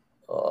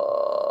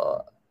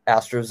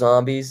Astro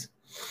Zombies.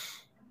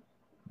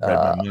 Read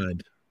my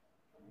mind.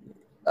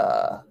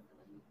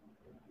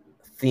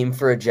 Theme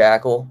for a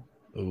Jackal.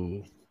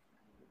 Ooh.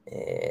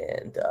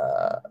 And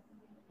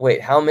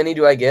wait, how many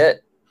do I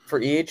get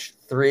for each?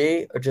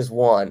 3 or just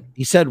 1?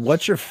 He said,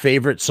 what's your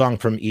favorite song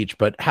from each?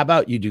 But how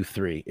about you do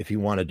 3? If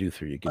you want to do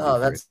 3, you can do 3.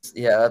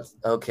 That's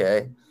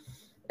okay.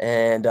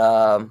 And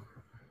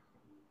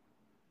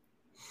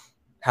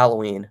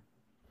Halloween,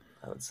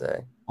 I would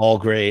say. All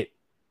great.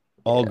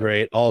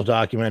 Great. All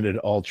documented.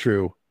 All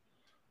true.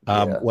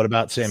 What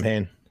about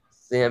Samhain?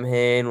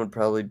 Samhain would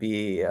probably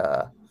be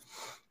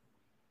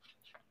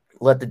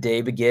Let the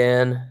Day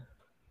Begin.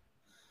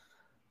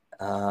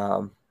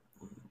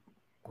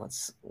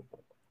 What's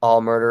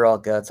All Murder, All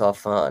Guts, All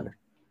Fun,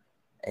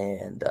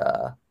 and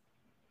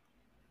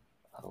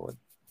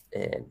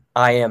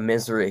I Am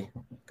Misery.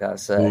 Gotta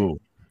say, Ooh,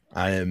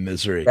 I Am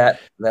Misery. That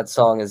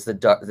song is the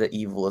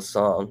evilest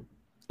song.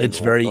 It's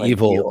very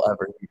evil.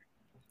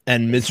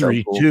 And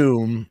Misery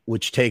Tomb,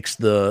 which takes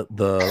the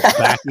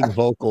backing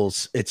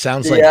vocals, it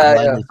sounds like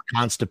Glenn is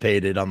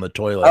constipated on the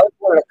toilet. I would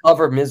want to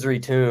cover Misery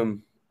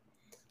Tomb.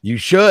 You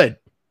should.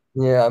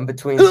 Yeah, I'm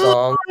between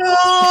songs.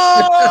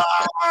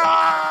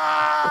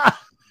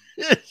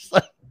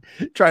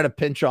 trying to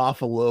pinch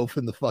off a loaf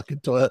in the fucking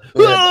toilet.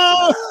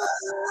 Yeah.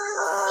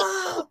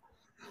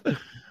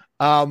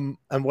 And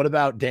what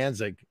about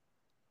Danzig?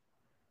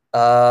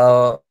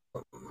 Oh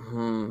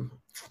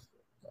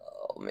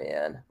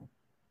man,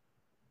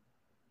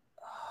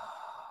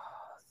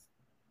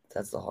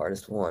 that's the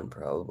hardest one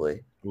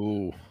probably.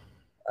 Ooh,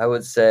 I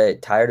would say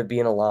 "Tired of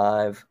Being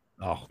Alive."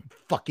 oh,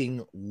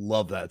 fucking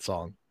love that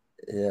song.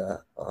 Yeah.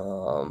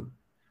 Oh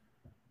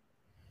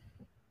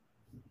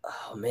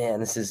man,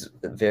 this is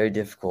very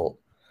difficult.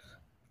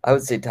 I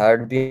would say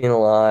 "Tired of Being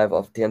Alive"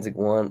 off Danzig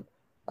 1.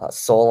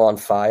 "Soul on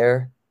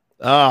Fire."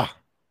 Ah,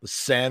 the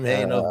Sam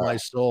Hain of my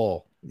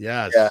soul.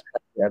 Yes.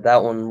 Yeah,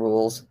 that one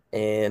rules.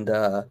 And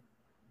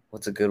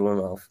what's a good one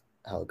off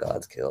How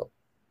Gods Kill?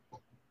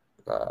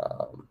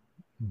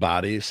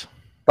 Bodies.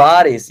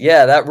 Bodies.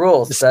 Yeah, that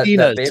rules. That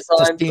bass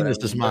line. Sistina's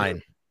is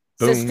mine.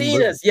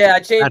 Sistina's. Yeah, I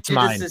changed That's it to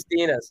mine.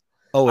 Sistina's.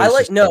 Always I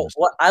like Sistina's.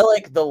 I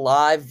like the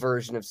live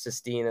version of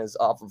Sistina's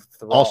off of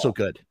Thrall. Also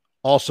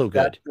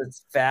good.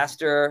 It's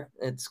faster.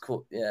 It's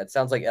cool. Yeah, it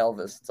sounds like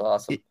Elvis. It's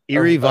awesome.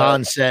 Erie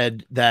Vaughn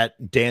said that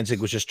Danzig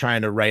was just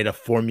trying to write a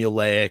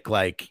formulaic,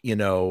 like, Roy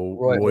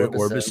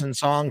Orbison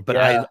song, but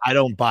yeah. I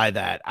don't buy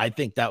that. I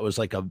think that was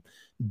like a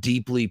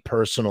deeply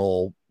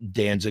personal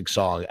Danzig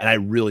song, and I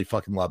really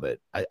fucking love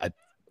it. I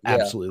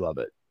absolutely love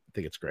it. I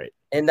think it's great.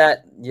 And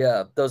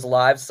those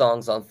live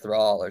songs on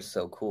Thrall are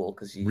so cool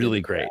because you really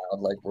hear the great, crowd,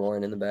 like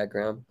roaring in the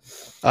background.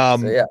 So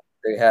yeah,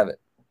 there you have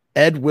it.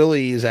 Ed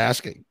Willie is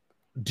asking,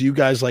 do you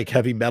guys like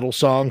heavy metal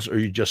songs, or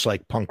you just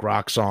like punk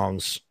rock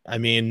songs? I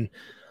mean,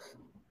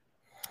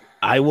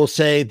 I will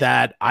say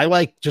that I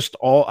like just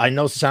all. I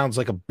know it sounds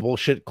like a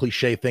bullshit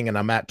cliche thing, and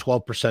I'm at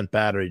 12%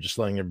 battery, just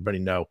letting everybody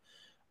know.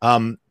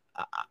 I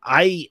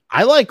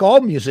like all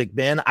music,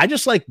 man. I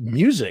just like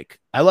music.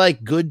 I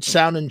like good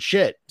sounding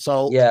shit.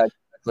 So yeah,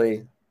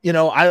 exactly.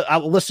 I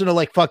listen to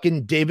like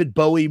fucking David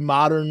Bowie.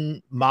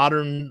 Modern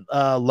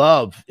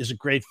Love is a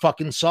great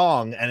fucking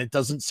song, and it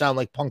doesn't sound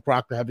like punk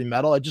rock or heavy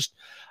metal. I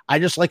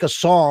just like a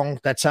song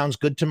that sounds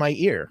good to my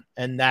ear,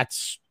 and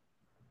that's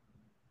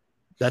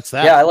that.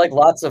 Yeah, I like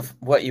lots of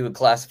what you would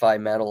classify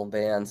metal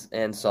bands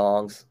and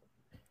songs.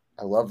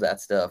 I love that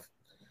stuff.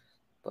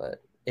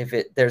 But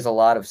there's a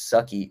lot of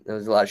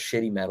there's a lot of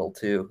shitty metal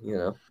too,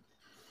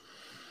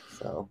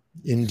 So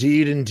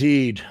indeed.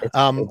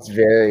 It's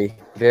very,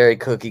 very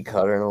cookie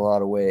cutter in a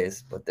lot of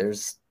ways, but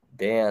there's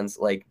bands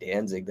like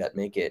Danzig that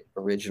make it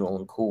original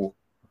and cool.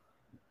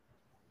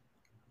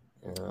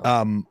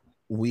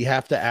 We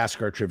have to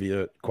ask our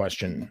trivia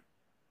question.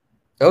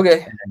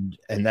 Okay.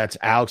 And that's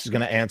Alex is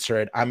going to answer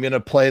it. I'm going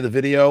to play the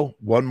video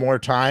one more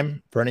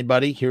time for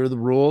anybody. Here are the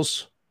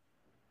rules.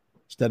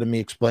 Instead of me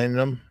explaining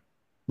them.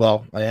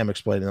 Well, I am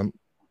explaining them.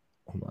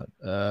 Hold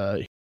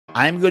on.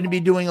 I'm going to be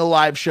doing a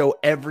live show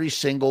every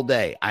single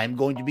day. I'm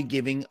going to be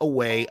giving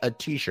away a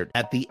t-shirt.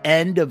 At the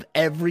end of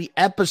every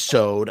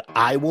episode,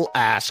 I will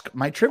ask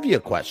my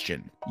trivia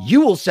question. You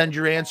will send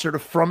your answer to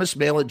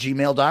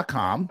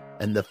frumessmail@gmail.com,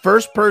 and the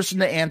first person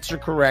to answer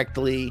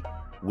correctly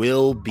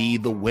will be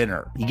the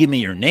winner. You give me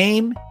your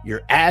name,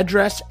 your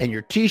address, and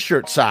your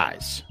t-shirt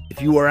size.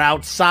 If you are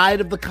outside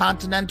of the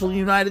continental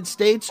United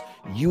States,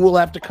 you will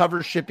have to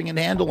cover shipping and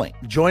handling.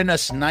 Join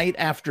us night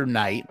after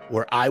night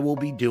where I will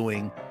be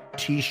doing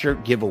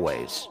t-shirt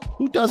giveaways.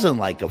 Who doesn't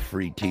like a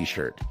free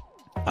t-shirt?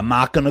 I'm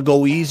not going to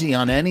go easy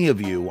on any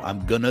of you.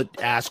 I'm going to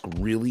ask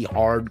really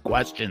hard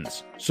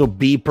questions. So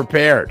be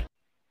prepared.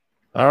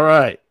 All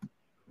right.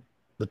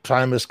 The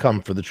time has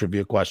come for the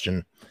trivia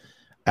question.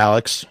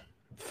 Alex,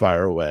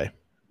 fire away.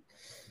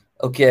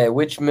 Okay,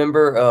 which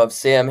member of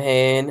Sam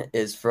Hain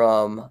is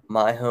from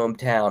my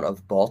hometown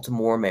of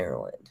Baltimore,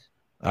 Maryland?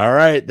 All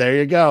right, there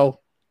you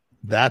go.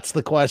 That's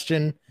the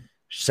question.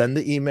 Send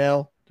the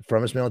email to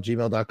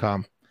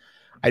frumessmail@gmail.com.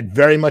 I'd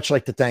very much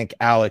like to thank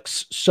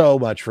Alex so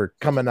much for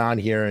coming on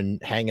here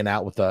and hanging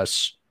out with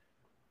us.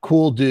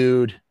 Cool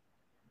dude.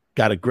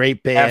 Got a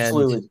great band.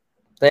 Absolutely.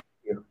 Thank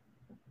you.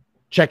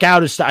 Check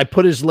out his, I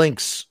put his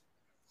links.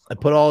 I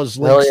put all his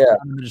links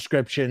in the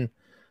description.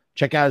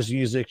 Check out his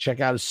music.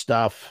 Check out his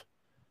stuff.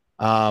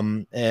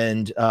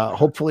 And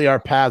hopefully our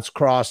paths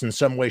cross in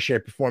some way,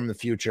 shape, or form in the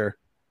future.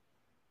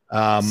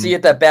 See you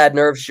at that Bad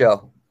Nerves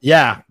show.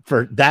 Yeah,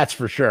 that's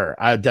for sure.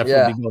 I would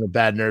definitely be going to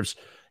Bad Nerves.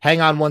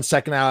 Hang on one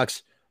second,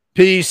 Alex.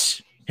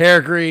 Peace,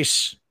 hair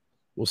grease.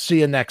 We'll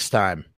see you next time.